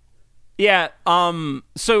 Yeah.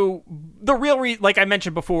 So the real like I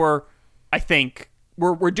mentioned before, I think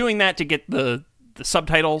we're doing that to get the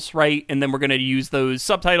subtitles right, and then we're going to use those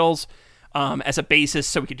subtitles as a basis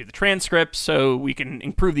so we can do the transcripts, so we can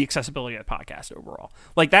improve the accessibility of the podcast overall.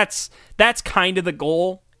 Like that's kind of the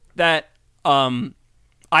goal that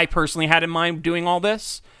I personally had in mind doing all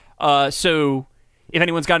this. So if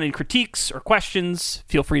anyone's got any critiques or questions,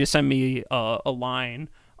 feel free to send me a line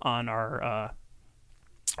on our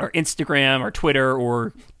Instagram or Twitter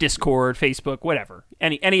or Discord, Facebook, whatever.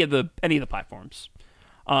 Any of the platforms.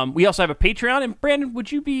 We also have a Patreon. And Brandon,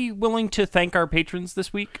 would you be willing to thank our patrons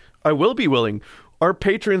this week? I will be willing. Our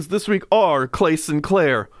patrons this week are Clay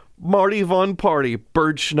Sinclair, Marty Von Party,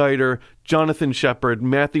 Bird Schneider, Jonathan Shepard,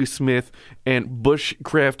 Matthew Smith, and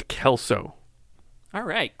Bushcraft Kelso. All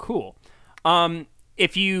right, cool. Spotify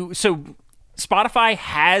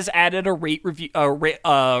has added a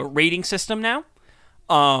rating system now.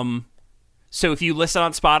 So if you listen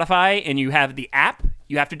on Spotify and you have the app,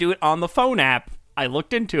 you have to do it on the phone app. I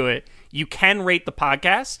looked into it. You can rate the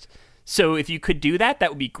podcast. So if you could do that, that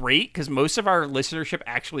would be great because most of our listenership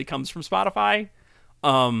actually comes from Spotify.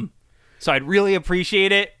 So I'd really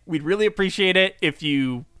appreciate it. We'd really appreciate it if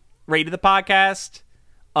you rated the podcast.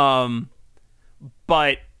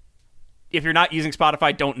 But if you're not using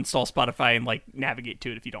Spotify, don't install Spotify and like navigate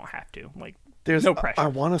to it if you don't have to. Like No pressure. I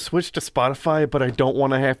want to switch to Spotify, but I don't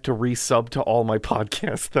want to have to resub to all my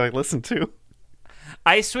podcasts that I listen to.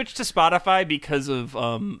 I switched to Spotify because of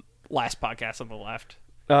last podcast on the left.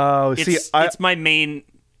 Oh, it's my main.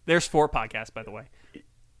 There's 4 podcasts, by the way.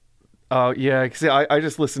 Oh, yeah. See, I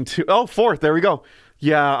just listened to... fourth. There we go.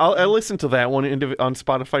 Yeah, I listen to that one on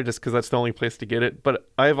Spotify just because that's the only place to get it. But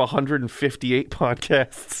I have 158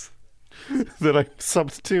 podcasts that I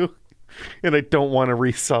subbed to, and I don't want to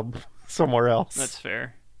resub somewhere else. That's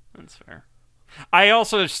fair. I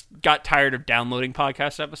also just got tired of downloading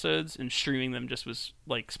podcast episodes and streaming them. Just was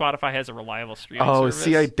like Spotify has a reliable streaming service.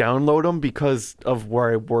 See, I download them because of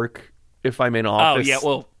where I work. If I'm in office.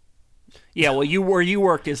 Well, you where you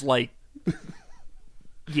work is like,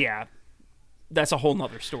 yeah, that's a whole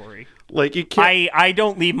nother story. Like you can't. I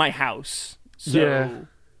don't leave my house, so yeah.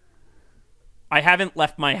 I haven't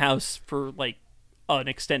left my house for like an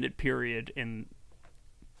extended period in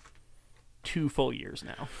 2 full years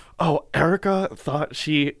now. Oh, Erica thought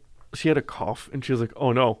she had a cough, and she was like,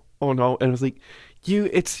 "Oh no," and I was like,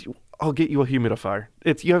 I'll get you a humidifier.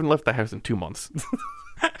 You haven't left the house in 2 months."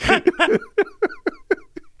 And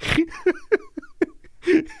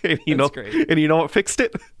That's great. And you know what fixed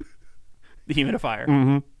it? The humidifier.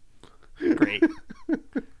 Mm-hmm. Great.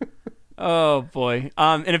 Oh boy.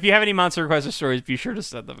 And if you have any monster requests or stories, be sure to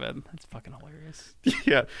send them in. That's fucking hilarious.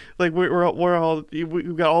 Yeah, like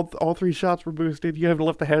we've got all 3 shots were boosted. You haven't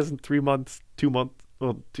left the house in 3 months, 2 months.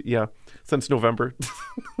 Well, since November.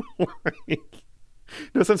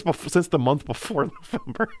 No, since the month before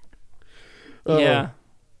November. Yeah.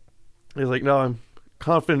 He's like, no, I'm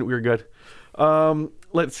confident we're good.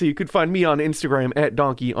 Let's see. You could find me on Instagram at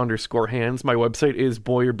donkey_hands. My website is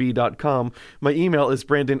boyerb.com. My email is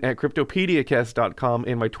brandon@cryptopediacast.com,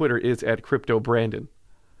 and my Twitter is @cryptobrandon.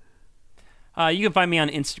 You can find me on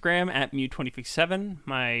Instagram at mew257.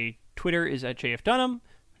 My Twitter is @jfdunham.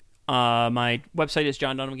 My website is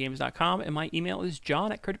johndunhamgames.com, and my email is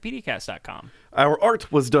john@cryptopediacast.com. Our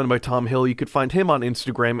art was done by Tom Hill. You could find him on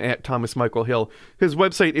Instagram at ThomasMichaelHill. His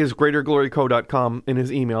website is greatergloryco.com, and his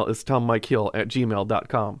email is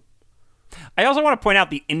tommikehill@gmail.com. I also want to point out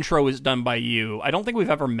the intro is done by you. I don't think we've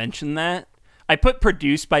ever mentioned that. I put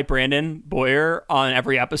produced by Brandon Boyer on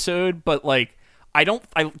every episode, but like I don't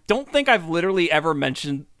think we've literally ever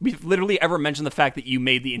mentioned the fact that you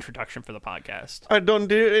made the introduction for the podcast. I don't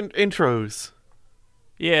do intros.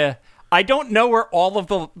 Yeah. I don't know where all of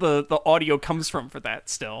the audio comes from for that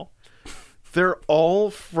still. They're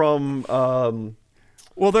all from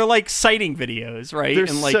well, they're like sighting videos, right? They're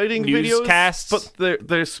and like sighting newscasts. Videos, but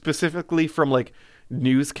they're specifically from like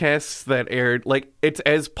newscasts that aired. Like it's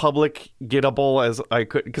as public gettable as I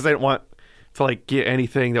could, because I didn't want to like get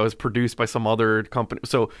anything that was produced by some other company.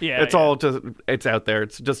 So all just, it's out there.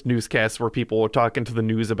 It's just newscasts where people are talking to the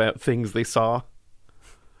news about things they saw.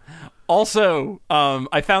 Also,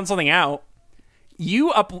 I found something out.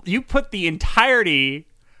 You put the entirety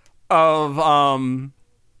of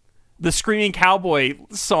the Screaming Cowboy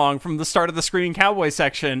song from the start of the Screaming Cowboy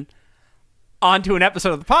section onto an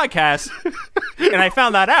episode of the podcast, and I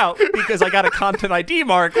found that out because I got a content ID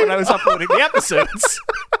mark when I was uploading the episodes.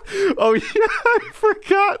 Oh yeah, I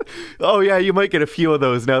forgot. Oh yeah, you might get a few of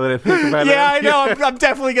those now that I think about it. Yeah, I know. I'm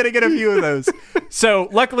definitely gonna get a few of those. So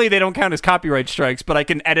luckily they don't count as copyright strikes, but I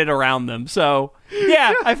can edit around them. So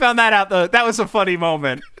yeah, I found that out. That was a funny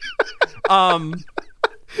moment.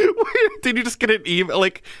 Did you just get an email?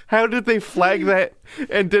 Like, how did they flag that?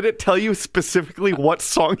 And did it tell you specifically what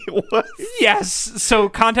song it was? Yes. So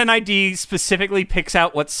Content ID specifically picks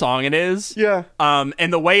out what song it is. Yeah.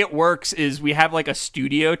 And the way it works is we have like a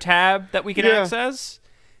studio tab that we can access.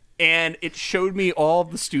 And it showed me all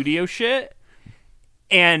of the studio shit.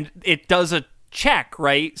 And it does a check,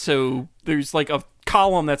 right? So there's like a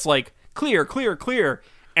column that's like clear, clear, clear.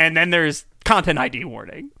 And then there's Content ID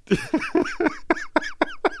warning.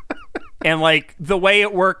 And like the way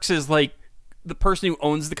it works is like the person who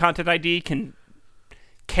owns the Content ID can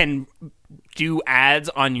do ads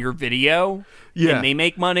on your video. Yeah. And they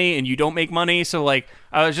make money and you don't make money. So like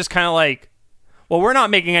I was just kind of like, well, we're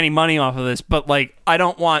not making any money off of this, but like I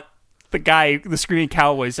don't want the Screaming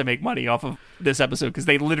Cowboys to make money off of this episode because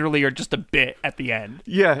they literally are just a bit at the end.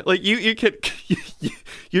 Yeah, like you could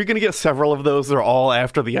you're gonna get several of those. They're all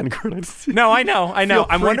after the end credits. No, I know.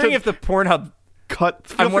 I'm wondering if the Pornhub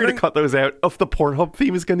feel free to cut those out. If the Pornhub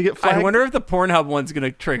theme is going to get flagged. I wonder if the Pornhub one's going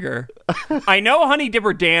to trigger. I know Honey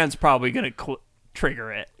Dipper Dan's probably going to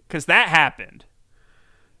trigger it because that happened.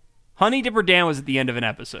 Honey Dipper Dan was at the end of an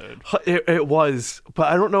episode. It was,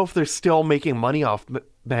 but I don't know if they're still making money off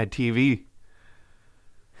Mad TV.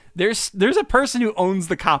 There's a person who owns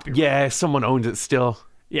the copyright. Yeah, someone owns it still.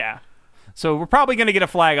 Yeah. So we're probably going to get a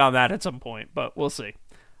flag on that at some point, but we'll see.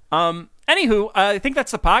 Anywho, I think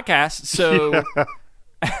that's the podcast. So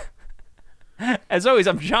as always,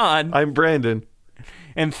 I'm John. I'm Brandon.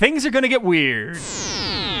 And things are going to get weird.